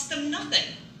 It costs them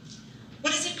nothing.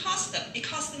 What does it cost them? It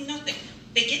costs them nothing.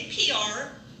 They get PR,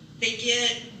 they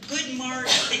get good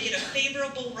marks, they get a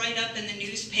favorable write-up in the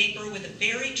newspaper with a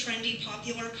very trendy,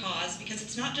 popular cause, because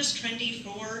it's not just trendy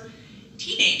for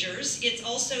teenagers, it's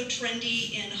also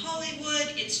trendy in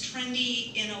Hollywood, it's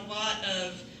trendy in a lot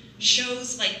of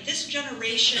shows like this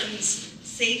generation's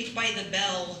Saved by the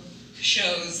Bell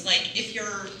shows. Like, if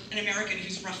you're an American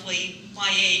who's roughly my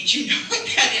age, you know what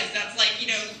that is. That's like, you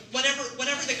know, whatever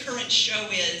the current show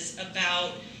is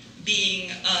about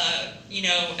being, you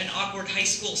know, an awkward high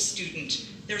school student.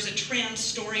 There's a trans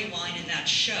storyline in that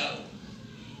show.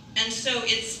 And so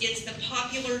it's the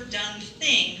popular done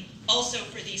thing also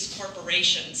for these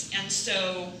corporations. And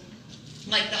so,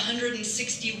 like the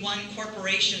 161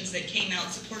 corporations that came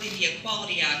out supporting the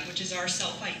Equality Act, which is our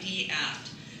Self-ID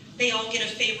Act, they all get a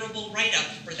favorable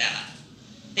write-up for that.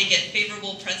 They get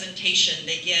favorable presentation.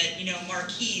 They get, you know,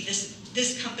 marquee.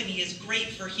 This company is great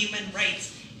for human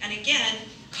rights. And again,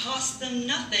 costs them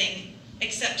nothing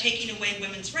except taking away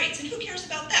women's rights. And who cares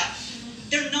about that?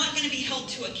 They're not going to be held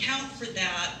to account for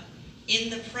that in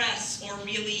the press or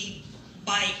really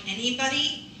by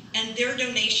anybody. And their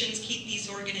donations keep these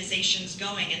organizations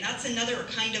going. And that's another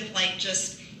kind of like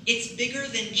just, it's bigger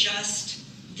than just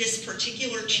this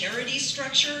particular charity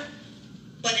structure,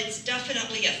 but it's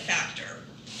definitely a factor.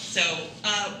 So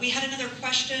we had another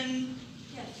question.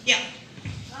 Yes. Yeah.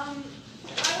 I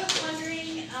was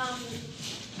wondering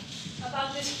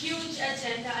about this huge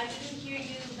agenda. I didn't hear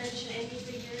you mention any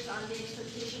figures on the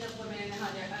exploitation of women and how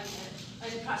they're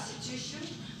in prostitution,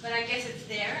 but I guess it's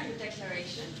there in the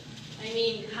declaration. I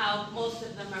mean, how most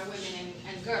of them are women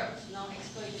and girls, not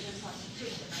exploited in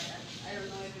prostitution. I don't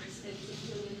know if it's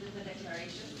included in the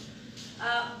declaration.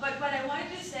 But what I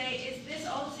wanted to say is this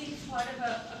all seems part of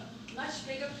a much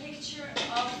bigger picture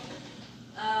of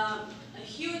a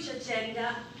huge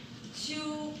agenda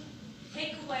to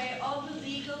take away all the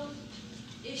legal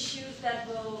issues that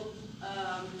will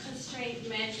constrain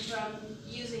men from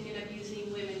using and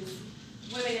abusing women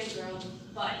and girls'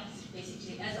 bodies,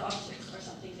 basically, as objects or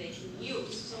something they can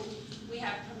use. So we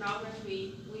have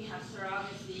pornography, we have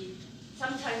surrogacy,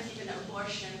 sometimes even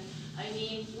abortion. I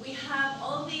mean, we have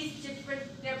all these different,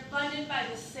 they're funded by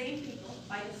the same people,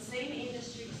 by the same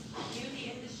industries, the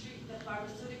beauty industry, the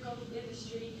pharmaceutical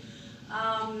industry,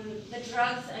 the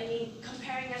drugs, I mean,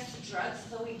 comparing us to drugs,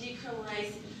 so we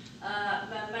decriminalize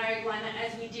marijuana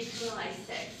as we decriminalize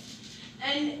sex.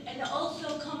 And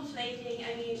also conflating,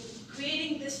 I mean,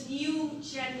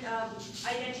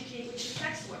 identity, which is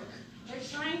sex work. They're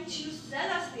trying to sell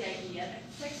us the idea that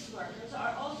sex workers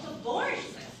are also born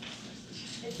sex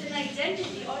workers. It's an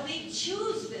identity, or they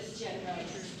choose this gender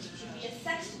identity to be a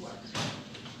sex worker.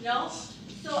 No?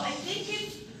 So I think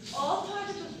it's all part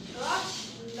of a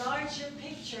much larger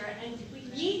picture, and we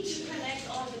need to connect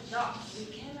all the dots. We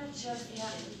cannot just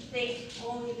think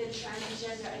only the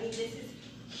transgender. I mean, this is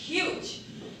huge.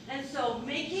 And so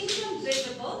making them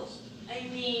visible, I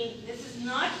mean, this is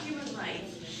not human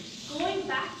rights. Going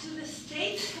back to the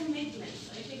state's commitments,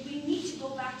 I think we need to go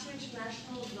back to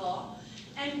international law,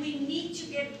 and we need to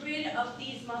get rid of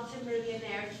these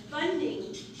multimillionaire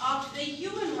funding of the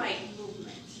human rights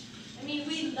movement. I mean,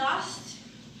 we lost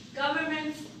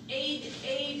government aid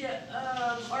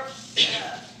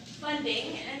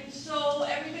funding, and so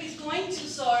everybody's going to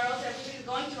Soros, everybody's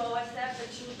going to OSF, or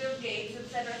to Bill Gates, et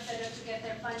cetera, to get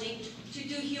their funding to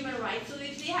do human rights. So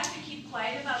if they have to keep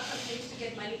quiet about some things to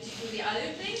get money to do the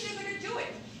other things, they're going to do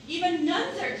it. Even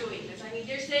nuns are doing this. I mean,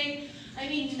 they're saying,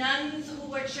 nuns who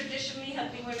were traditionally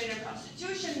helping women in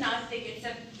prostitution now think it's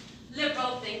a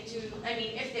liberal thing to,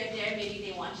 if they're there, maybe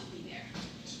they want to be there.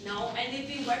 No, and they've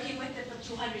been working with it for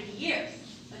 200 years,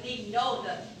 but they know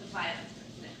the violence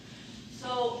that's there.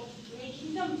 So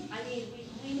making them,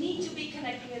 we need to be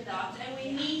connecting the dots, and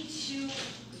we need to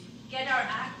get our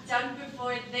act done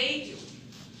before they do,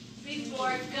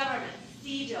 before government,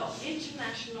 CEDAW,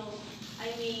 international,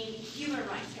 human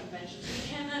rights conventions. We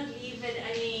cannot leave it,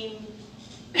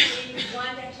 in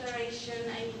one declaration.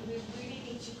 We really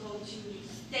need to go to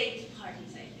state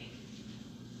parties, I think.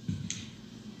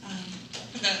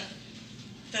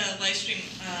 The live stream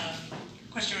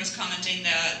questioner was commenting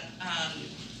that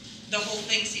the whole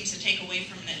thing seems to take away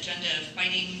from an agenda of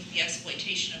fighting the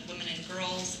exploitation of women and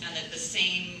girls, and that the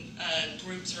same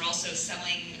groups are also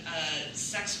selling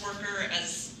sex worker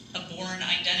as a born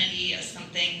identity, as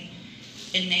something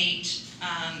innate,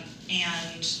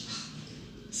 and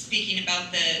speaking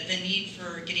about the need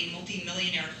for getting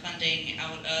multi-millionaire funding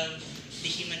out of the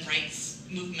human rights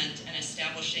movement and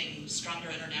establishing stronger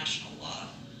international law.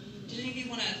 Did any of you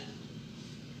want to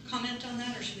comment on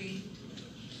that, or should we?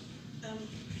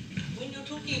 When you're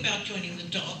talking about joining the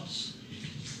dots,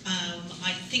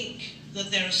 I think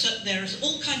that there's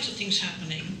all kinds of things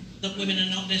happening that women are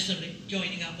not necessarily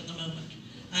joining up at the moment.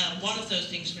 One of those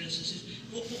things, for instance, is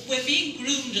we're being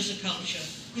groomed as a culture,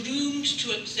 groomed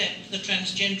to accept the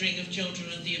transgendering of children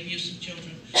and the abuse of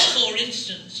children. For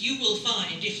instance, you will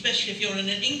find, especially if you're in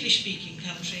an English-speaking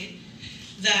country,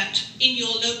 that in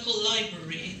your local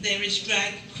library there is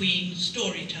drag queen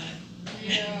story time.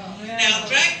 Yeah. Now,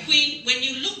 drag queen, when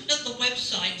you look at the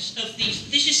websites of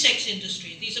this is sex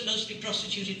industry, these are mostly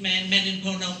prostituted men in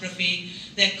pornography,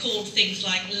 they're called things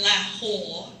like La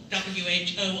Whore,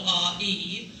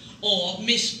 W-H-O-R-E, or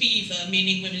Miss Beaver,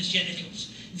 meaning women's genitals.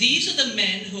 These are the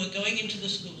men who are going into the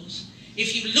schools.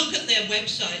 If you look at their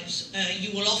websites,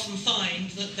 you will often find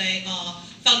that they are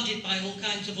funded by all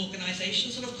kinds of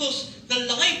organizations, and of course the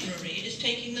library is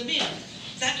taking them in.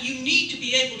 That you need to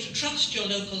be able to trust your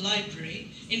local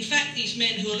library. In fact, these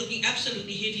men who are looking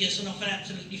absolutely hideous and often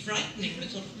absolutely frightening,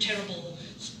 with sort of terrible,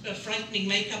 frightening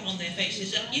makeup on their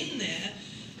faces, are in there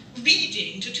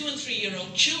reading to 2- and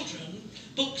 3-year-old children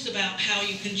books about how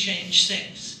you can change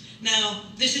sex. Now,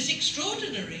 this is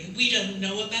extraordinary. We don't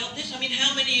know about this. How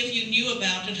many of you knew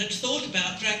about and had thought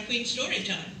about drag queen story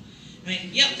time?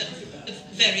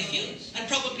 Very few, and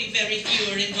probably very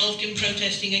few are involved in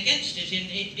protesting against it.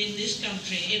 In this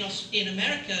country, in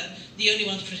America, the only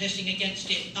ones protesting against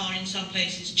it are in some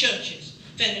places churches.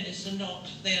 Feminists are not;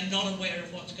 they are not aware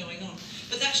of what's going on.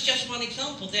 But that's just one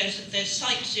example. There's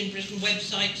sites in Britain,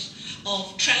 websites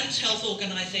of trans health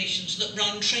organisations that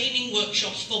run training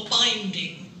workshops for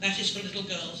binding. That is for little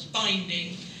girls,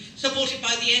 binding, supported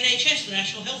by the NHS, the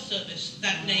National Health Service.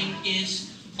 That name is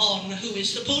on who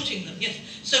is supporting them. Yes.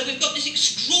 So we've got this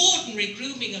extraordinary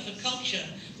grooming of a culture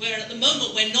where at the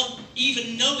moment we're not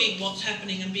even knowing what's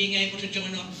happening and being able to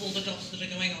join up all the dots that are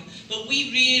going on. But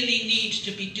we really need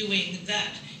to be doing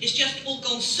that. It's just all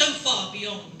gone so far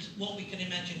beyond what we can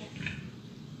imagine.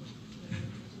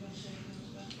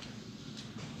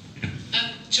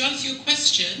 To answer your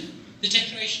question, the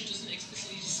Declaration doesn't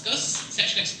explicitly discuss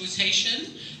sexual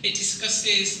exploitation. It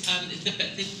discusses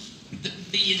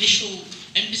the initial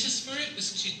impetus for it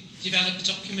was to develop a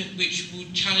document which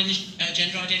would challenge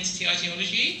gender identity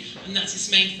ideology, and that's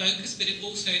its main focus, but it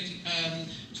also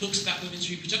talks about women's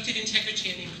reproductive integrity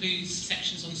and includes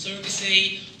sections on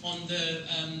surrogacy, on the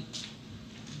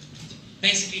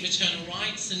basically maternal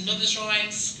rights and mothers'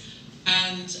 rights,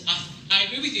 and I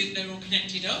agree with you that they're all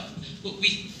connected up, but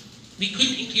we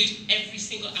couldn't include every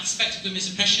single aspect of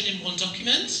women's oppression in one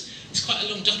document. It's quite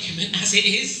a long document as it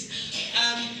is.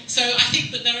 So I think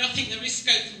that there is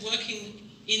scope for working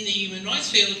in the human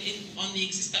rights field on the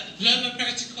Palermo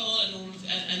Protocol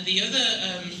and the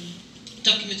other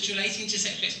documents relating to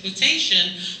sexual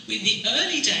exploitation. In the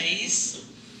early days,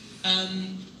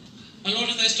 a lot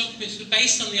of those documents were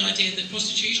based on the idea that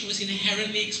prostitution was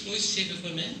inherently exploitative of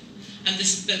women, and the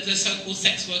so-called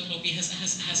sex work lobby has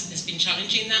been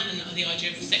challenging that, and the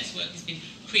idea of sex work has been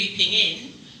creeping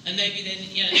in, and maybe then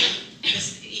there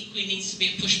equally needs to be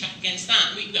a pushback against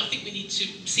that. I think we need to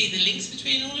see the links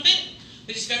between all of it,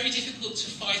 but it's very difficult to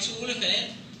fight all of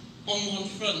it on one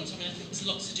front. I mean, I think there's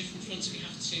lots of different fronts we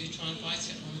have to try and fight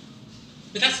it on.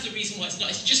 But that's the reason why it's not.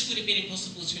 It just would have been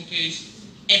impossible to include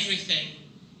everything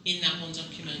in that one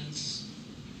document.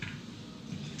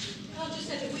 I'll just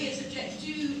say that we as Object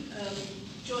do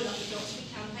join up the dots. We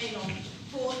campaign on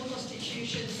porn,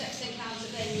 prostitution, sex encounter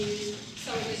venues,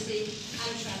 surrogacy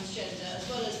and transgender, as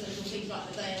well as little things like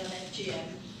the Veil and FGM.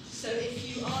 So if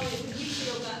you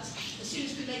feel that as soon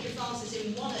as we make advances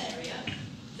in one area,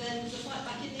 then there's a fight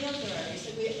back in the other area.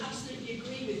 So we absolutely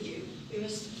agree with you. We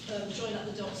must join up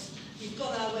the dots. You've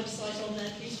got our website on there.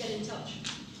 Please get in touch.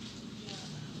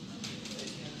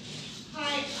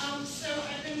 Hi, so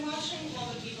I've been watching all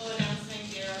the people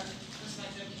announcing their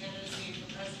prospective candidacy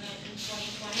for president in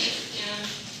 2020, and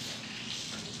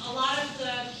a lot of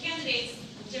the candidates,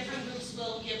 different groups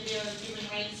will give their human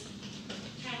rights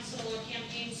council or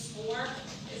campaign score.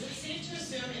 Is it safe to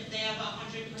assume if they have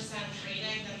 100%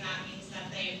 rating, then that means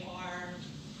that they are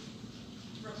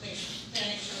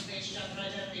banning replaced gender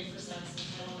identity for sex in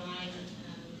Title IX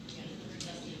and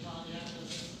that's the Equality Act?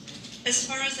 As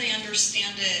far as I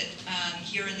understand it,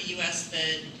 here in the U.S.,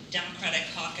 the Democratic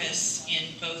caucus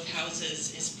in both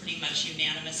houses is pretty much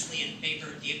unanimously in favor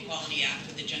of the Equality Act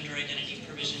with the gender identity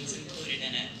provisions included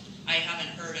in it. I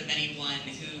haven't heard of anyone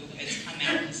who has come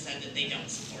out and said that they don't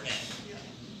support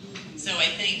it. So I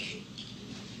think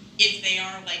if they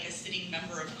are like a sitting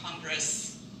member of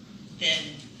Congress,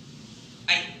 then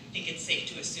I think it's safe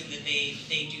to assume that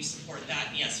they do support that.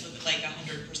 And yes, with like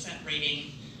 100%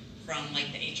 rating from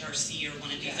like the HRC or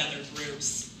one of these other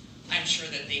groups, I'm sure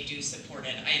that they do support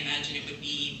it. I imagine it would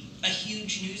be a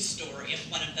huge news story if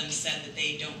one of them said that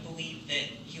they don't believe that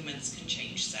humans can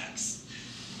change sex.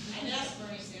 I asked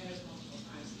Bernie Sanders multiple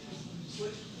times.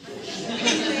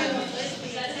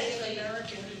 Native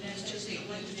American who's just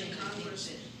elected to Congress,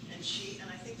 and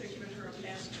I think they're giving her a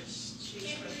pass because she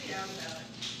expressed doubt about it.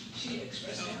 She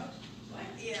expressed doubt?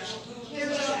 Yeah.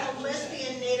 There's a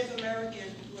lesbian Native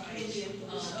American Indian who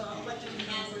was elected to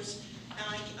Congress,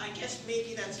 and I guess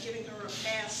maybe that's giving her a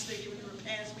pass. They're giving her a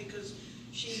pass because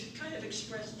she kind of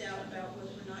expressed doubt about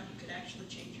whether or not you could actually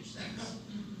change your sex.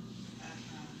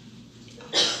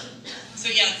 So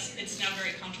yeah, it's now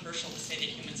very controversial to say that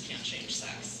humans can't change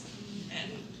sex.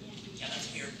 And yeah,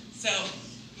 that's weird. So,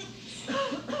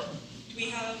 do we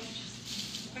have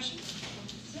a question?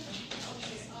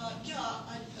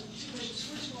 Two questions.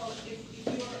 First of all, if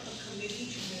you're a committee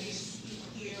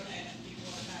here and you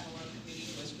want to have a committee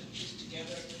who has put this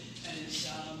together and is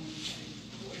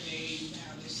coordinating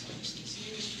how this gets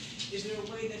used, is there a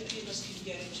way that any of us can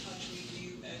get in touch with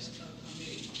you as a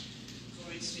committee? For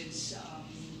instance,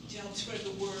 to help spread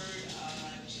the word,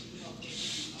 to help get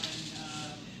you on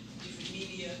different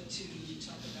media, to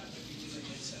talk about what you're doing,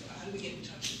 etc. How do we get in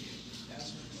touch with you?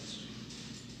 That's my question.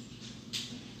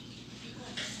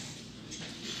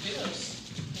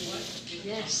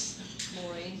 Yes,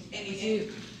 Maureen. Any of you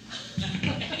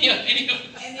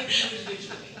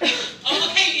individually. Oh,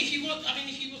 okay. If you want, I can.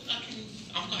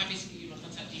 I'm quite happy to give you my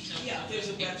contact details. Yeah, there's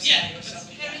a website or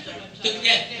something. There is a website.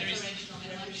 There is.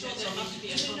 I'm sure there'll have to be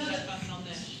a contact button on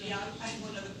there. Yeah, I have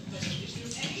one other question. Is there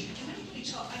can anybody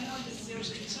talk? I know that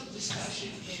there's been some discussion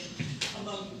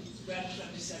among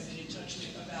representatives I've been in touch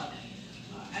with about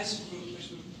as a group,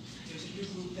 there's a new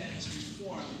group that has been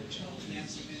formed, which I'll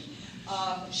announce in a minute.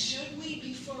 Should we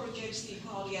be for or against the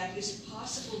Equality Act? Is it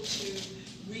possible to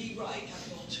rewrite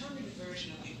an alternative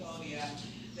version of the Equality Act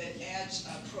that adds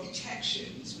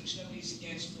protections, which nobody's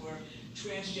against, for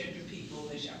transgender people,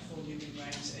 they have full human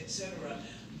rights, etc.,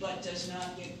 but does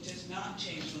not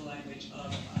change the language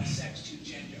of sex to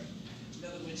gender? In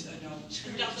other words, an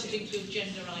alternative. It doesn't include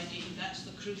gender ID. That's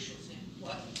the crucial thing.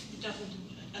 What? It doesn't.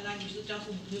 A language that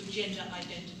doesn't include gender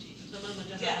identity. The moment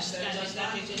doesn't yes, that does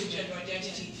not include include gender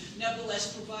identity.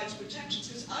 Nevertheless, provides protections,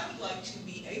 because I would like to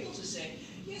be able to say,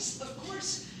 yes, of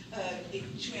course,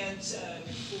 trans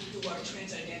people who are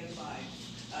trans-identified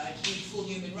need full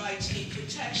human rights, need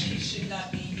protection, should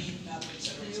not be up, et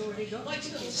cetera, et cetera. I'd like to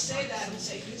be able to say that and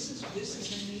say, this is a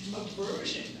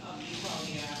version of the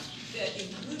Equality Act that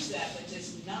includes that, but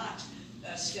does not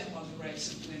step on the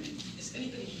rights of women. Is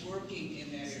anybody working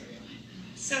in that area?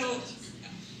 So,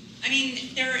 I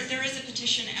mean, there is a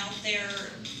petition out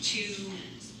there to,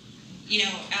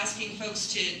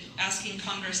 asking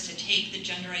Congress to take the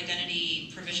gender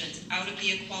identity provisions out of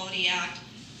the Equality Act.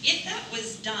 If that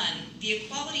was done, the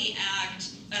Equality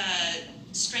Act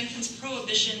strengthens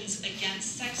prohibitions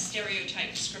against sex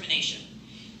stereotype discrimination.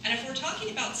 And if we're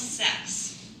talking about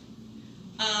sex,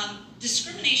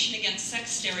 discrimination against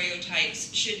sex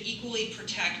stereotypes should equally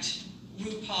protect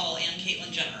RuPaul and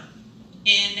Caitlyn Jenner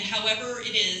in however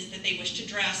it is that they wish to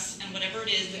dress and whatever it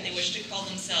is that they wish to call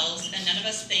themselves. And none of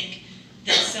us think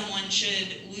that someone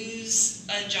should lose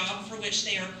a job for which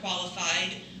they are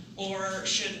qualified or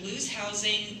should lose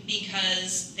housing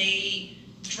because they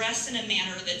dress in a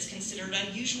manner that's considered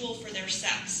unusual for their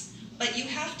sex. But you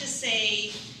have to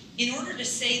say, in order to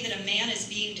say that a man is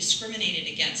being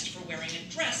discriminated against for wearing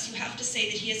a dress, you have to say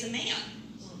that he is a man.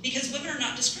 Because women are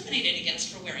not discriminated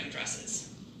against for wearing dresses.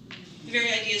 The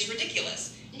very idea is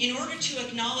ridiculous. In order to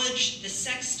acknowledge the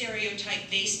sex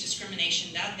stereotype-based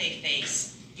discrimination that they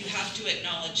face, you have to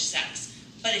acknowledge sex.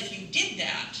 But if you did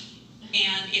that,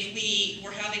 and if we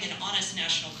were having an honest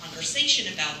national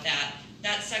conversation about that,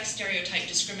 that sex stereotype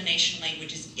discrimination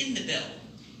language is in the bill.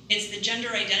 It's the gender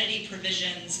identity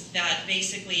provisions that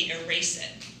basically erase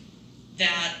it,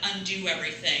 that undo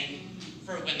everything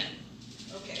for women.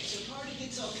 Okay, so part of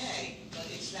it's okay, but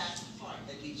it's that part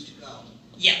that needs to go.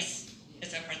 Yes,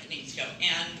 it's that part that needs to go.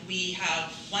 And we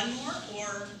have one more,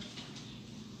 or?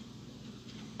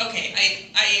 Okay,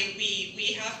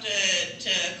 we have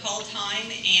to call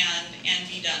time and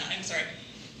be done. I'm sorry.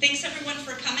 Thanks everyone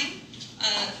for coming.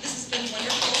 This has been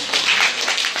wonderful.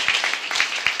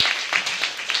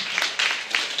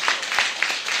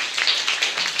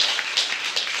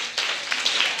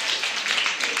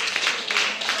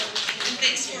 And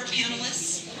thanks to our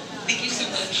panelists. Thank you so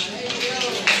much.